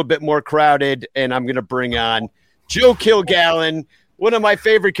make it a little bit more crowded, and I'm going to bring on Joe Kilgallen, one of my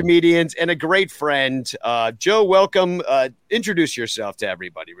favorite comedians and a great friend. Joe, welcome. Introduce yourself to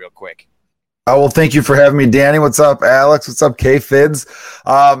everybody real quick. Oh, well, thank you for having me, Danny. What's up, Alex? What's up, K-Fids?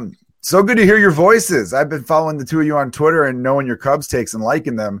 So good to hear your voices. I've been following the two of you on Twitter and knowing your Cubs takes and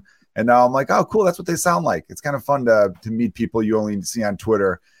liking them. And now I'm like, oh, cool. That's what they sound like. It's kind of fun to meet people you only see on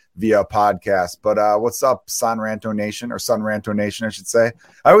Twitter via podcast. But what's up, Ranto Nation, or Ranto Nation, I should say.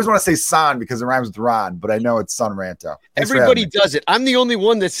 I always want to say San because it rhymes with Ron, but I know it's Ranto. Everybody does it. I'm the only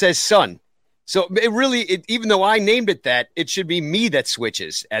one that says Sun. So it really, even though I named it that, it should be me that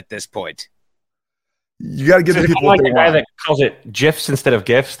switches at this point. You got to give the people like the guy that calls it GIFs instead of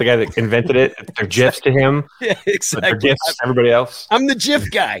GIFs, the guy that invented it. They're GIFs to him. Yeah, exactly. They're GIFs to everybody else. I'm the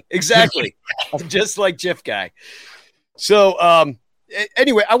GIF guy. Exactly. I'm just like GIF guy. So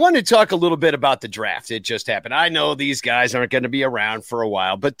anyway, I wanted to talk a little bit about the draft. It just happened. I know these guys aren't going to be around for a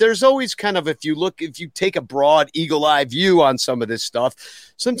while, but there's always kind of, if you take a broad eagle-eye view on some of this stuff,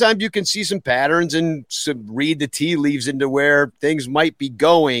 sometimes you can see some patterns and read the tea leaves into where things might be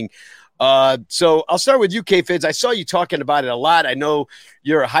going. So I'll start with you, K-Fids. I saw you talking about it a lot. I know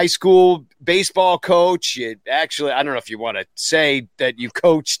you're a high school baseball coach. Actually, I don't know if you want to say that you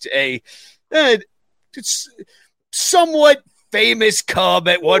coached a somewhat famous Cub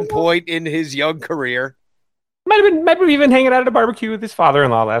at one point in his young career. Might have even hanging out at a barbecue with his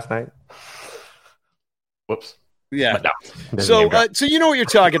father-in-law last night. Whoops. Yeah. No, so you know what you're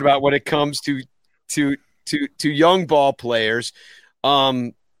talking about when it comes to young ball players.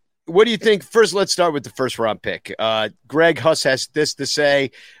 what do you think? First, let's start with the first round pick. Greg Huss has this to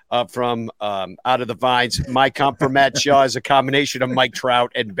say from Out of the Vines. My comp for Matt Shaw is a combination of Mike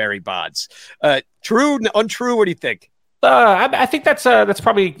Trout and Barry Bonds. True, untrue? What do you think? I think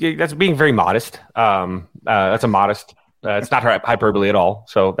that's being very modest. That's a modest. It's not hyperbole at all.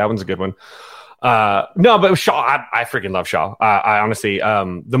 So that one's a good one. No, but Shaw, I freaking love Shaw. I honestly,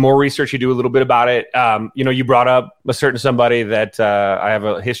 the more research you do a little bit about it, you brought up a certain somebody that I have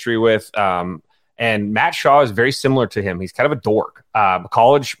a history with, and Matt Shaw is very similar to him. He's kind of a dork,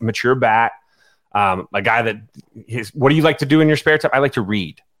 college mature bat, a guy that what do you like to do in your spare time? I like to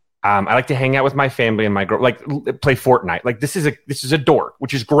read. I like to hang out with my family and my girl, like play Fortnite. Like this is a dork,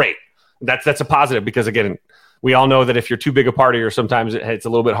 which is great. That's a positive because again, we all know that if you're too big a partier, sometimes it's a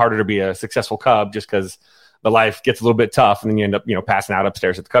little bit harder to be a successful Cub just because the life gets a little bit tough and then you end up, passing out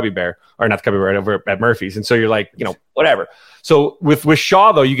upstairs at the Cubby Bear or not the Cubby Bear, right over at Murphy's. And so you're like, whatever. So with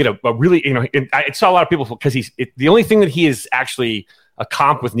Shaw though, you get a really, I saw a lot of people because the only thing that he is actually a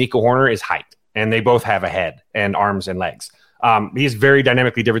comp with Nico Horner is height, and they both have a head and arms and legs. He is very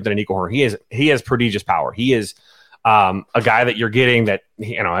dynamically different than a Nico Horner. He has prodigious power. He is a guy that you're getting that,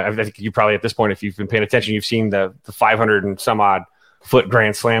 I think you probably at this point, if you've been paying attention, you've seen the 500 and some odd foot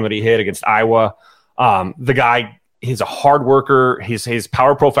grand slam that he hit against Iowa. The guy, he's a hard worker. His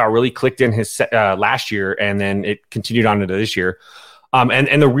power profile really clicked in his last year, and then it continued on into this year.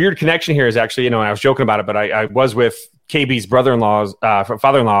 And the weird connection here is actually, I was joking about it, but I was with KB's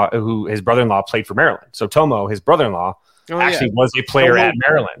father-in-law, who his brother-in-law played for Maryland. So Tomo, his brother-in-law, was a player at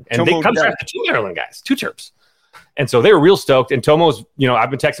Maryland, and they come from the two Maryland guys, two Terps. And so they were real stoked. And Tomo's, I've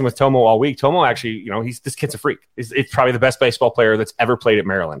been texting with Tomo all week. Tomo actually, this kid's a freak. It's probably the best baseball player that's ever played at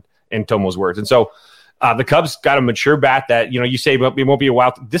Maryland, in Tomo's words. And so the Cubs got a mature bat that, you say it won't be a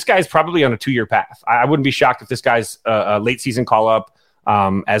while. This guy's probably on a 2-year path. I wouldn't be shocked if this guy's a late season call up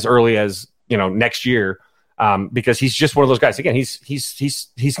as early as, next year. Because he's just one of those guys. Again, he's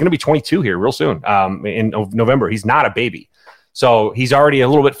going to be 22 here real soon in November. He's not a baby. So he's already a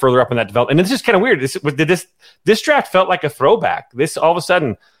little bit further up in that development. And this is kind of weird. This draft felt like a throwback. This all of a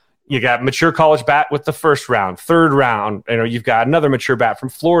sudden, you got mature college bat with the first round, third round. You've got another mature bat from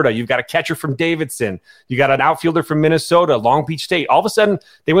Florida. You've got a catcher from Davidson. You got an outfielder from Minnesota, Long Beach State. All of a sudden,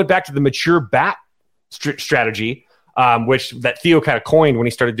 they went back to the mature bat strategy, which that Theo kind of coined when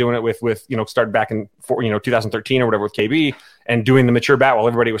he started doing it with started back in 2013 or whatever with KB and doing the mature bat while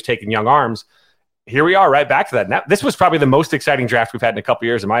everybody was taking young arms. Here we are right back to that. Now, this was probably the most exciting draft we've had in a couple of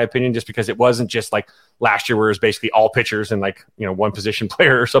years, in my opinion, just because it wasn't just like last year where it was basically all pitchers and one position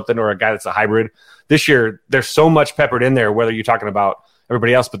player or something, or a guy that's a hybrid. This year, there's so much peppered in there, whether you're talking about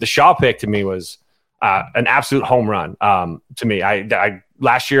everybody else. But the Shaw pick to me was an absolute home run to me.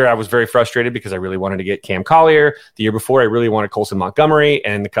 Last year, I was very frustrated because I really wanted to get Cam Collier. The year before, I really wanted Colson Montgomery,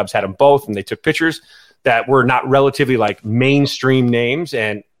 and the Cubs had them both, and they took pitchers that were not relatively mainstream names.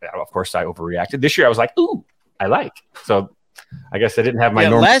 And of course, I overreacted. This year, I was like, "Ooh, I like." So, I guess I didn't have my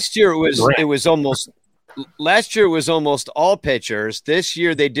normal. Last year it was almost all pitchers. This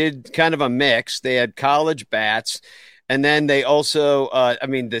year they did kind of a mix. They had college bats, and then they also,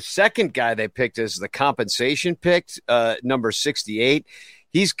 the second guy they picked is the compensation pick, number 68.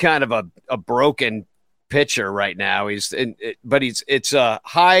 He's kind of a broken pitcher right now. It's a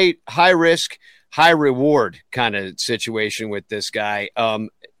high risk, high reward kind of situation with this guy.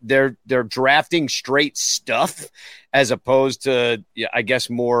 They're drafting straight stuff as opposed to, I guess,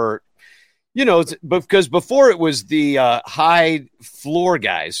 more, because before it was the high floor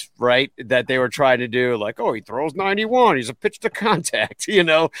guys, right, that they were trying to do, like, oh, he throws 91, he's a pitch to contact,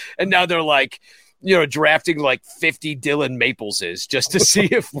 and now they're like, drafting like 50 Dylan Mapleses just to see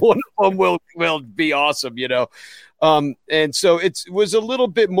if one of them will be awesome, and so it was a little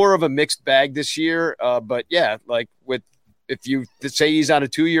bit more of a mixed bag this year, but yeah, if you say he's on a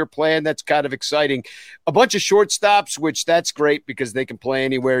 2-year plan, that's kind of exciting. A bunch of shortstops, which that's great because they can play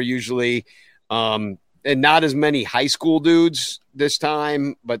anywhere usually. And not as many high school dudes this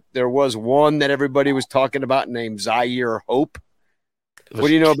time, but there was one that everybody was talking about named Zaire Hope. What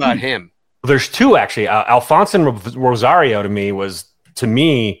do you know about him? There's two, actually. Alfonso Rosario to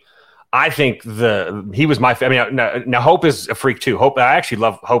me, I think he was my favorite. Now Hope is a freak too. Hope, I actually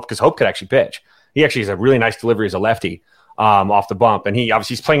love Hope because Hope could actually pitch. He actually has a really nice delivery as a lefty. Off the bump, and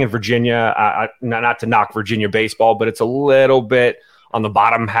he's playing in Virginia. Not to knock Virginia baseball, but it's a little bit on the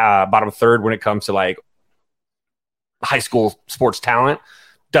bottom third when it comes to high school sports talent.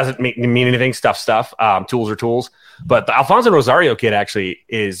 Doesn't mean anything. Stuff. Tools are tools. But the Alfonso Rosario kid actually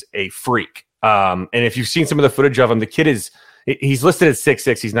is a freak. And if you've seen some of the footage of him, the kid he's listed at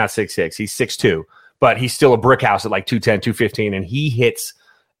 6'6". He's not 6'6". He's 6'2", but he's still a brick house at 210, 215, and he hits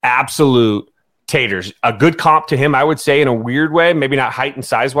absolute taters. A good comp to him, I would say, in a weird way, maybe not height and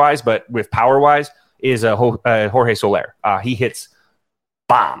size wise, but with power wise, is Jorge Soler. He hits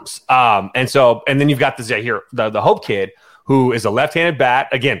bombs. And then you've got the Hope kid, who is a left-handed bat.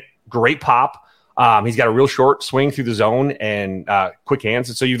 Again, great pop. He's got a real short swing through the zone and quick hands.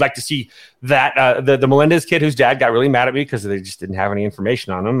 And so you'd like to see that. The Melendez kid, whose dad got really mad at me because they just didn't have any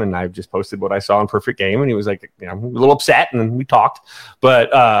information on him. And I just posted what I saw in Perfect Game. And he was like, a little upset. And then we talked. But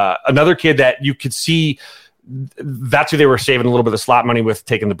another kid that you could see, that's who they were saving a little bit of slot money with,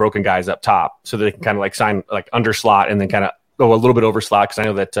 taking the broken guys up top. So they can kind of like sign like under slot and then kind of go a little bit over slot. Because I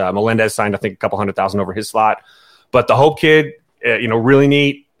know that Melendez signed, I think, a couple $100,000 over his slot. But the Hope kid, really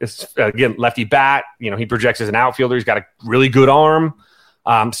neat. It's, again, lefty bat. He projects as an outfielder. He's got a really good arm.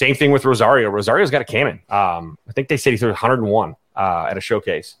 Same thing with Rosario. Rosario's got a cannon. I think they said he threw 101 at a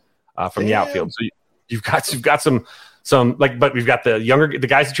showcase from the outfield. So you've got some but we've got the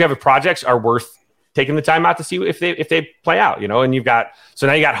guys that you have at projects are worth taking the time out to see if they play out. And now you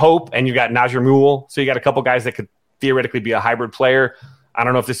got Hope and you've got Najir Mool. So you got a couple guys that could theoretically be a hybrid player. I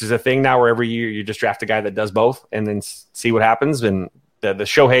don't know if this is a thing now where every year you just draft a guy that does both and then see what happens. And the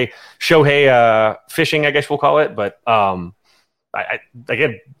Shohei fishing, I guess we'll call it. But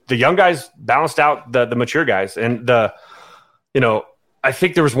again, the young guys balanced out the mature guys. And I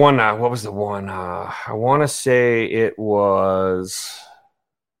think there was one. What was the one? I want to say it was.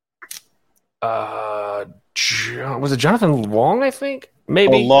 Was it Jonathan Long? I think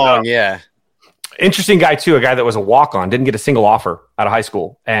maybe Long. Yeah. Interesting guy too. A guy that was a walk-on, didn't get a single offer out of high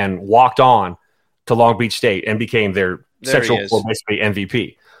school, and walked on to Long Beach State and became their Central basically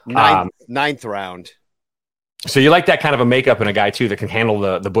MVP. Ninth round. So you like that kind of a makeup in a guy too that can handle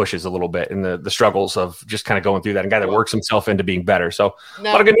the bushes a little bit and the struggles of just kind of going through that. And a guy that works himself into being better. So a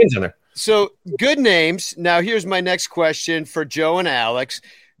lot of good names in there. So good names. Now here's my next question for Joe and Alex.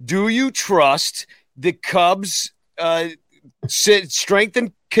 Do you trust the Cubs strength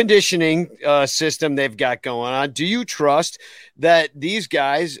and conditioning system they've got going on? Do you trust that these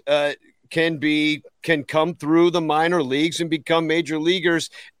guys can come through the minor leagues and become major leaguers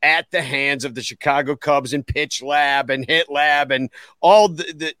at the hands of the Chicago Cubs and pitch lab and hit lab and all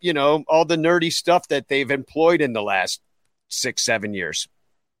the all the nerdy stuff that they've employed in the last 6-7 years?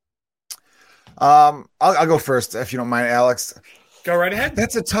 I'll go first if you don't mind, Alex. Go right ahead.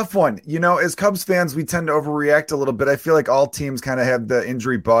 That's a tough one. As Cubs fans, we tend to overreact a little bit. I feel like all teams kind of have the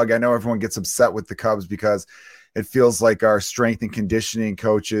injury bug. I know everyone gets upset with the Cubs because it feels like our strength and conditioning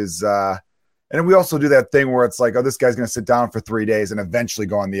coaches, and we also do that thing where it's like, oh, this guy's going to sit down for 3 days and eventually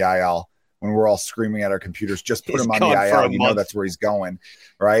go on the IL when we're all screaming at our computers. Just put him on the IL. That's where he's going,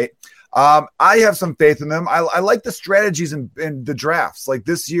 right? I have some faith in them. I like the strategies in the drafts. Like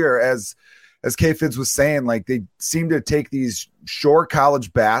this year, as K-Fids was saying, like they seem to take these short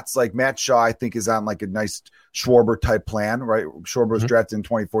college bats. Like Matt Shaw, I think, is on like a nice Schwarber type plan, right? Schwarber was drafted in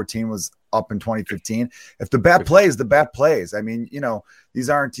 2014, was up in 2015. If the bat plays, the bat plays. I mean,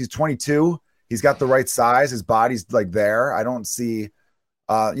 he's 22. He's got the right size. His body's like there. I don't see,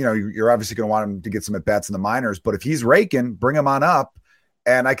 you're obviously going to want him to get some at bats in the minors, but if he's raking, bring him on up.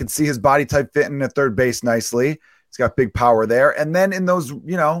 And I can see his body type fitting at third base nicely. He's got big power there. And then in those,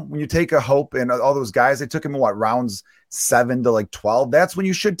 when you take a Hope and all those guys, they took him in rounds 7 to 12. That's when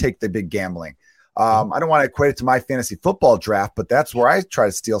you should take the big gambling. I don't want to equate it to my fantasy football draft, but that's where I try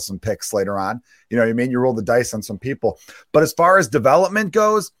to steal some picks later on. You know what I mean? You roll the dice on some people. But as far as development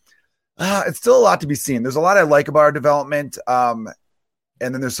goes, it's still a lot to be seen. There's a lot I like about our development.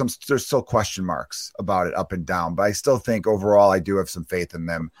 And then there's still question marks about it up and down, but I still think overall I do have some faith in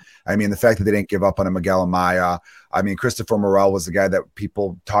them. I mean, the fact that they didn't give up on a Miguel Amaya. I mean, Christopher Morel was the guy that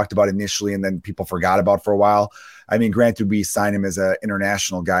people talked about initially and then people forgot about for a while. I mean, granted, we signed him as an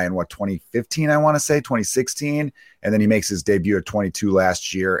international guy in 2015, I want to say 2016. And then he makes his debut at 22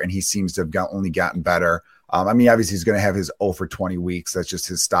 last year and he seems to have only gotten better. I mean, obviously he's going to have his 0 for 20 weeks. That's just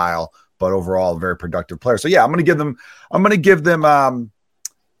his style, but overall a very productive player. So yeah, I'm going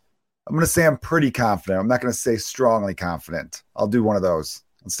to say I'm pretty confident. I'm not going to say strongly confident. I'll do one of those.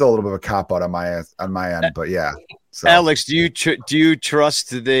 It's still a little bit of a cop out on my end, but yeah. So. Alex, do you trust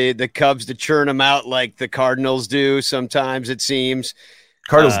the Cubs to churn them out like the Cardinals do? Sometimes it seems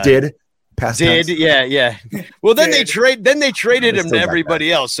Cardinals did. Yeah. Well, then they traded him to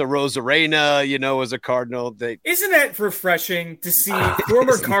everybody else. So Rosarena, was a Cardinal. Isn't that refreshing to see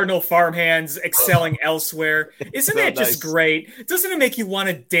former Cardinal farmhands excelling elsewhere? Isn't that just great? Doesn't it make you want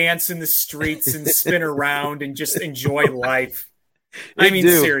to dance in the streets and spin around and just enjoy life?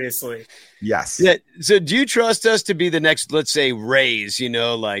 Seriously. Yes. Yeah. So do you trust us to be the next, let's say, Rays, or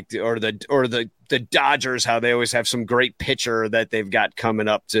the the Dodgers, how they always have some great pitcher that they've got coming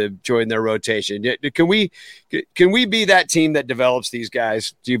up to join their rotation. Can we be that team that develops these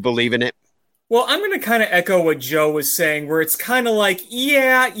guys? Do you believe in it? Well, I'm going to kind of echo what Joe was saying, where it's kind of like,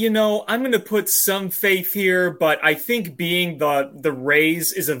 yeah, I'm going to put some faith here, but I think being the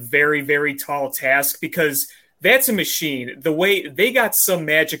Rays is a very, very tall task, because that's a machine. The way they got some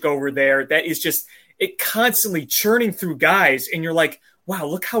magic over there, that is just it constantly churning through guys, and you're like, wow,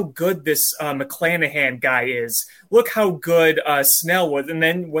 look how good this McClanahan guy is. Look how good Snell was. And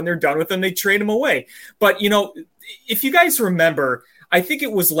then when they're done with him, they trade him away. But, if you guys remember, I think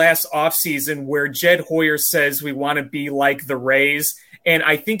it was last offseason where Jed Hoyer says we want to be like the Rays. And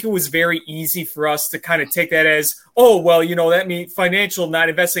I think it was very easy for us to kind of take that as, oh, well, that means financial, not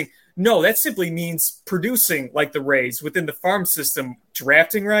investing. No, that simply means producing like the Rays within the farm system,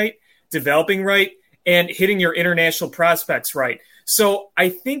 drafting right, developing right, and hitting your international prospects right. So I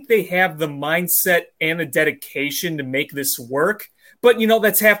think they have the mindset and the dedication to make this work. But,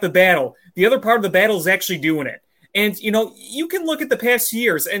 that's half the battle. The other part of the battle is actually doing it. And, you can look at the past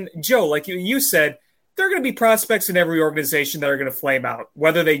years, and Joe, like you said, there are going to be prospects in every organization that are going to flame out,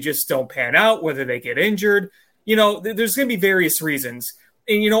 whether they just don't pan out, whether they get injured. There's going to be various reasons.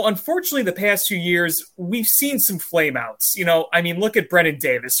 And, unfortunately, the past few years, we've seen some flame outs. Look at Brennan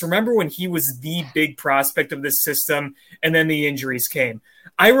Davis. Remember when he was the big prospect of this system, and then the injuries came?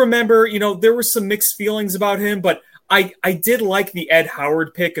 I remember, there were some mixed feelings about him, but I did like the Ed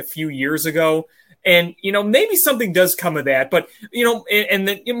Howard pick a few years ago. And, maybe something does come of that. But,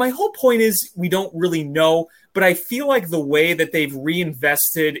 my whole point is we don't really know. But I feel like the way that they've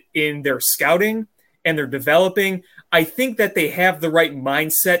reinvested in their scouting and their developing, I think that they have the right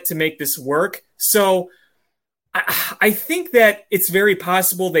mindset to make this work. So I think that it's very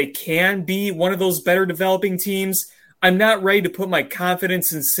possible they can be one of those better developing teams. I'm not ready to put my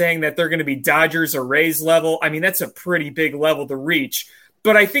confidence in saying that they're going to be Dodgers or Rays level. That's a pretty big level to reach.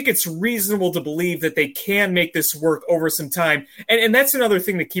 But I think it's reasonable to believe that they can make this work over some time. And that's another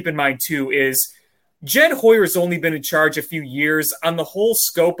thing to keep in mind, too, is Jed Hoyer's only been in charge a few years on the whole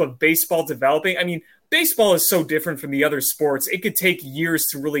scope of baseball developing. Baseball is so different from the other sports. It could take years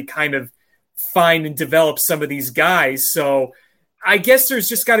to really kind of find and develop some of these guys. So I guess there's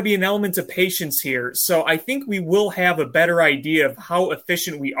just got to be an element of patience here. So I think we will have a better idea of how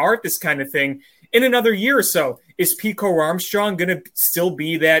efficient we are at this kind of thing in another year or so. Is Pico Armstrong going to still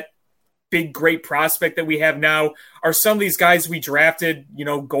be that big, great prospect that we have now? Are some of these guys we drafted,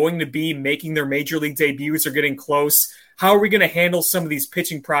 going to be making their major league debuts or getting close? How are we going to handle some of these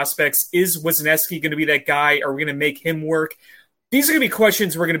pitching prospects? Is Wisniewski going to be that guy? Are we going to make him work? These are going to be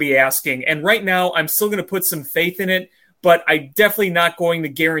questions we're going to be asking. And right now, I'm still going to put some faith in it, but I'm definitely not going to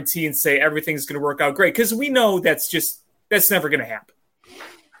guarantee and say everything's going to work out great, because we know that's never going to happen.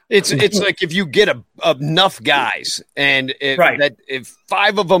 It's like if you get enough guys, and if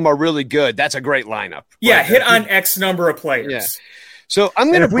 5 of them are really good, that's a great lineup. Yeah, right? Hit on X number of players. Yeah. So I'm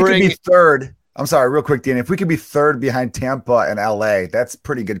going to bring. We could be third. I'm sorry, real quick, Danny. If we could be third behind Tampa and LA, that's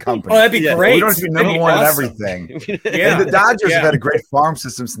pretty good company. Oh, that'd be great. We don't have to be number one in everything. Yeah. And the Dodgers have had a great farm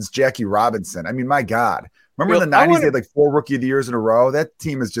system since Jackie Robinson. My God. Remember in the 90s, they had like 4 Rookie of the Years in a row? That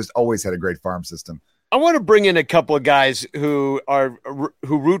team has just always had a great farm system. I want to bring in a couple of guys who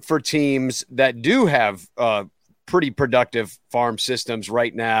root for teams that do have pretty productive farm systems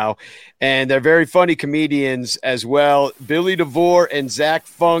right now, and they're very funny comedians as well. Billy DeVore and Zach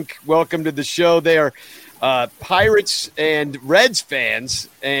Funk, welcome to the show. They are Pirates and Reds fans,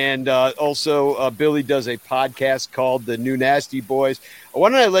 and also Billy does a podcast called The New Nasty Boys. Why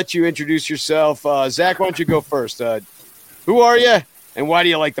don't I let you introduce yourself? Zach, why don't you go first? Who are you, and why do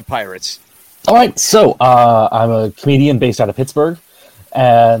you like the Pirates? All right, so I'm a comedian based out of Pittsburgh,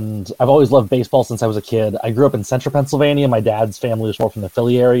 and I've always loved baseball since I was a kid. I grew up in central Pennsylvania. My dad's family was more from the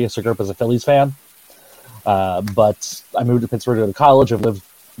Philly area, so I grew up as a Phillies fan. But I moved to Pittsburgh to go to college. I've lived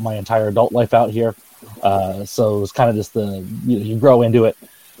my entire adult life out here. So it was kind of just you grow into it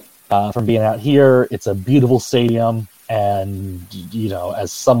from being out here. It's a beautiful stadium, and,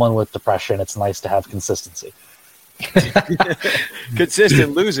 as someone with depression, it's nice to have consistency.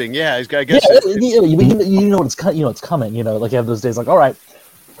 Consistent losing, yeah. I guess. Yeah, it's coming. Like you have those days, like, all right,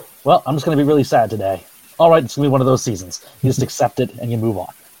 well, I'm just going to be really sad today. All right, it's going to be one of those seasons. You just accept it and you move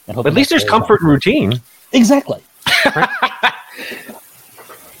on. And but at least there's comfort and routine. Exactly.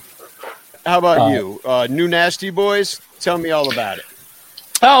 How about you, New Nasty Boys? Tell me all about it.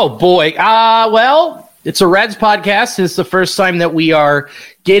 Oh boy, well. It's a Reds podcast. It's the first time that we are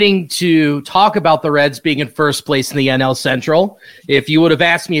getting to talk about the Reds being in first place in the NL Central. If you would have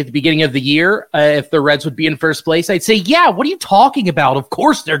asked me at the beginning of the year if the Reds would be in first place, I'd say, yeah, what are you talking about? Of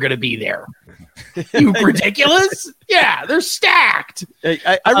course they're going to be there. You ridiculous? Yeah, they're stacked.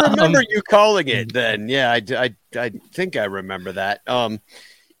 I remember you calling it then. Yeah, I think I remember that. Well,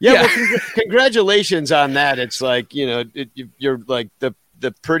 congratulations on that. It's like, you're like the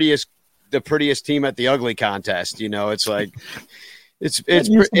prettiest team at the ugly contest. It's like it's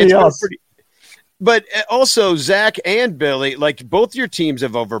pretty. But also, Zach and Billy, like both your teams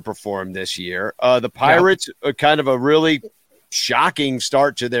have overperformed this year. The Pirates are kind of a really shocking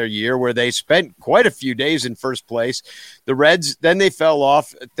start to their year where they spent quite a few days in first place. The Reds, then they fell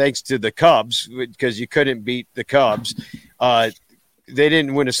off thanks to the Cubs because you couldn't beat the Cubs. They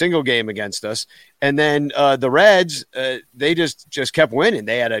didn't win a single game against us. And then the Reds, they just kept winning.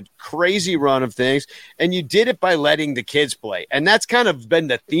 They had a crazy run of things, and you did it by letting the kids play. And that's kind of been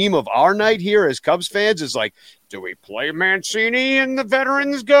the theme of our night here as Cubs fans is like, do we play Mancini and the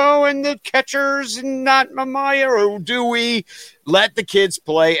veterans go and the catchers and not Mamaya, or do we let the kids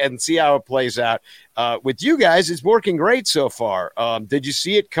play and see how it plays out? With you guys, it's working great so far. Did you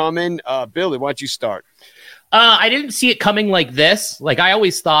see it coming? Billy, why don't you start? I didn't see it coming like this. Like, I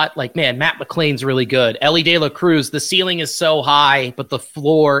always thought, like, man, Matt McClain's really good. Ellie De La Cruz, the ceiling is so high, but the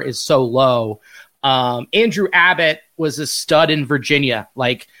floor is so low. Andrew Abbott was a stud in Virginia.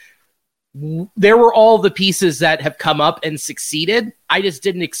 Like, there were all the pieces that have come up and succeeded. I just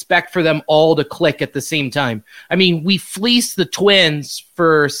didn't expect for them all to click at the same time. I mean, we fleeced the Twins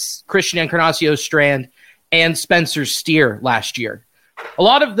for Christian Encarnacio-Strand and Spencer Steer last year. A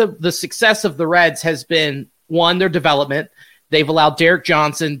lot of the success of the Reds has been, one, their development. They've allowed Derek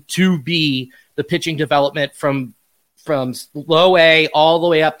Johnson to be the pitching development from low A all the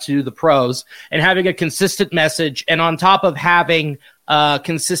way up to the pros, and having a consistent message, and on top of having a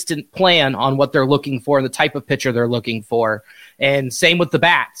consistent plan on what they're looking for and the type of pitcher they're looking for. And same with the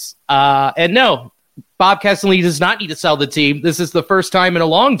bats. And no, Bob Castellini does not need to sell the team. This is the first time in a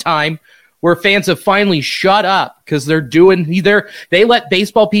long time where fans have finally shut up because they let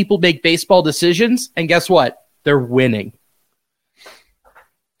baseball people make baseball decisions, and guess what? They're winning.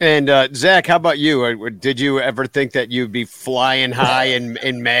 And Zach, how about you? Did you ever think that you'd be flying high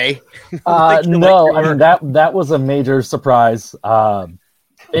in May? No, I mean that was a major surprise, and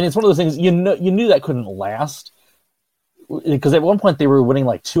it's one of those things you knew that couldn't last, because at one point they were winning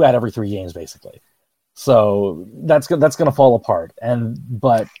like 2 out of every 3 games basically. So that's going to fall apart,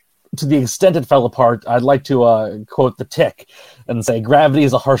 but to the extent it fell apart, I'd like to quote The Tick and say, "Gravity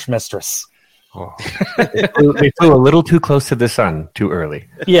is a harsh mistress." Oh. They flew a little too close to the sun too early.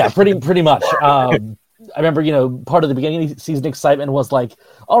 Yeah, pretty much. I remember, part of the beginning of the season excitement was like,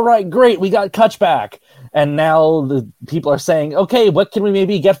 all right, great, we got Kutch back. And now the people are saying, okay, what can we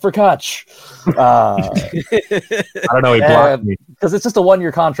maybe get for Kutch? I don't know, he blocked me. Because it's just a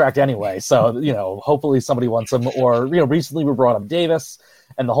 1-year contract anyway. So, hopefully somebody wants him. Or, recently we brought up Davis.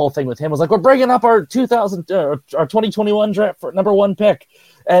 And the whole thing with him was like, we're bringing up our 2021 draft for number 1 pick.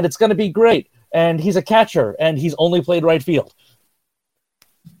 And it's going to be great. And he's a catcher, and he's only played right field.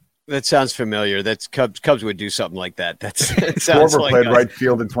 That sounds familiar. That's Cubs would do something like that. That sounds like played right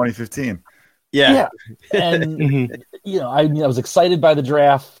field in 2015. Yeah. And I was excited by the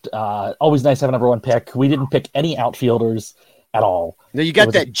draft. Always nice to have a number 1 pick. We didn't pick any outfielders at all. No, you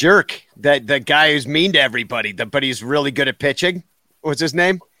got that jerk, that guy who's mean to everybody, but he's really good at pitching. What's his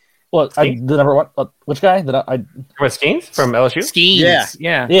name? Well, the number 1. Which guy? Skeens from LSU? Skeens.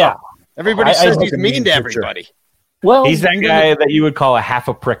 Yeah. Everybody says he's mean to everybody. Well, he's that guy that you would call a half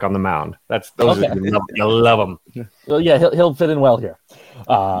a prick on the mound. You love him. Well, yeah, he'll fit in well here.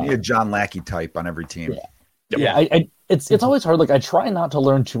 You need a John Lackey type on every team. Yeah. It's always hard. Like, I try not to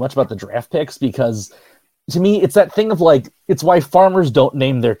learn too much about the draft picks because, to me, it's that thing of like, it's why farmers don't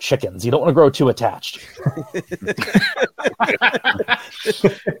name their chickens. You don't want to grow too attached.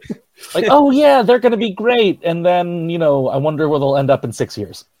 Like, oh yeah, they're going to be great, and then I wonder where they'll end up in 6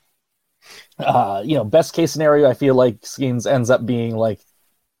 years. Best case scenario, I feel like Skeens ends up being like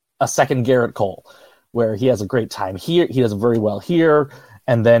a second Garrett Cole, where he has a great time here, he does very well here,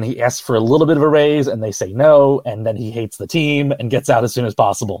 and then he asks for a little bit of a raise, and they say no, and then he hates the team and gets out as soon as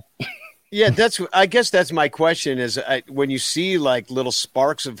possible. Yeah, I guess that's my question is when you see like little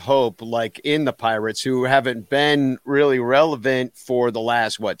sparks of hope, like in the Pirates who haven't been really relevant for the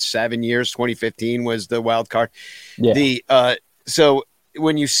last, 7 years, 2015 was the wild card. Yeah. So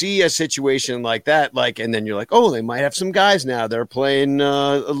when you see a situation like that, and then you're like, oh, they might have some guys now. They're playing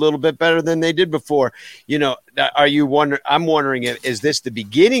a little bit better than they did before. Are you I'm wondering, is this the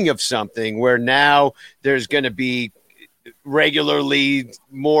beginning of something where now there's going to be regularly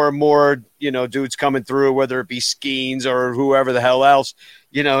more and more, dudes coming through, whether it be Skeens or whoever the hell else,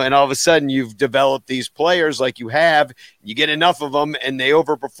 and all of a sudden you've developed these players like you have, you get enough of them and they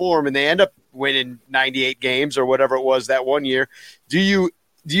overperform and they end up winning 98 games or whatever it was that one year. Do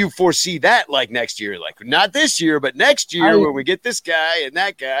you foresee that like next year? Like not this year, but next year when we get this guy and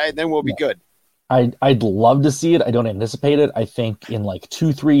that guy, and then we'll be good. I'd love to see it. I don't anticipate it. I think in like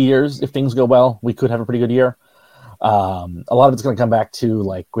 2-3 years, if things go well, we could have a pretty good year. A lot of it's going to come back to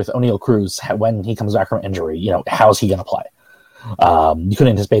like with O'Neal Cruz, when he comes back from injury, how's he going to play? You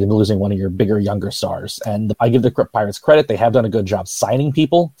couldn't anticipate him losing one of your bigger, younger stars. And I give the Pirates credit. They have done a good job signing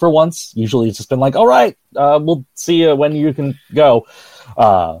people for once. Usually it's just been like, all right, we'll see you when you can go.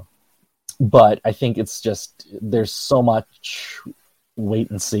 But I think it's just, there's so much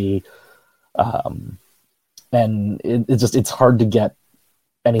wait and see. And it's hard to get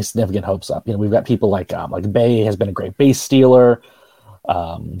any significant hopes up. We've got people like Bay has been a great base stealer.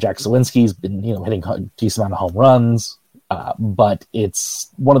 Jack Sawinski's been, hitting a decent amount of home runs. But it's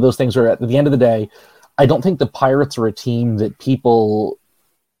one of those things where at the end of the day, I don't think the Pirates are a team that people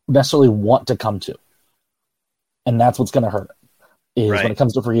necessarily want to come to. And that's what's going to hurt is when it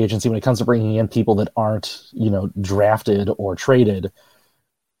comes to free agency, when it comes to bringing in people that aren't, drafted or traded,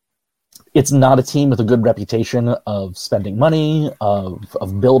 it's not a team with a good reputation of spending money,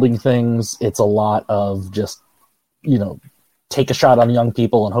 of building things. It's a lot of just, take a shot on young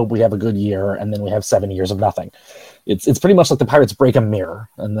people and hope we have a good year, and then we have 7 years of nothing. It's pretty much like the Pirates break a mirror,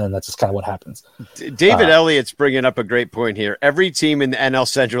 and then that's just kind of what happens. David Elliott's bringing up a great point here. Every team in the NL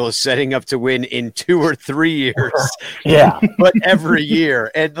Central is setting up to win in 2 or 3 years. Yeah, but every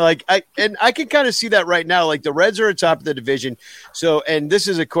year, and I can kind of see that right now. Like the Reds are at top of the division, so and this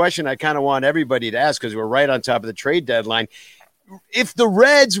is a question I kind of want everybody to ask because we're right on top of the trade deadline. If the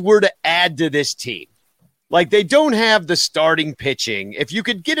Reds were to add to this team, like they don't have the starting pitching. If you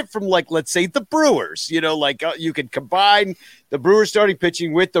could get it from like, let's say the Brewers, you could combine the Brewers starting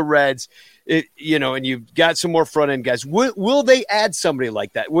pitching with the Reds, and you've got some more front end guys. Will they add somebody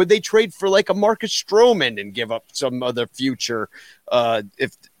like that? Would they trade for like a Marcus Stroman and give up some other future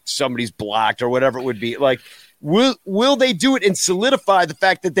if somebody's blocked or whatever it would be? Like, will they do it and solidify the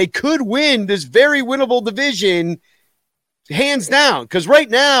fact that they could win this very winnable division? Hands down, because right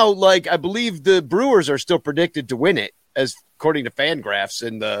now, like I believe the Brewers are still predicted to win it, as according to Fangraphs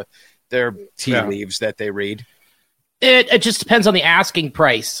and their tea leaves that they read. It just depends on the asking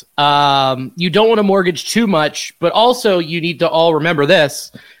price. You don't want to mortgage too much, but also you need to all remember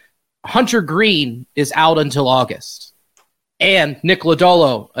this: Hunter Green is out until August, and Nick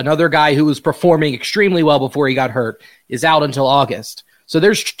Lodolo, another guy who was performing extremely well before he got hurt, is out until August. So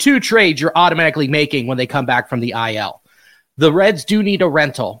there's 2 trades you're automatically making when they come back from the IL. The Reds do need a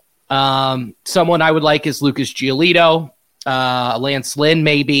rental. Someone I would like is Lucas Giolito, Lance Lynn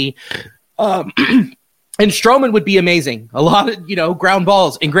maybe. And Stroman would be amazing. A lot of, ground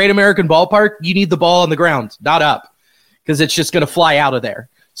balls. In Great American Ballpark, you need the ball on the ground, not up, because it's just going to fly out of there.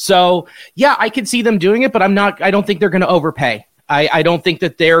 So, yeah, I can see them doing it, but I don't think they're going to overpay. I don't think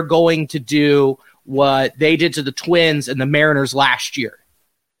that they're going to do what they did to the Twins and the Mariners last year.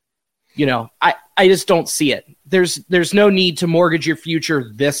 I just don't see it. There's no need to mortgage your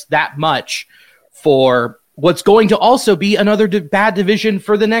future that much for what's going to also be another bad division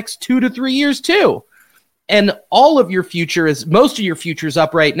for the next 2 to 3 years too. And most of your future is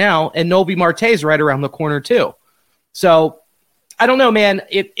up right now, and Novi Marte is right around the corner too. So I don't know, man.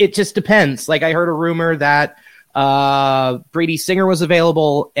 It just depends. Like I heard a rumor that Brady Singer was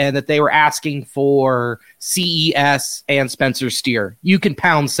available and that they were asking for CES and Spencer Steer. You can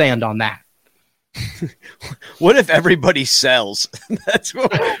pound sand on that. What if everybody sells? That's what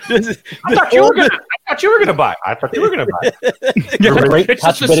I thought you were gonna buy.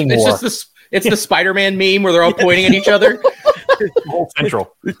 It's the Spider-Man meme where they're all pointing at each other.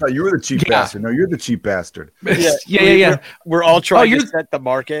 Central. You were the cheap bastard. No, you're the cheap bastard. Yeah. We're all trying to set the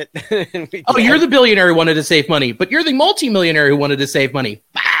market. You're the billionaire who wanted to save money, but you're the multimillionaire who wanted to save money.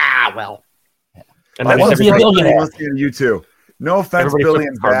 Well. And I want to be a billionaire. Listening to you too. No offense, Billy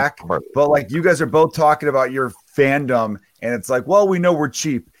and Zach, but like you guys are both talking about your fandom, and it's like, well, we know we're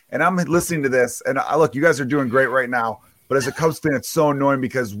cheap. And I'm listening to this, and look, you guys are doing great right now. But as a Cubs fan, it's so annoying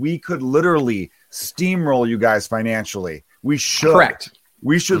because we could literally steamroll you guys financially. We should. Correct.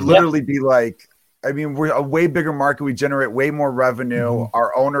 We should literally be like, I mean, we're a way bigger market. We generate way more revenue. Mm-hmm.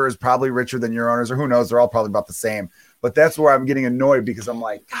 Our owner is probably richer than your owners, or who knows? They're all probably about the same. But that's where I'm getting annoyed because I'm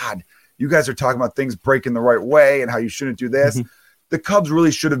like, God, you guys are talking about things breaking the right way and how you shouldn't do this. Mm-hmm. The Cubs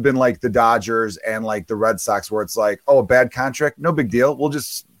really should have been like the Dodgers and like the Red Sox, where it's like, oh, a bad contract, no big deal. We'll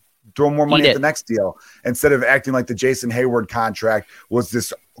just throw more money at the next deal, instead of acting like the Jason Hayward contract was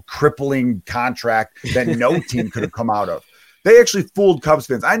this crippling contract that no team could have come out of. They actually fooled Cubs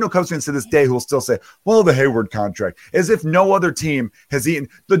fans. I know Cubs fans to this day who will still say, well, the Hayward contract, as if no other team has eaten.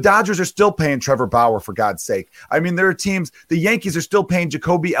 The Dodgers are still paying Trevor Bauer, for God's sake. I mean, there are teams, the Yankees are still paying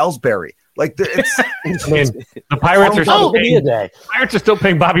Jacoby Ellsbury. Like, the Pirates are still paying. Pirates are still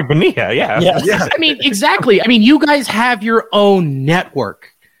paying Bobby Bonilla. Yeah. I mean, exactly. I mean, you guys have your own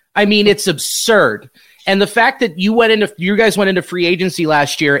network. I mean, it's absurd. And the fact that you guys went into free agency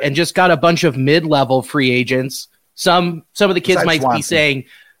last year and just got a bunch of mid-level free agents. Some of the kids might be saying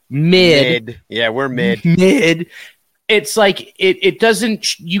mid. Yeah, we're mid. Mid. It's like it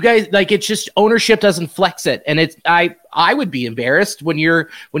doesn't. You guys like it's just ownership doesn't flex it, and it's I would be embarrassed when you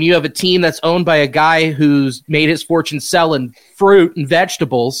have a team that's owned by a guy who's made his fortune selling fruit and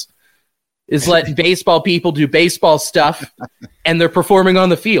vegetables, is letting baseball people do baseball stuff, and they're performing on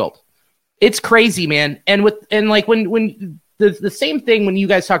the field. It's crazy, man. And when the same thing when you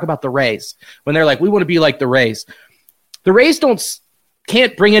guys talk about the Rays, when they're like, we want to be like the Rays. The Rays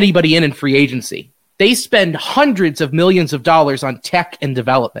can't bring anybody in free agency. They spend hundreds of millions of dollars on tech and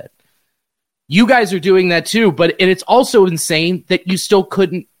development. You guys are doing that too, and it's also insane that you still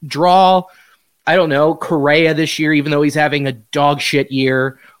couldn't draw, I don't know, Correa this year, even though he's having a dog shit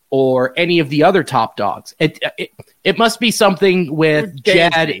year, or any of the other top dogs. It must be something with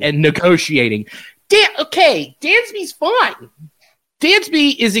Jed and negotiating. Dansby's fine.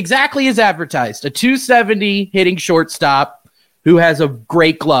 Dansby is exactly as advertised, a 270 hitting shortstop who has a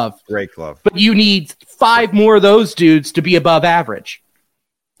great glove. Great glove. But you need 5 more of those dudes to be above average.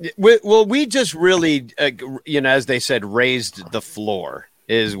 Well, we just really, as they said, raised the floor.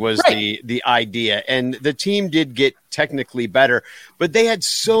 Was right. the idea, and the team did get technically better, but they had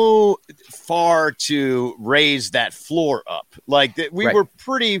so far to raise that floor up. Like we had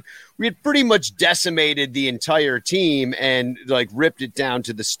pretty much decimated the entire team and like ripped it down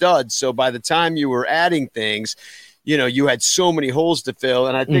to the studs. So by the time you were adding things, you had so many holes to fill.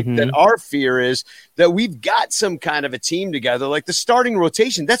 And I think that our fear is that we've got some kind of a team together, like the starting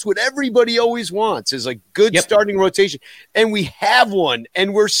rotation. That's what everybody always wants, is a good starting rotation. And we have one,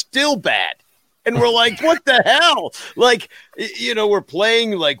 and we're still bad. And we're like, what the hell? Like, we're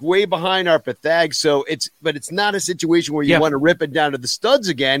playing like way behind our Pythag. But it's not a situation where you want to rip it down to the studs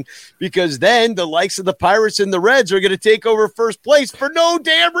again, because then the likes of the Pirates and the Reds are going to take over first place for no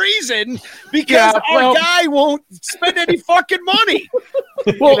damn reason, because our guy won't spend any fucking money.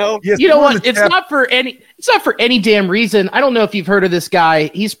 Well, you know what? It's not for any damn reason. I don't know if you've heard of this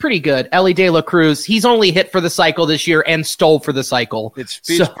guy. He's pretty good. Ellie De La Cruz. He's only hit for the cycle this year and stole for the cycle.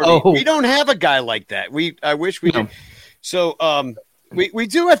 We don't have a guy like that. I wish we did. So we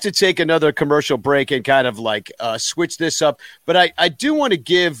do have to take another commercial break and kind of like switch this up. But I do want to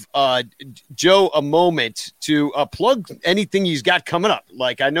give Joe a moment to plug anything he's got coming up.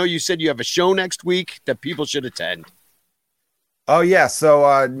 Like, I know you said you have a show next week that people should attend. Oh, yeah.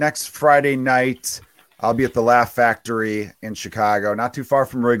 So next Friday night, I'll be at the Laugh Factory in Chicago, not too far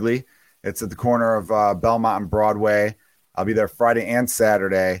from Wrigley. It's at the corner of Belmont and Broadway. I'll be there Friday and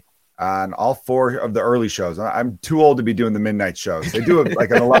Saturday on all 4 of the early shows. I'm too old to be doing the midnight shows. They do it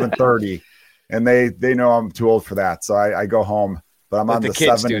like at 11:30, and they know I'm too old for that. So I go home, but I'm on the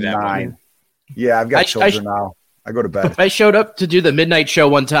 7 and 9. Yeah, I've got children now. I go to bed. I showed up to do the midnight show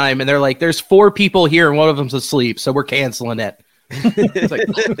one time, and they're like, there's 4 people here, and one of them's asleep, so we're canceling it. It's like,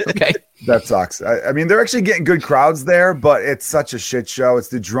 okay. That sucks. I mean, they're actually getting good crowds there, but it's such a shit show. It's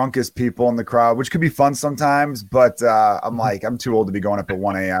the drunkest people in the crowd, which could be fun sometimes, but I'm too old to be going up at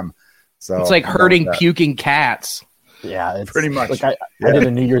 1 a.m. So it's like herding puking cats. Yeah, it's pretty much. Like I did a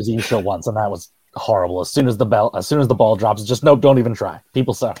New Year's Eve show once, and that was horrible. As soon as the ball drops, just nope, don't even try.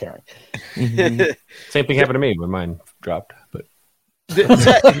 People stop caring. Same thing happened to me when mine dropped. But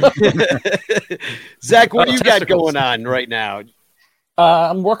Zach, what do you got going on right now?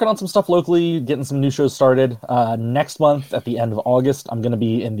 I'm working on some stuff locally, getting some new shows started. Next month, at the end of August, I'm going to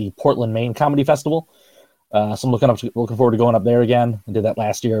be in the Portland, Maine Comedy Festival. So I'm looking forward to going up there again. I did that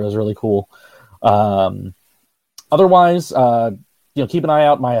last year. It was really cool. Otherwise, keep an eye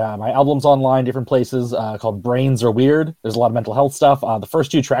out. My album's online, different places, called Brains Are Weird. There's a lot of mental health stuff. The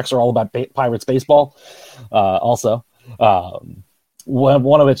first 2 tracks are all about Pirates baseball. Also,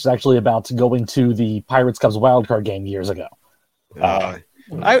 one of which is actually about going to the Pirates Cubs wildcard game years ago.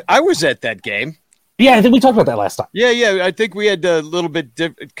 I was at that game. Yeah, I think we talked about that last time. Yeah. I think we had a little bit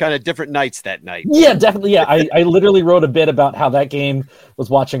kind of different nights that night. Yeah, definitely. Yeah, I literally wrote a bit about how that game was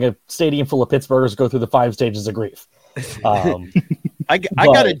watching a stadium full of Pittsburghers go through the 5 stages of grief. I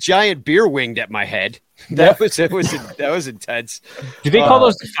got a giant beer winged at my head. That was intense. Do they call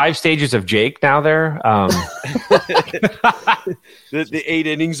those the 5 stages of Jake now? There, the 8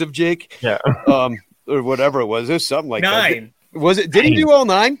 innings of Jake. Yeah. or whatever it was. It was something like 9. that. Was it? Did he do all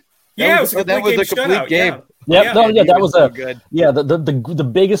 9? Yeah, that was a complete game. Yep. That was so good. Yeah, the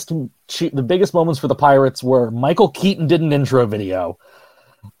biggest moments for the Pirates were Michael Keaton did an intro video,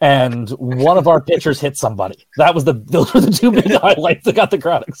 and one of our pitchers hit somebody. Those were the two big highlights that got the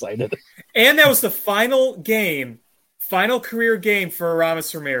crowd excited. And that was the final career game for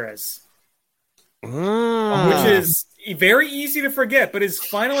Aramis Ramirez, which is very easy to forget. But his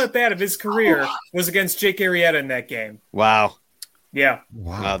final at bat of his career was against Jake Arrieta in that game. Wow. Yeah.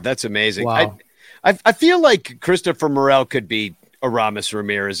 Wow, that's amazing. Wow. I feel like Christopher Morel could be Aramis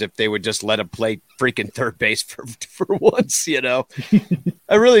Ramirez if they would just let him play freaking third base for once,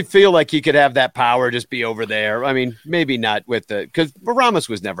 I really feel like he could have that power, just be over there. I mean, maybe not with because Aramis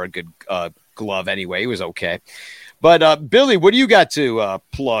was never a good glove anyway. He was okay. But Billy, what do you got to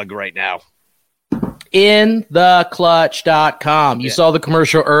plug right now? InTheClutch.com. You saw the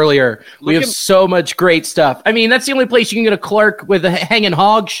commercial earlier. We have so much great stuff. I mean, that's the only place you can get a clerk with a hanging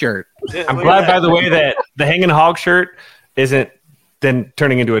hog shirt. I'm glad, by the way, that the hanging hog shirt isn't then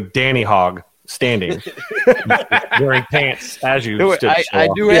turning into a Danny hog standing, wearing pants as you stood. I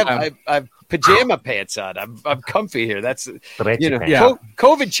do have I've pajama pants on. I'm comfy here. That's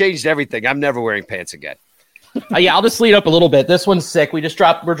COVID changed everything. I'm never wearing pants again. I'll just lead up a little bit. This one's sick.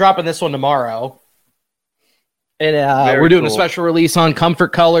 We're dropping this one tomorrow. And we're doing a special release on Comfort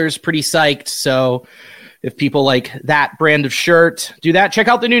Colors. Pretty psyched. So if people like that brand of shirt, do that. Check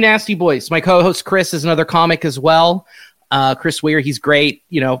out the new Nasty Boys. My co-host Chris is another comic as well. Chris Weir, he's great.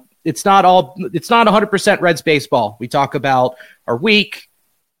 It's not 100% Reds baseball. We talk about our week,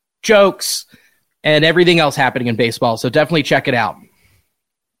 jokes, and everything else happening in baseball. So definitely check it out.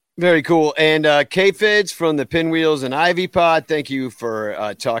 Very cool. And K-Fids from the Pinwheels and Ivy Pod, thank you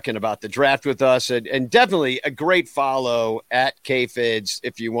for talking about the draft with us. And definitely a great follow at K-Fids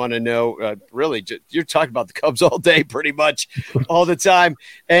if you want to know. Really, you're talking about the Cubs all day, pretty much all the time.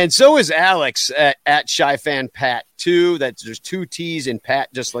 And so is Alex at Shy Fan Pat, too. There's 2 T's in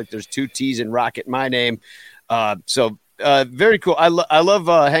Pat, just like there's 2 T's in Rocket, my name. So very cool. I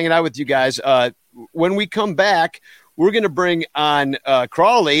love hanging out with you guys. When we come back, we're going to bring on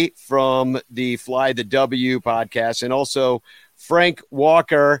Crawley from the Fly the W podcast and also Frank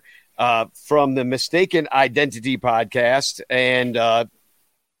Walker from the Mistaken Identity podcast. And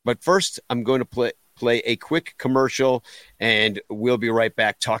but first, I'm going to play a quick commercial, and we'll be right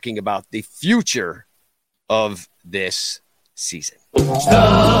back talking about the future of this season.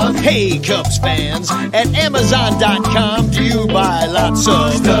 Stuff. Hey, Cubs fans, at Amazon.com, do you buy lots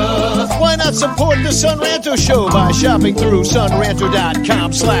of stuff? Why not support the Son Ranto Show by shopping through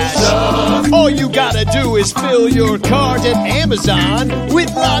sunranto.com/stuff? All you gotta do is fill your cart at Amazon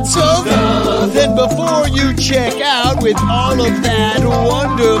with lots of stuff. Then before you check out with all of that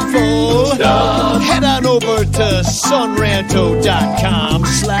wonderful stuff, head on over to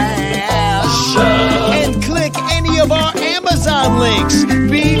sunranto.com/stuff and click any of our Amazon links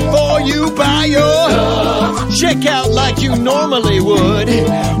before you buy your stuff. Check out like you normally would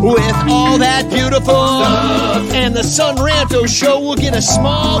with all that beautiful stuff. And the Son Ranto Show will get a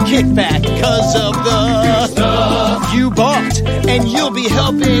small kickback because of the stuff you bought. And you'll be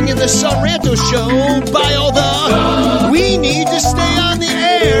helping the Son Ranto Show buy all the stuff we need to stay on the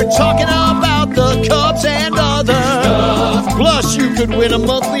air talking about the Cubs and other stuff. Plus you could win a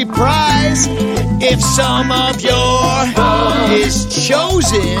monthly prize if some of your is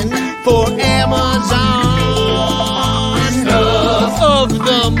chosen for Amazon stuff of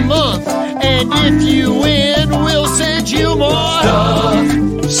the month. And if you win, we'll send you more stuff.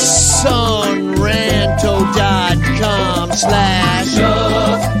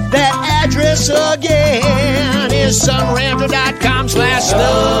 Sunranto.com/stuff. That address again is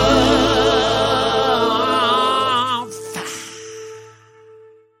sunranto.com/stuff.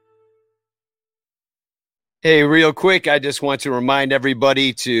 Hey, real quick, I just want to remind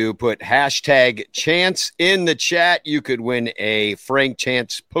everybody to put hashtag Chance in the chat. You could win a Frank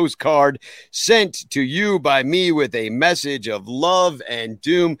Chance postcard sent to you by me with a message of love and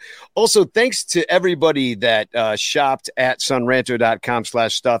doom. Also, thanks to everybody that shopped at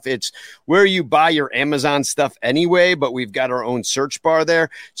sunranto.com/stuff. It's where you buy your Amazon stuff anyway, but we've got our own search bar there.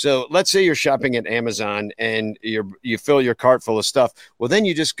 So let's say you're shopping at Amazon and you fill your cart full of stuff. Well, then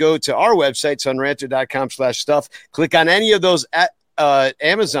you just go to our website, sunranto.com/stuff, click on any of those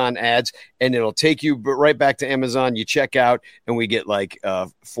Amazon ads, and it'll take you right back to Amazon. You check out, and we get like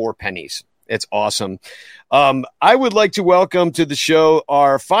 4 pennies. It's awesome. I would like to welcome to the show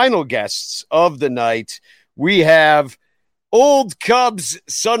our final guests of the night. We have old Cubs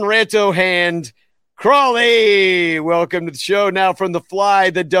Son Ranto hand Crawley, welcome to the show now from the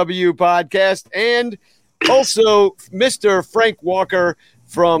Fly the W podcast, and also Mr. Frank Walker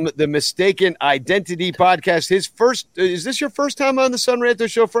from the Mistaken Identity podcast. Is this your first time on the Sun Ranto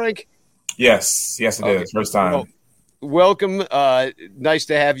show, Frank? Yes, it is. First time. Well, welcome. Nice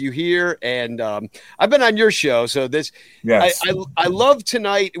to have you here. And I've been on your show, so this. Yes. I love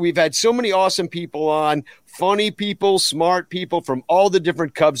tonight. We've had so many awesome people on, funny people, smart people from all the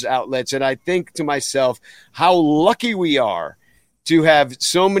different Cubs outlets, and I think to myself how lucky we are to have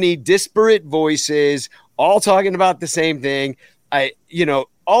so many disparate voices all talking about the same thing.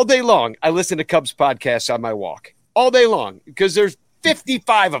 All day long I listen to Cubs podcasts on my walk all day long because there's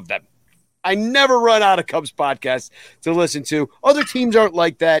 55 of them. I never run out of Cubs podcasts to listen to. Other teams aren't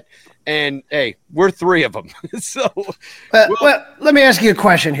like that. And, hey, we're 3 of them. Well, let me ask you a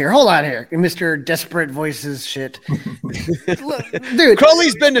question here. Hold on here, Mr. Desperate Voices shit. Dude,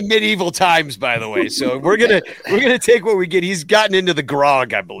 Crowley's been to medieval times, by the way. So we're gonna take what we get. He's gotten into the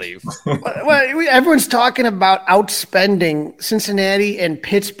grog, I believe. Well, everyone's talking about outspending Cincinnati and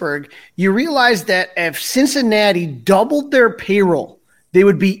Pittsburgh. You realize that if Cincinnati doubled their payroll, they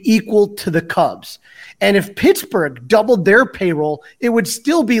would be equal to the Cubs. And if Pittsburgh doubled their payroll, it would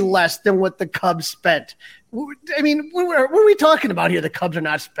still be less than what the Cubs spent. I mean, what are we talking about here? The Cubs are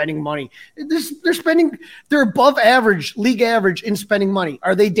not spending money. They're above average, league average in spending money.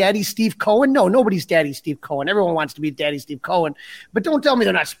 Are they Daddy Steve Cohen? No, nobody's Daddy Steve Cohen. Everyone wants to be Daddy Steve Cohen. But don't tell me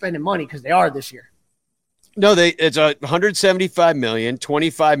they're not spending money because they are this year. No, it's $175 million.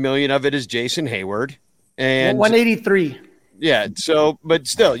 $25 million of it is Jason Hayward. And 183. Yeah. So, but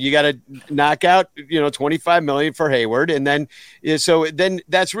still, you got to knock out, $25 million for Hayward, and then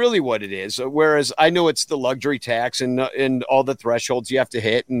that's really what it is. Whereas I know it's the luxury tax and all the thresholds you have to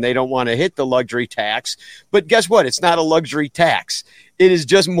hit, and they don't want to hit the luxury tax. But guess what? It's not a luxury tax. It is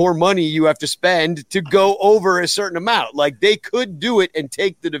just more money you have to spend to go over a certain amount. Like they could do it and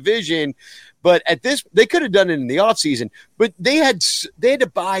take the division. But they could have done it in the offseason, but they had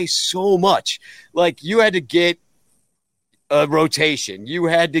to buy so much. Like you had to get a rotation. You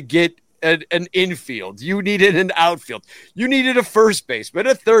had to get an infield. You needed an outfield. You needed a first baseman,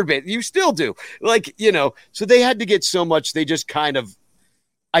 a third base. You still do. So they had to get so much. They just kind of,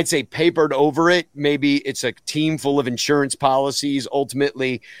 I'd say, papered over it. Maybe it's a team full of insurance policies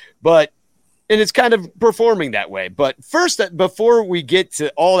ultimately, and it's kind of performing that way. But first, before we get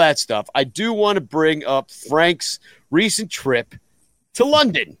to all that stuff, I do want to bring up Frank's recent trip to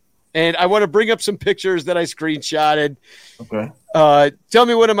London. And I want to bring up some pictures that I screenshotted. Okay. Tell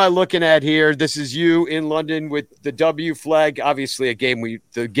me, what am I looking at here? This is you in London with the W flag. Obviously,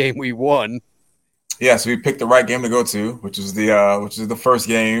 the game we won. Yeah, so we picked the right game to go to, which is the first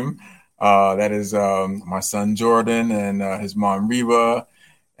game. That is my son Jordan and his mom Reba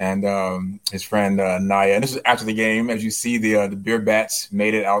and his friend Naya. And this is after the game. As you see, the beer bats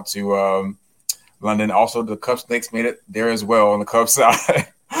made it out to London. Also, the Cub Snakes made it there as well on the Cubs side.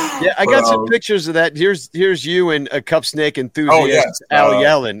 Yeah, I got some pictures of that. Here's you and a Cup Snake enthusiast, yes. Al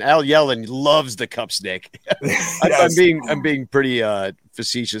Yellen. Al Yellen loves the Cup Snake. Yes. I'm being pretty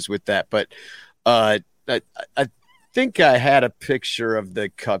facetious with that, but I think I had a picture of the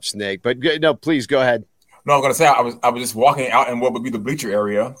Cup Snake. But no, please go ahead. No, I'm gonna say I was just walking out in what would be the bleacher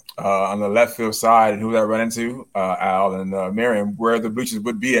area on the left field side, and who did I run into? Al and Miriam, where the bleachers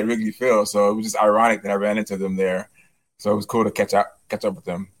would be at Wrigley Field. So it was just ironic that I ran into them there. So it was cool to catch up with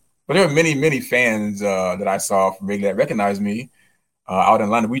them. But there were many, many fans that I saw from Wrigley that recognized me out in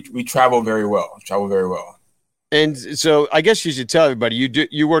London. We travel very well. And so I guess you should tell everybody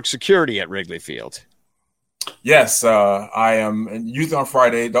you work security at Wrigley Field. Yes, I am. Usually on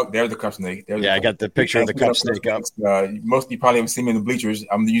Friday, there's the Cup Snake. I got the picture of the Cup Snake up. Most of you probably haven't seen me in the bleachers.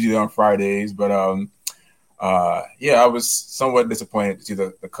 I'm usually there on Fridays, but I was somewhat disappointed to see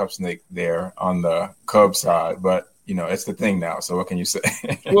the Cup Snake there on the Cubs side, but it's the thing now. So what can you say?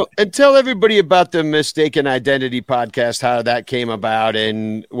 Well, and tell everybody about the Mistaken Identity podcast, how that came about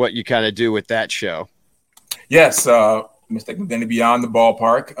and what you kind of do with that show. Yes. Mistaken Identity Beyond the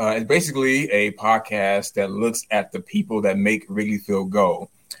Ballpark. It's basically a podcast that looks at the people that make Wrigley Field go.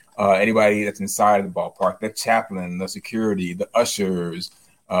 Anybody that's inside of the ballpark, the chaplain, the security, the ushers,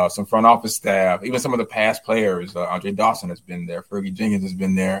 some front office staff, even some of the past players. Andre Dawson has been there. Fergie Jenkins has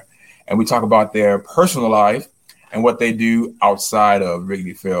been there. And we talk about their personal life and what they do outside of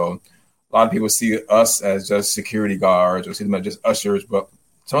Wrigley Field. A lot of people see us as just security guards or see them as just ushers, but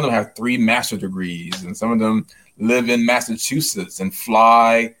some of them have 3 master's degrees, and some of them live in Massachusetts and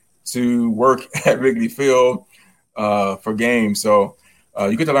fly to work at Wrigley Field for games. So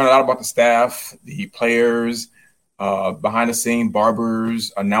you get to learn a lot about the staff, the players, behind the scene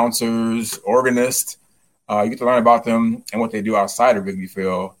barbers, announcers, organists. You get to learn about them and what they do outside of Wrigley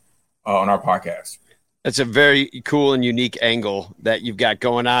Field on our podcast. That's a very cool and unique angle that you've got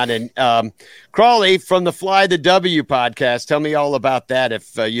going on. And Crawley from the Fly the W podcast, tell me all about that.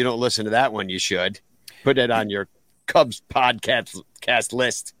 If you don't listen to that one, you should put it on your Cubs podcast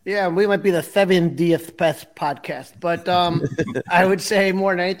list. Yeah, we might be the 70th best podcast, but I would say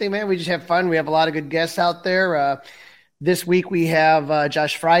more than anything, man, we just have fun. We have a lot of good guests out there. This week we have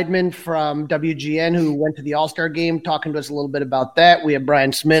Josh Friedman from WGN who went to the All-Star game talking to us a little bit about that. We have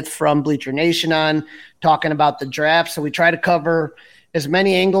Brian Smith from Bleacher Nation on talking about the draft. So we try to cover as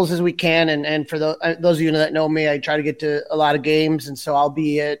many angles as we can. And for those of you that know me, I try to get to a lot of games. And so I'll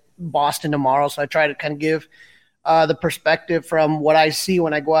be at Boston tomorrow. So I try to kind of give the perspective from what I see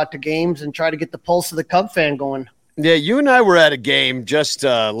when I go out to games and try to get the pulse of the Cub fan going. Yeah, you and I were at a game just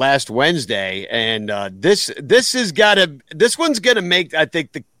last Wednesday, and this one's gonna make, I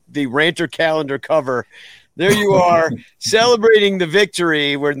think, the Ranter calendar cover. There you are celebrating the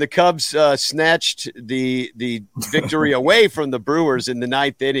victory when the Cubs snatched the victory away from the Brewers in the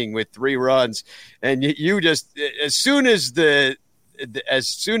ninth inning with 3 runs, and you just as soon as the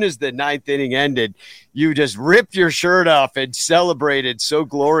ninth inning ended, you just ripped your shirt off and celebrated so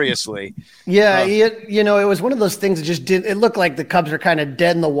gloriously. Yeah, it was one of those things that just did. It looked like the Cubs were kind of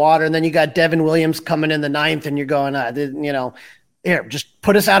dead in the water, and then you got Devin Williams coming in the ninth, and you're going, here, just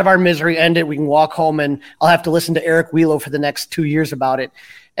put us out of our misery, end it. We can walk home, and I'll have to listen to Eric Wheelo for the next 2 years about it.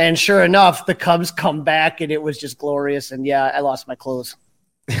 And sure enough, the Cubs come back, and it was just glorious. And yeah, I lost my clothes.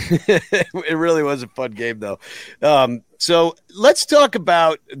 It really was a fun game, though. So let's talk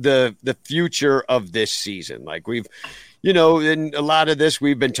about the future of this season. Like we've, in a lot of this,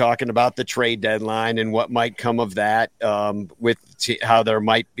 we've been talking about the trade deadline and what might come of that, with how there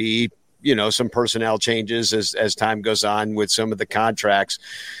might be, some personnel changes as time goes on with some of the contracts.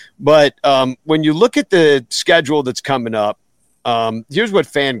 But when you look at the schedule that's coming up, here's what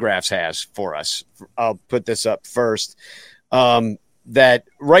Fangraphs has for us. I'll put this up first. That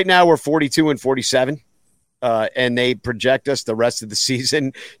right now we're 42 and 47, and they project us the rest of the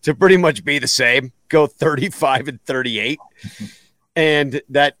season to pretty much be the same, go 35 and 38. And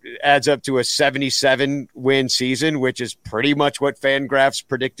that adds up to a 77 win season, which is pretty much what Fangraphs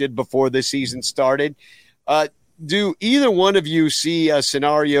predicted before the season started. Do either one of you see a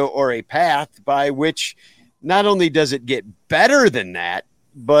scenario or a path by which not only does it get better than that,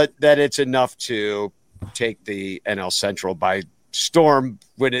 but that it's enough to take the NL Central by storm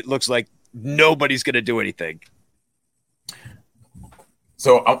when it looks like nobody's going to do anything?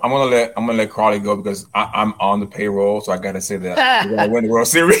 So I'm gonna let Crawley go because I'm on the payroll, so I gotta say that we're gonna win the World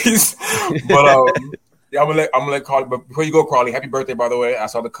Series. But yeah, I'm gonna let Crawley. But before you go, Crawley, happy birthday, by the way. I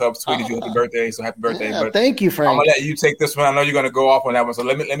saw the Cubs tweeted you happy birthday, so happy birthday. Yeah, but thank you, Frank. I'm gonna let you take this one. I know you're gonna go off on that one, so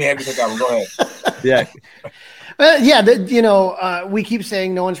let me have you take that one. Go ahead. Yeah. We keep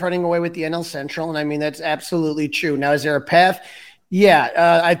saying no one's running away with the NL Central, and I mean that's absolutely true. Now, is there a path?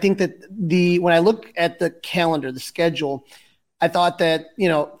 Yeah, I think that when I look at the calendar, the schedule, I thought that,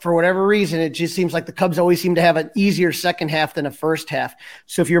 for whatever reason, it just seems like the Cubs always seem to have an easier second half than a first half.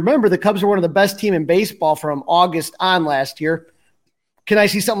 So if you remember, the Cubs were one of the best team in baseball from August on last year. Can I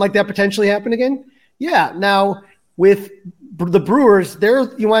see something like that potentially happen again? Yeah. Now, with the Brewers,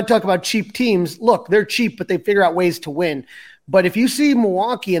 you want to talk about cheap teams. Look, they're cheap, but they figure out ways to win. But if you see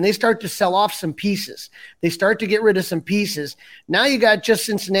Milwaukee and they start to sell off some pieces, they start to get rid of some pieces, now you got just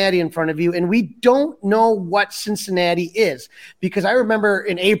Cincinnati in front of you, and we don't know what Cincinnati is. Because I remember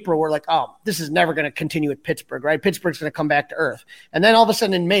in April, we're like, oh, this is never going to continue at Pittsburgh, right? Pittsburgh's going to come back to earth. And then all of a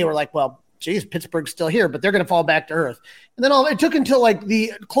sudden in May, we're like, well, geez, Pittsburgh's still here, but they're going to fall back to earth. And then it took until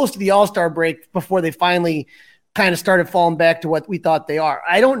close to the All-Star break before they finally kind of started falling back to what we thought they are.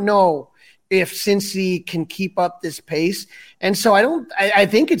 I don't know if Cincy can keep up this pace. And so I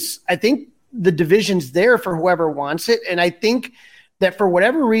think the division's there for whoever wants it. And I think that for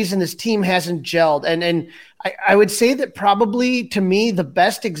whatever reason, this team hasn't gelled. And I would say that probably to me, the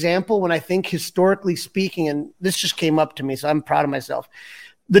best example when I think historically speaking, and this just came up to me, so I'm proud of myself,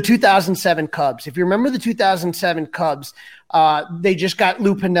 the 2007 Cubs. If you remember the 2007 Cubs, they just got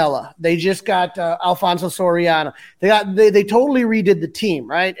Lou Piniella. They just got Alfonso Soriano. They totally redid the team,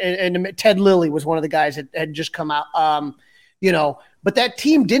 right? And Ted Lilly was one of the guys that had just come out, But that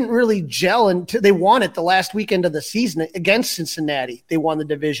team didn't really gel until they won it the last weekend of the season against Cincinnati. They won the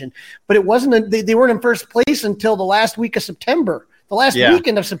division. But it wasn't they weren't in first place until the last week of September. The last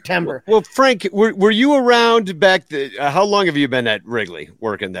weekend of September. Well, Frank, were you around back how long have you been at Wrigley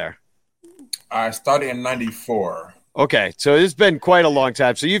working there? I started in 94. Okay, so it's been quite a long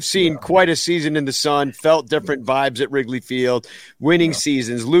time. So you've seen quite a season in the sun, felt different vibes at Wrigley Field, winning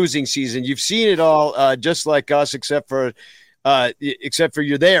seasons, losing seasons. You've seen it all, just like us, except for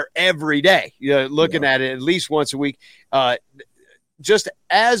you're there every day. You're looking at it at least once a week. Just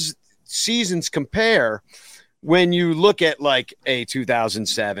as seasons compare, when you look at like a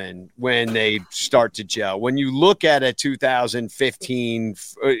 2007, when they start to gel, when you look at a 2015,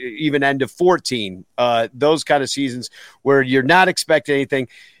 even end of 14, those kind of seasons where you're not expecting anything,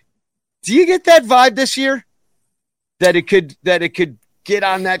 do you get that vibe this year that it could get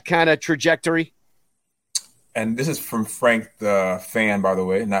on that kind of trajectory? And this is from Frank, the fan, by the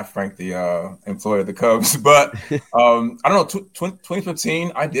way, not Frank, the employee of the Cubs. But I don't know,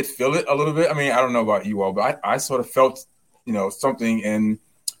 2015, I did feel it a little bit. I mean, I don't know about you all, but I sort of felt, something in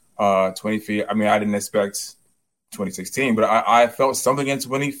 2015. I mean, I didn't expect 2016, but I felt something in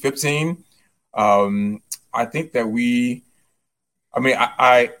 2015. I think that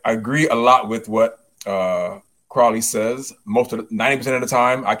I agree a lot with what Crawley says. Most of 90% of the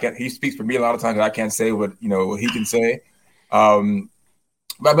time, he speaks for me a lot of times. I can't say what he can say. But I mean,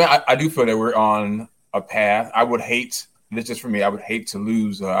 I do feel that we're on a path. I would hate, this just for me, I would hate to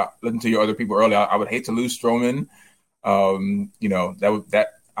lose. Listen to your other people earlier. I would hate to lose Stroman. I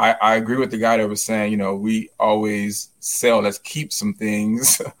agree with the guy that was saying, we always sell. Let's keep some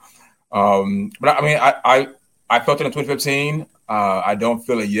things. But I mean, I felt it in 2015. I don't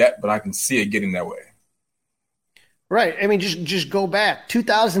feel it yet, but I can see it getting that way. Right. I mean, just go back.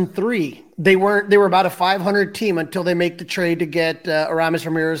 2003, they were about a 500 team until they make the trade to get Aramis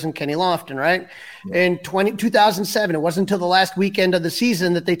Ramirez and Kenny Lofton, right? Yeah. In 2007, it wasn't until the last weekend of the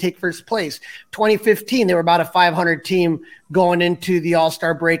season that they take first place. 2015, they were about a 500 team going into the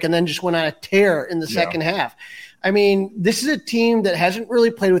All-Star break and then just went on a tear in the second half. I mean, this is a team that hasn't really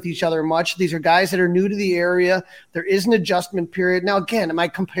played with each other much. These are guys that are new to the area. There is an adjustment period. Now, again, am I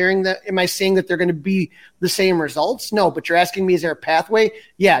comparing that? Am I saying that they're going to be the same results? No, but you're asking me, is there a pathway?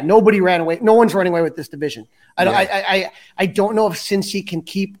 Yeah, nobody ran away. No one's running away with this division. I don't know if Cincy can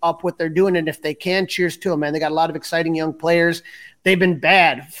keep up what they're doing, and if they can, cheers to them, man. They got a lot of exciting young players. They've been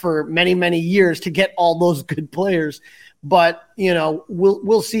bad for many, many years to get all those good players. But,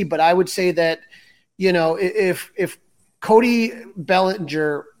 we'll see. But I would say that, if Cody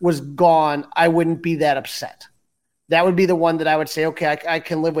Bellinger was gone, I wouldn't be that upset. That would be the one that I would say, okay, I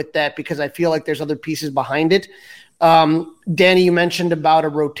can live with that because I feel like there's other pieces behind it. Danny, you mentioned about a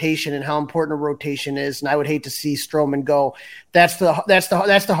rotation and how important a rotation is, and I would hate to see Stroman go. That's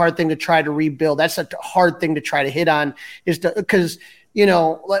the hard thing to try to rebuild. That's a hard thing to try to hit on because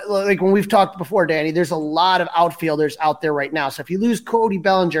like when we've talked before, Danny, there's a lot of outfielders out there right now. So if you lose Cody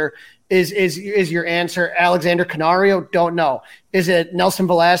Bellinger, is your answer Alexander Canario? Don't know. Is it Nelson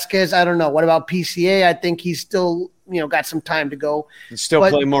Velasquez? I don't know. What about PCA? I think he's still, got some time to go. And still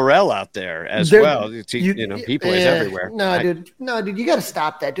play Morel out there as well. He plays everywhere. No, dude, you got to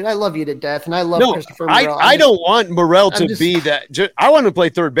stop that, dude. I love you to death, and I love Christopher Morel. I don't want Morel to be that. I want to play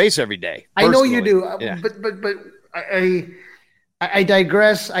third base every day. Personally. I know you do, but I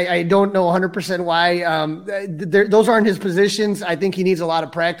digress. I don't know 100% why. Those aren't his positions. I think he needs a lot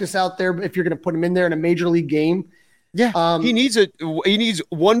of practice out there if you're going to put him in there in a major league game. Yeah, he needs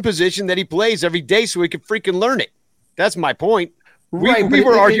one position that he plays every day so he can freaking learn it. That's my point. We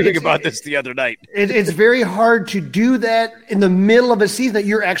were arguing about this the other night. It's very hard to do that in the middle of a season that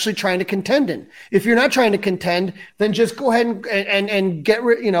you're actually trying to contend in. If you're not trying to contend, then just go ahead and get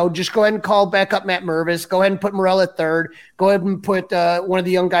just go ahead and call back up Matt Mervis. Go ahead and put Morel at third. Go ahead and put one of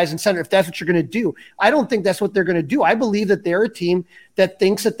the young guys in center if that's what you're going to do. I don't think that's what they're going to do. I believe that they're a team that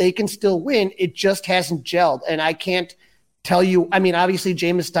thinks that they can still win. It just hasn't gelled, and I can't tell you. I mean, obviously,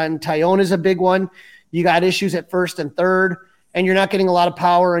 Jameson Tyone is a big one. You got issues at first and third. And you're not getting a lot of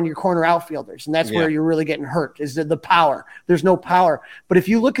power in your corner outfielders. And that's where you're really getting hurt is the power. There's no power. But if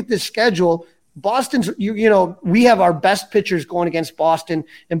you look at this schedule, Boston's, we have our best pitchers going against Boston,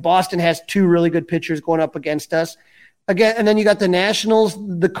 and Boston has two really good pitchers going up against us. Again, and then you got the Nationals,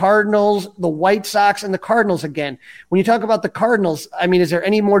 the Cardinals, the White Sox, and the Cardinals again. When you talk about the Cardinals, I mean, is there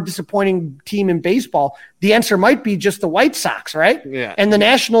any more disappointing team in baseball? The answer might be just the White Sox, right? Yeah. And the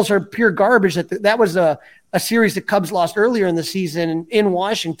Nationals are pure garbage. That was a series the Cubs lost earlier in the season in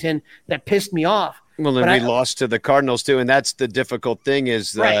Washington that pissed me off. Well, then we lost to the Cardinals too, and that's the difficult thing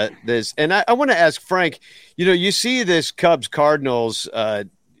is this. And I want to ask Frank, you see this Cubs-Cardinals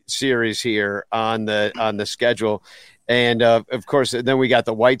series here on the schedule. And of course, then we got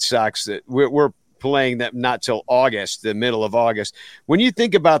the White Sox that we're playing them not till August, the middle of August. When you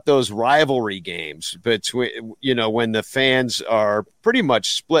think about those rivalry games between, when the fans are pretty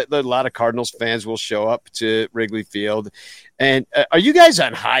much split, a lot of Cardinals fans will show up to Wrigley Field. And are you guys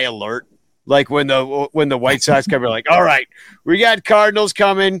on high alert? Like when the White Sox come, like, all right, we got Cardinals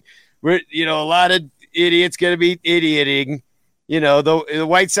coming. We're, a lot of idiots going to be idioting. The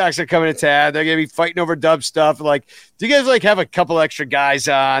White Sox are coming to town. They're going to be fighting over dumb stuff. Like, do you guys have a couple extra guys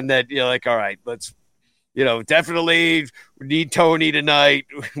on that? All right, let's, definitely we need Tony tonight.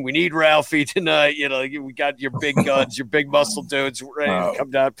 We need Ralphie tonight. We got your big guns, your big muscle dudes ready to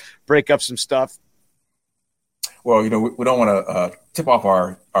come down, break up some stuff. Well, we don't want to tip off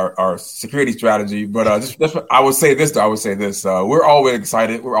our security strategy, but I would say this. We're always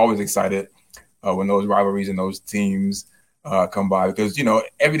excited. When those rivalries and those teams come by, because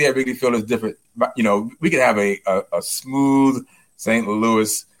every day at Wrigley Field is different. But, we could have a smooth St.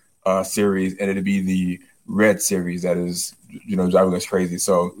 Louis series, and it'd be the Red series that is driving us crazy.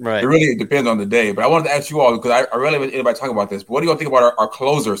 So It really depends on the day. But I wanted to ask you all, because I rarely have anybody talk about this. But what do you all think about our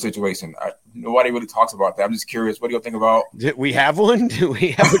closer situation? Nobody really talks about that. I'm just curious. What do you all think about? Did we have one? Do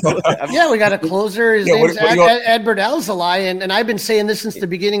we have Yeah, we got a closer. His name's Edward Alzolay, and I've been saying this since the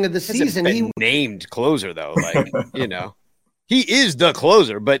beginning of the season. He named closer though, he is the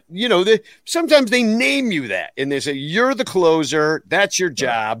closer, but sometimes they name you that and they say you're the closer. That's your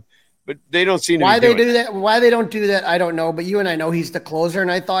job, but they don't seem to. Why they do that? Why they don't do that? I don't know. But you and I know he's the closer, and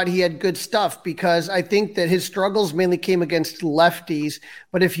I thought he had good stuff because I think that his struggles mainly came against lefties.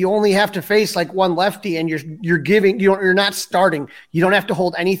 But if you only have to face like one lefty and you're not starting, you don't have to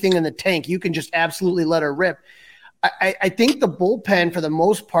hold anything in the tank. You can just absolutely let her rip. I think the bullpen, for the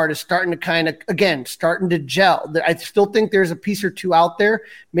most part, is starting to gel. I still think there's a piece or two out there.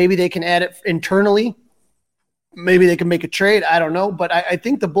 Maybe they can add it internally. Maybe they can make a trade. I don't know. But I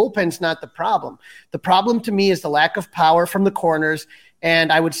think the bullpen's not the problem. The problem to me is the lack of power from the corners.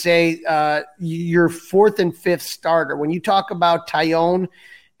 And I would say your fourth and fifth starter. When you talk about Tyone,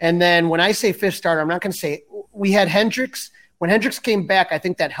 and then when I say fifth starter, I'm not going to say we had Hendricks. When Hendricks came back, I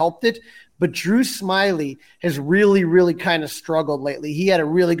think that helped it. But Drew Smiley has really, really kind of struggled lately. He had a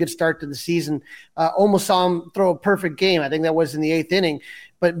really good start to the season. Almost saw him throw a perfect game. I think that was in the eighth inning.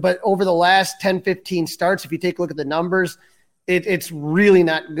 But over the last 10, 15 starts, if you take a look at the numbers, it's really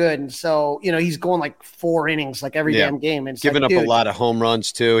not good. And so, he's going like 4 innings, like every damn game. And giving up a lot of home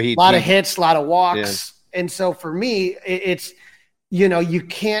runs too. A lot of hits, a lot of walks. Yeah. And so for me, it's you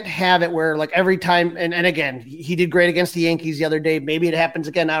can't have it where like every time, and again, he did great against the Yankees the other day. Maybe it happens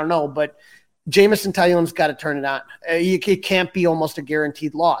again. I don't know, but Jameson Tyone's got to turn it on. It can't be almost a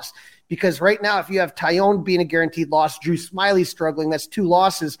guaranteed loss, because right now, if you have Tyone being a guaranteed loss, Drew Smiley struggling, that's 2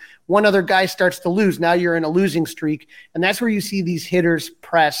 losses. One other guy starts to lose. Now you're in a losing streak. And that's where you see these hitters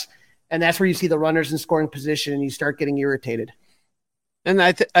press. And that's where you see the runners in scoring position and you start getting irritated. And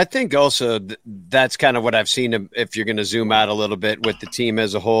I think also that's kind of what I've seen if you're going to zoom out a little bit with the team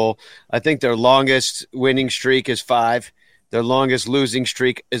as a whole. I think their longest winning streak is 5. Their longest losing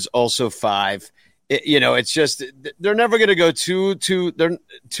streak is also 5. It's just they're never going to go too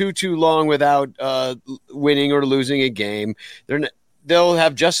long without winning or losing a game. They'll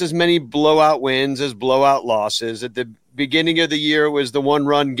have just as many blowout wins as blowout losses. At the beginning of the year, it was the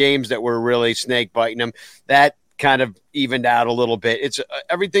 1-run games that were really snake biting them. That kind of evened out a little bit. It's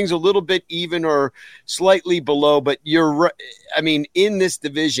everything's a little bit even or slightly below, but you're right. I mean, in this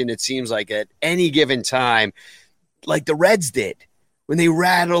division, it seems like at any given time, like the Reds did when they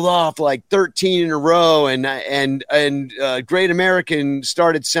rattled off like 13 in a row and Great American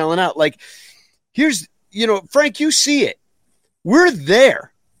started selling out. Like, here's, Frank, you see it. We're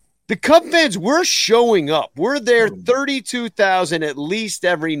there. The Cub fans, we're showing up. We're there 32,000 at least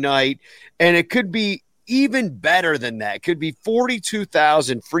every night, and it could be even better than that. It could be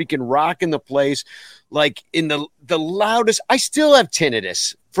 42,000 freaking rocking the place, like in the loudest. I still have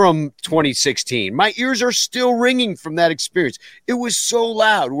tinnitus from 2016. My ears are still ringing from that experience. It was so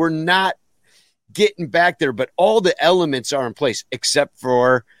loud. We're not getting back there, but all the elements are in place except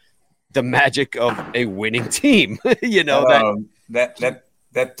for the magic of a winning team. That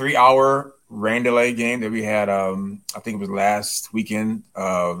 3-hour rain delay game that we had, I think it was last weekend.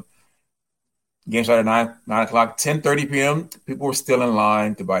 Game started at 9 o'clock, 10:30 p.m. People were still in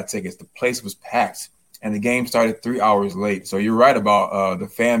line to buy tickets. The place was packed, and the game started 3 hours late. So you're right about the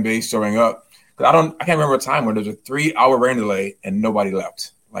fan base showing up. Because I can't remember a time when there was a 3-hour rain delay and nobody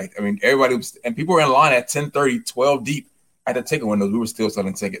left. Like, I mean, everybody was, and people were in line at 10:30, 12 deep at the ticket windows. We were still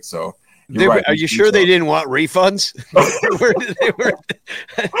selling tickets. So. Right. Are you sure they didn't want refunds?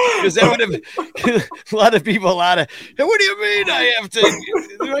 Because that would have a lot of people out of. What do you mean I have to?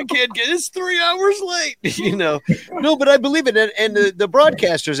 I can't get. It's 3 hours late. No, but I believe it, and the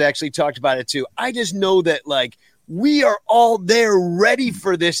broadcasters actually talked about it too. I just know that we are all there ready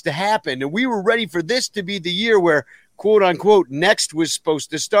for this to happen, and we were ready for this to be the year where, quote unquote, next was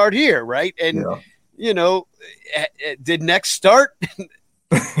supposed to start here, right? And did next start?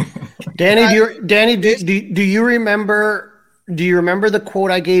 Danny, do you remember? Do you remember the quote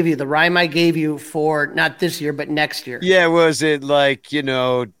I gave you, the rhyme I gave you for not this year but next year? Yeah, was it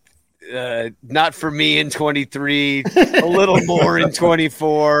not for me in 23, a little more in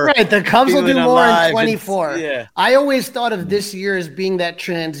 24. Right, the Cubs will do more in 24. Yeah. I always thought of this year as being that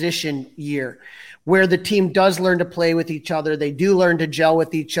transition year where the team does learn to play with each other. They do learn to gel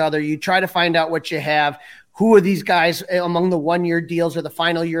with each other. You try to find out what you have. Who are these guys among the one-year deals or the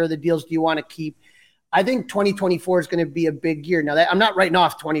final year of the deals do you want to keep? I think 2024 is going to be a big year. Now, I'm not writing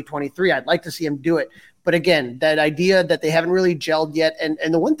off 2023. I'd like to see them do it. But again, that idea that they haven't really gelled yet. And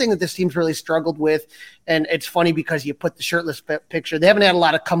the one thing that this team's really struggled with, and it's funny because you put the shirtless picture, they haven't had a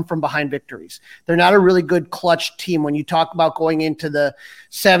lot of come from behind victories. They're not a really good clutch team. When you talk about going into the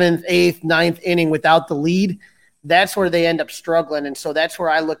 7th, 8th, 9th inning without the lead, that's where they end up struggling. And so that's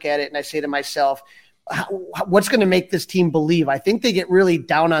where I look at it and I say to myself, what's going to make this team believe? I think they get really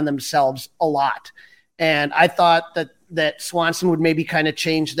down on themselves a lot. And I thought that Swanson would maybe kind of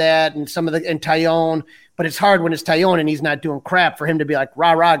change that and and Tyone, but it's hard when it's Tyone and he's not doing crap for him to be like,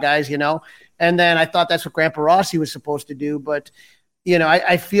 rah, rah, guys, And then I thought that's what Grandpa Rossi was supposed to do. But,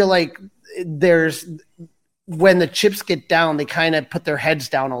 I feel like when the chips get down, they kind of put their heads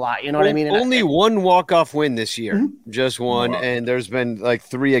down a lot. You know what I mean? And only one walk-off win this year, just one. Wow. And there's been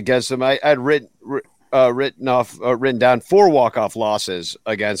 3 against them. I'd written down 4 walk-off losses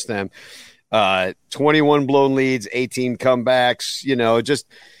against them. 21 blown leads, 18 comebacks,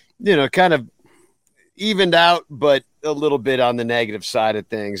 kind of evened out, but a little bit on the negative side of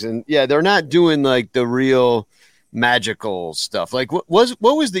things. And yeah, they're not doing the real magical stuff. What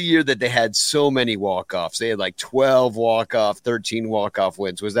was the year that they had so many walk-offs? They had 12 walk-off, 13 walk-off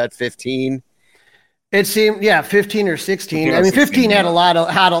wins. Was that 15? It seemed, 15 or 16. I mean, 15 had a lot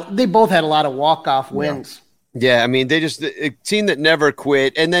of, they both had a lot of walk-off wins. Yeah, I mean, they just a team that never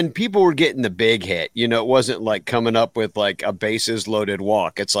quit, and then people were getting the big hit. It wasn't coming up with a bases loaded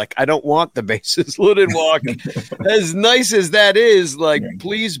walk. It's I don't want the bases loaded walk. As nice as that is,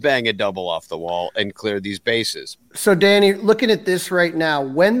 please bang a double off the wall and clear these bases. So, Danny, looking at this right now,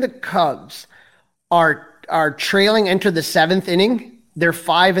 when the Cubs are trailing into the 7th inning, they're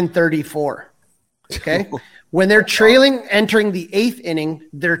 5-34. Okay, when they're trailing entering the 8th inning,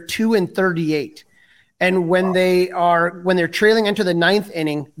 they're 2-38. And when they're trailing into the 9th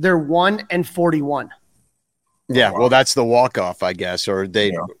inning, they're 1-41. Yeah, well, that's the walk-off, I guess, or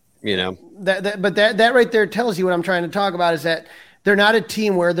they, But that right there tells you what I'm trying to talk about is that they're not a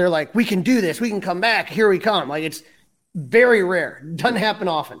team where they're like, we can do this, we can come back, here we come. It's very rare, doesn't happen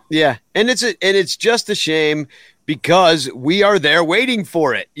often. Yeah, and it's just a shame because we are there waiting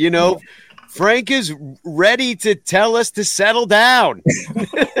for it. Frank is ready to tell us to settle down.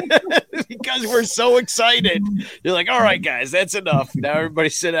 Because we're so excited. You're like, all right, guys, that's enough. Now everybody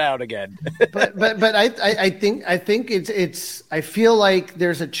sit down again. but I think it's I feel like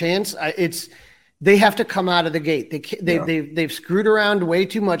there's a chance. They have to come out of the gate. They've screwed around way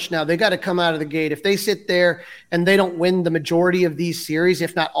too much now. They got to come out of the gate. If they sit there and they don't win the majority of these series,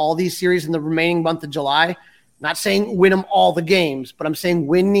 if not all these series in the remaining month of July, not saying win them all the games, but I'm saying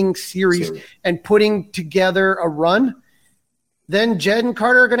winning series and putting together a run, then Jed and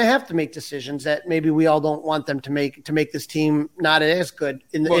Carter are going to have to make decisions that maybe we all don't want them to make this team not as good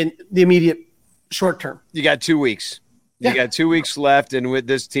in the immediate short term. You got 2 weeks. You got 2 weeks left, and with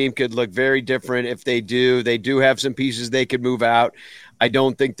this team could look very different if they do. They do have some pieces they could move out. I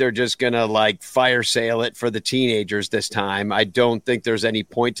don't think they're just going to fire sale it for the teenagers this time. I don't think there's any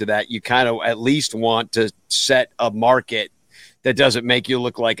point to that. You kind of at least want to set a market that doesn't make you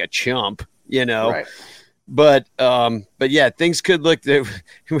look like a chump, Right. But yeah, things could look. We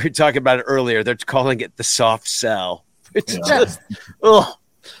were talking about it earlier. They're calling it the soft sell. It's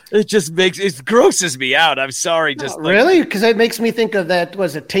it grosses me out. I'm sorry. Really? Because it makes me think of that.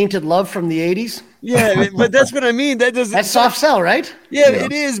 Was it Tainted Love from the 80s? Yeah, but that's what I mean. That's soft sell, right? Yeah,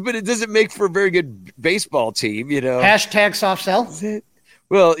 it is, but it doesn't make for a very good baseball team. Hashtag soft sell.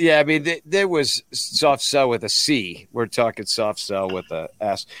 Well, yeah, I mean, there was soft sell with a C. We're talking soft sell with a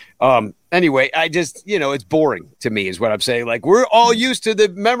S. Anyway, I just, it's boring to me is what I'm saying. Like, we're all used to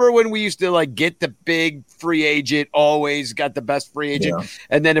remember when we used to, like, get the big free agent, always got the best free agent. Yeah.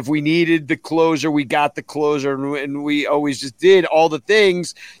 And then if we needed the closer, we got the closer. And we always just did all the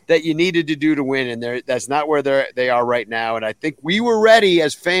things that you needed to do to win. And that's not where they are right now. And I think we were ready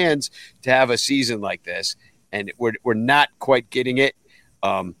as fans to have a season like this. And we're not quite getting it.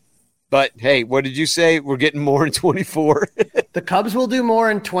 But hey, what did you say? We're getting more in 24. The Cubs will do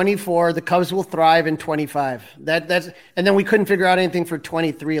more in 24. The Cubs will thrive in 25. That's and then we couldn't figure out anything for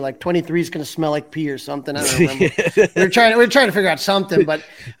 23. Like 23 is going to smell like pee or something. I don't remember. We're trying to figure out something, but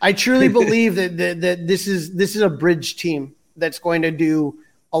I truly believe that this is a bridge team that's going to do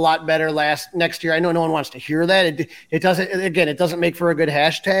a lot better next year. I know no one wants to hear that. It doesn't make for a good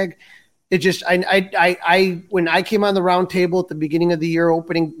hashtag. It just I when I came on the Roundtable at the beginning of the year,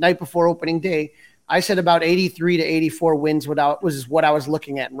 night before opening day, I said about 83 to 84 wins was what I was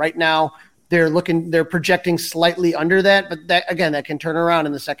looking at. And right now they're projecting slightly under that, but that can turn around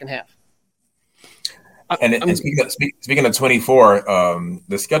in the second half. And speaking of 24,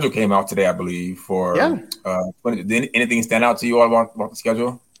 the schedule came out today, I believe. Did anything stand out to you all about the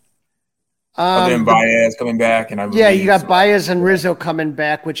schedule? Other than Baez coming back, you got Baez and Rizzo coming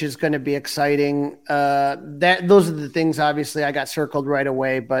back, which is going to be exciting. Those are the things. Obviously, I got circled right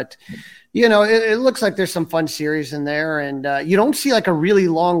away, but it looks like there's some fun series in there, and you don't see like a really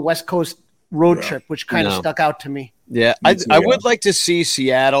long West Coast road trip, which kind of stuck out to me. Yeah, I would like to see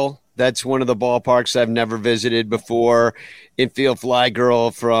Seattle. That's one of the ballparks I've never visited before. Infield Fly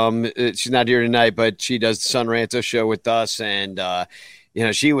Girl she's not here tonight, but she does the Sun Ranto show with us, and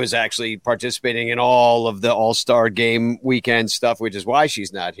she was actually participating in all of the All-Star game weekend stuff, which is why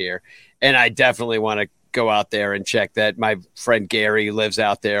she's not here. And I definitely want to go out there and check that. My friend Gary lives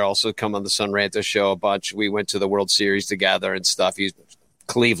out there, also come on the Sun Ranto show a bunch. We went to the World Series together and stuff. He's a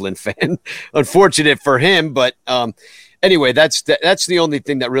Cleveland fan. Unfortunate for him, but anyway, that's the only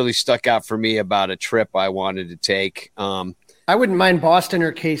thing that really stuck out for me about a trip I wanted to take. I wouldn't mind Boston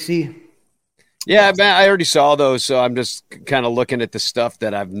or KC. Yeah, man, I already saw those, so I'm just kind of looking at the stuff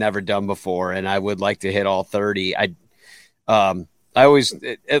that I've never done before, and I would like to hit all 30. Atlanta's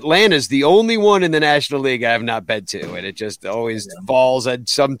the only one in the National League I have not been to, and it just always falls at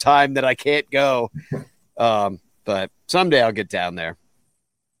some time that I can't go. But someday I'll get down there.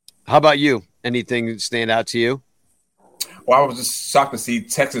 How about you? Anything stand out to you? Well, I was just shocked to see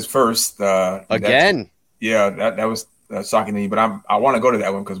Texas first. Again? That was shocking to me, but I want to go to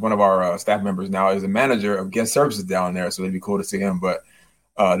that one because one of our staff members now is a manager of guest services down there, so it'd be cool to see him. But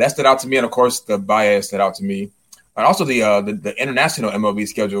that stood out to me, and of course the Baez stood out to me, and also the international MLB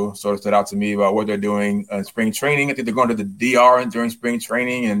schedule sort of stood out to me about what they're doing in spring training. I think they're going to the DR during spring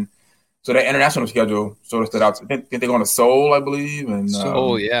training, and so that international schedule sort of stood out. I think they're going to Seoul, I believe, and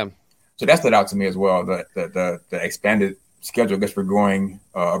Seoul, yeah. So that stood out to me as well. The expanded schedule. I guess we're going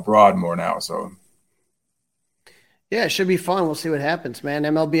abroad more now, so. Yeah, it should be fun. We'll see what happens, man.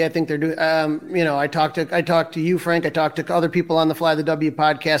 MLB, I think they're doing. I talked to you, Frank. I talked to other people on the Fly the W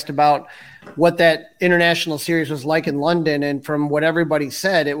podcast about what that international series was like in London, and from what everybody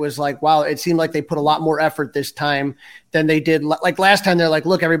said, it was like, wow, it seemed like they put a lot more effort this time than they did. Like last time, they're like,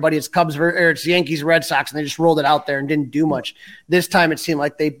 look, everybody, it's Cubs or it's Yankees, Red Sox, and they just rolled it out there and didn't do much. This time, it seemed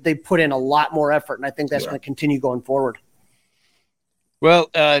like they put in a lot more effort, and I think that's going to continue going forward. Well,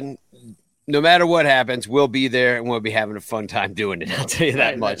 no matter what happens, we'll be there and we'll be having a fun time doing it. I'll tell you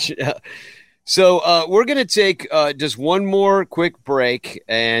that much. So we're going to take just one more quick break,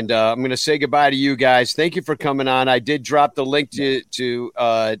 and I'm going to say goodbye to you guys. Thank you for coming on. I did drop the link to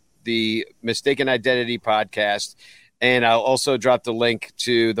the Mistaken Identity podcast, and I'll also drop the link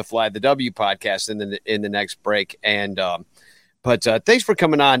to the Fly the W podcast in the next break. And but thanks for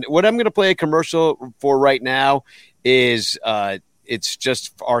coming on. What I'm going to play a commercial for right now is it's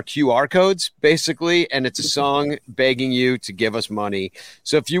just our QR codes, basically, and it's a song begging you to give us money.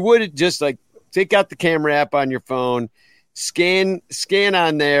 So if you would just take out the camera app on your phone, scan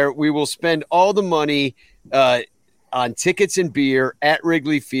on there. We will spend all the money on tickets and beer at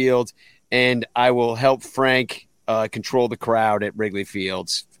Wrigley Field, and I will help Frank control the crowd at Wrigley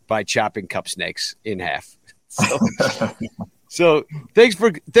Fields by chopping cup snakes in half. So thanks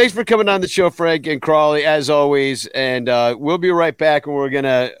for coming on the show, Frank and Crawley, as always. And we'll be right back, and we're going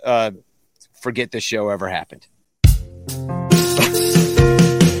to forget the show ever happened.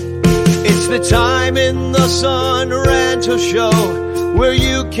 It's the time in the Sun Ranto show where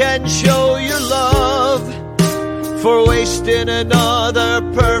you can show your love for wasting another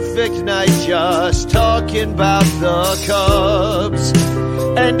perfect night just talking about the Cubs.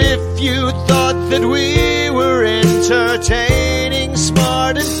 And if you thought that we were entertaining,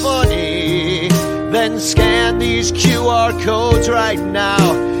 smart and funny, then scan these QR codes right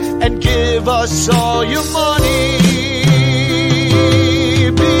now and give us all your money.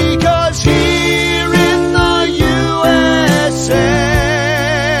 Because here in the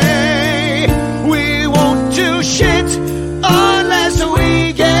USA, we won't do shit unless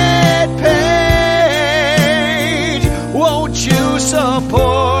we get paid. Won't you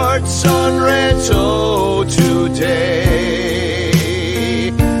support Ranto today?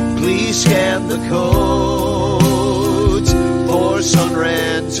 Please scan the codes for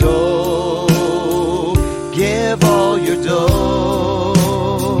Ranto. Give all your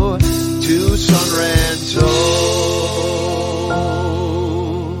dough to Ranto.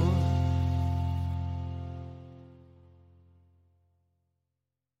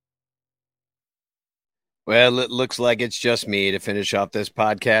 Well, it looks like it's just me to finish off this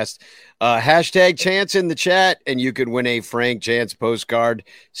podcast. Hashtag Chance in the chat, and you could win a Frank Chance postcard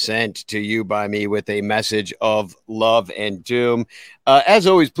sent to you by me with a message of love and doom. As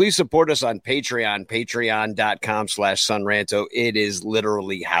always, please support us on Patreon, patreon.com/sunranto. It is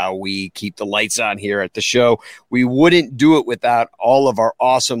literally how we keep the lights on here at the show. We wouldn't do it without all of our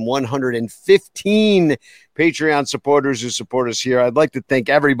awesome 115 Patreon supporters who support us here. I'd like to thank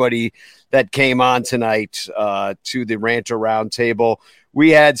everybody that came on tonight to the Ranter Roundtable.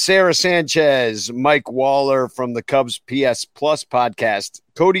 We had Sarah Sanchez, Mike Waller from the Cubs PS Plus podcast,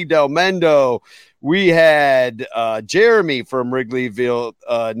 Cody Del Mendo. We had Jeremy from Wrigleyville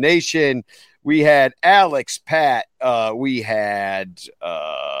Nation. We had Alex, Pat. We had,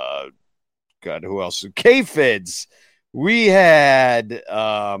 God, who else? K-Fids. We had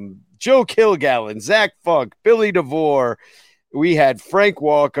Joe Kilgallen, Zach Funk, Billy DeVore. We had Frank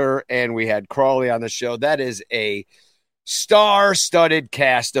Walker, and we had Crawley on the show. That is a star-studded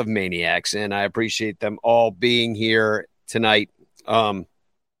cast of maniacs, and I appreciate them all being here tonight. I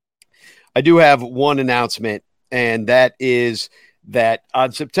do have one announcement, and that is that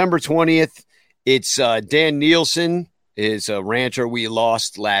on September 20th, it's Dan Nielsen, is a rancher we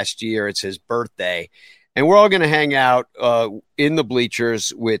lost last year. It's his birthday. And we're all going to hang out in the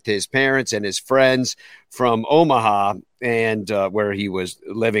bleachers with his parents and his friends from Omaha, and where he was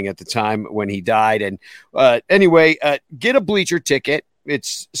living at the time when he died. And anyway, get a bleacher ticket.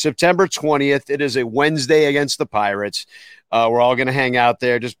 It's September 20th. It is a Wednesday against the Pirates. We're all going to hang out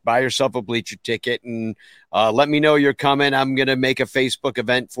there. Just buy yourself a bleacher ticket and let me know you're coming. I'm going to make a Facebook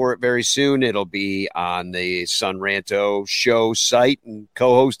event for it very soon. It'll be on the Ranto show site and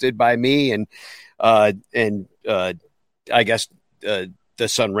co-hosted by me and I guess the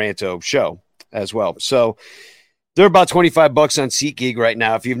Ranto show as well. So they're about $25 on SeatGeek right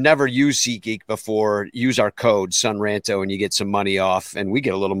now. If you've never used SeatGeek before, use our code Ranto and you get some money off, and we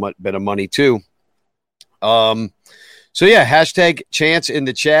get a little bit of money too. So yeah, hashtag Chance in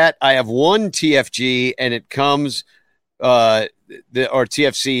the chat. I have one TFG, and it comes or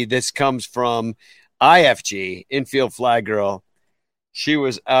TFC. This comes from IFG, Infield Fly Girl. She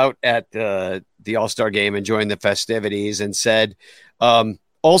was out at the All-Star game enjoying the festivities and said,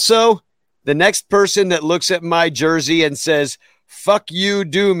 also, the next person that looks at my jersey and says, fuck you,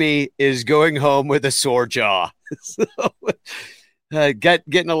 do me, is going home with a sore jaw. So,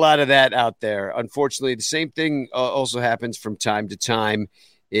 getting a lot of that out there. Unfortunately, the same thing also happens from time to time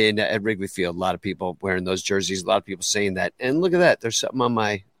at Wrigley Field. A lot of people wearing those jerseys, a lot of people saying that. And look at that. There's something on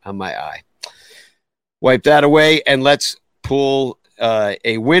my eye. Wipe that away, and let's pull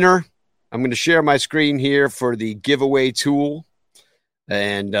a winner. I'm going to share my screen here for the giveaway tool,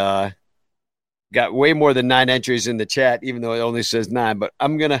 and got way more than 9 entries in the chat, even though it only says 9. But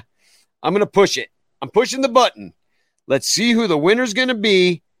I'm gonna push it. I'm pushing the button. Let's see who the winner's going to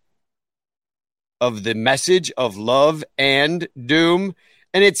be of the message of love and doom.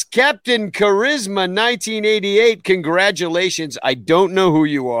 And it's Captain Charisma 1988. Congratulations. I don't know who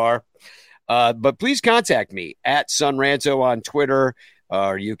you are. But please contact me at Ranto on Twitter,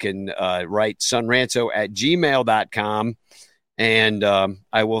 or you can write sunranto@gmail.com, and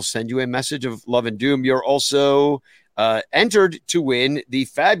I will send you a message of love and doom. You're also entered to win the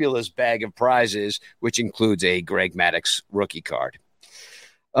fabulous bag of prizes, which includes a Greg Maddux rookie card.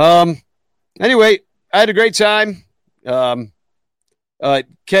 Anyway, I had a great time.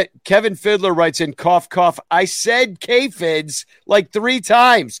 Kevin Fiddler writes in, cough, cough. I said K-Fids like 3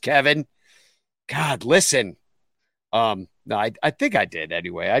 times, Kevin. God, listen. No, I think I did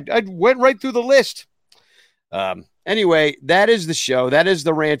anyway. I went right through the list. Anyway, that is the show. That is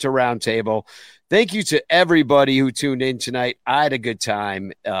the Ranter Roundtable. Thank you to everybody who tuned in tonight. I had a good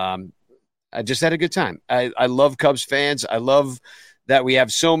time. I just had a good time. I love Cubs fans. I love that we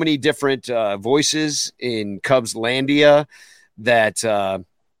have so many different voices in Cubs Landia that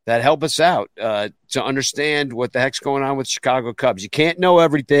help us out to understand what the heck's going on with Chicago Cubs. You can't know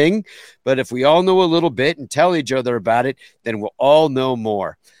everything, but if we all know a little bit and tell each other about it, then we'll all know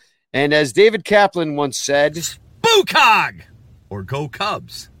more. And as David Kaplan once said, Boo Cog! Or go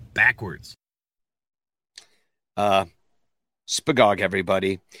Cubs, backwards. Spagog,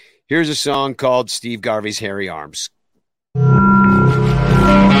 everybody. Here's a song called Steve Garvey's Hairy Arms.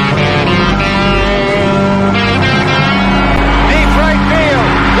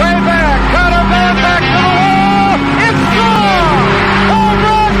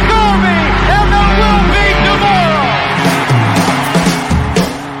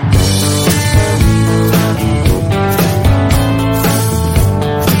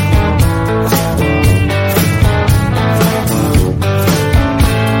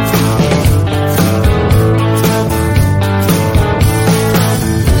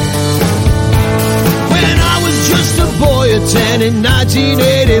 In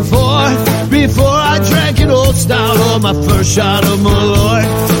 1984, before I drank an old stout or my first shot of Malort,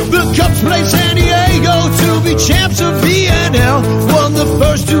 the Cubs played San Diego to be champs of VNL. Won the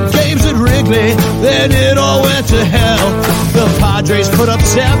first 2 games at Wrigley, then it all went to hell. The Padres put up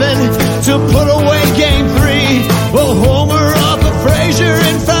 7 to put away Game 3. A homer off of Frazier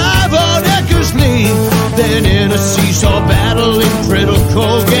and 5 on Eckersley. Then in a seesaw battle in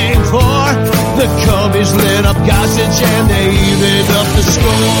critical Game 4, the Cubbies lit up Gossage and they evened up the score.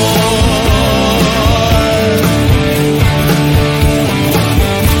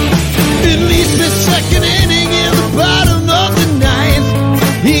 At least the second inning in the bottom of the 9th,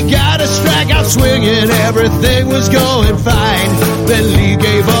 he got a strikeout swing and everything was going fine. Then Lee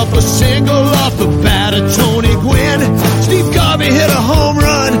gave up a single off the bat of Tony Gwynn. Steve Garvey hit a home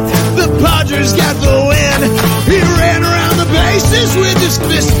run. The Padres got the win. He ran around the bases with his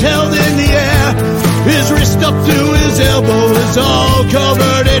fist held in the air. His wrist up to his elbow is all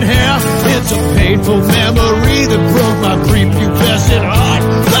covered in hair. It's a painful memory that broke my prepubescent heart.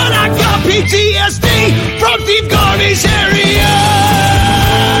 But I got PTSD from Steve Garvey's area.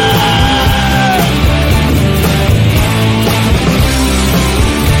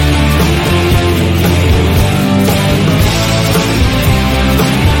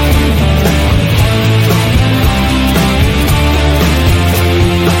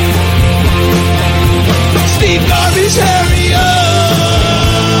 Steve Garvey's area.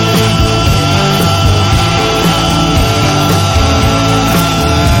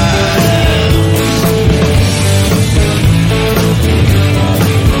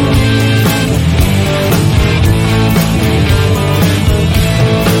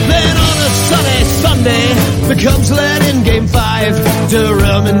 Then on a sunny Sunday, the Cubs led in Game 5.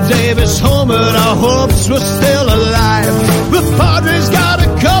 Durham and Davis homered, our hopes were still alive. The Padres got a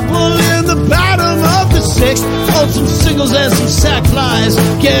couple in the bottom of the 6th. Oh, some singles and some sac flies,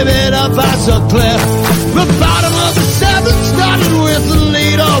 gave it up by Sutcliffe. The bottom of the 7th started with the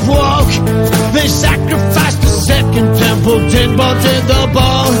leadoff walk. They sacrificed the second, Templeton bunted the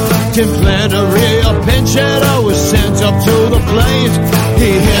ball. Tim Flannery, a pinch hitter, was sent up to the plate.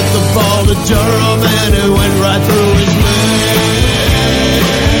 He hit the ball to Durham and it went right through his leg.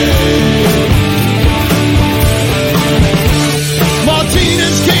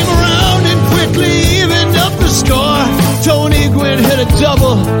 Martinez came around and quickly evened up the score. Tony Gwynn hit a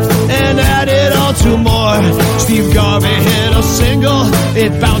double and added on 2 more. Steve Garvey hit a single,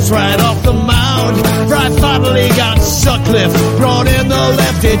 it bounced right off the mound. Fry finally got Sutcliffe, brought in the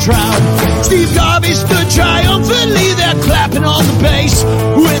lefty Trout. Steve Garvey stood triumphantly there clapping on the base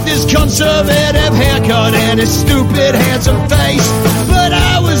with his conservative haircut and his stupid handsome face. But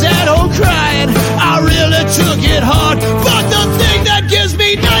I was at home crying, I really took it hard. But the thing that gives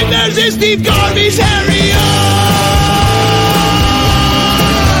me nightmares is Steve Garvey's area.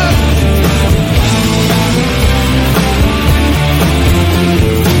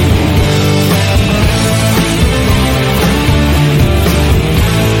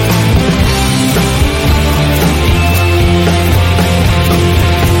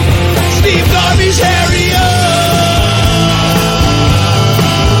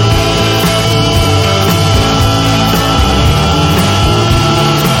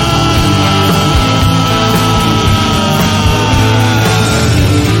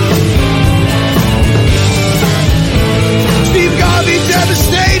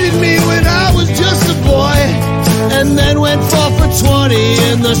 And then went 4 for 20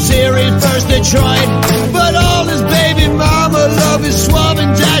 in the series versus Detroit. But all his baby mama love his suave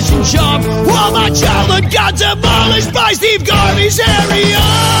and dashing charm, while my childhood got demolished by Steve Garvey's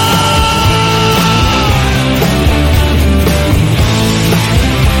area.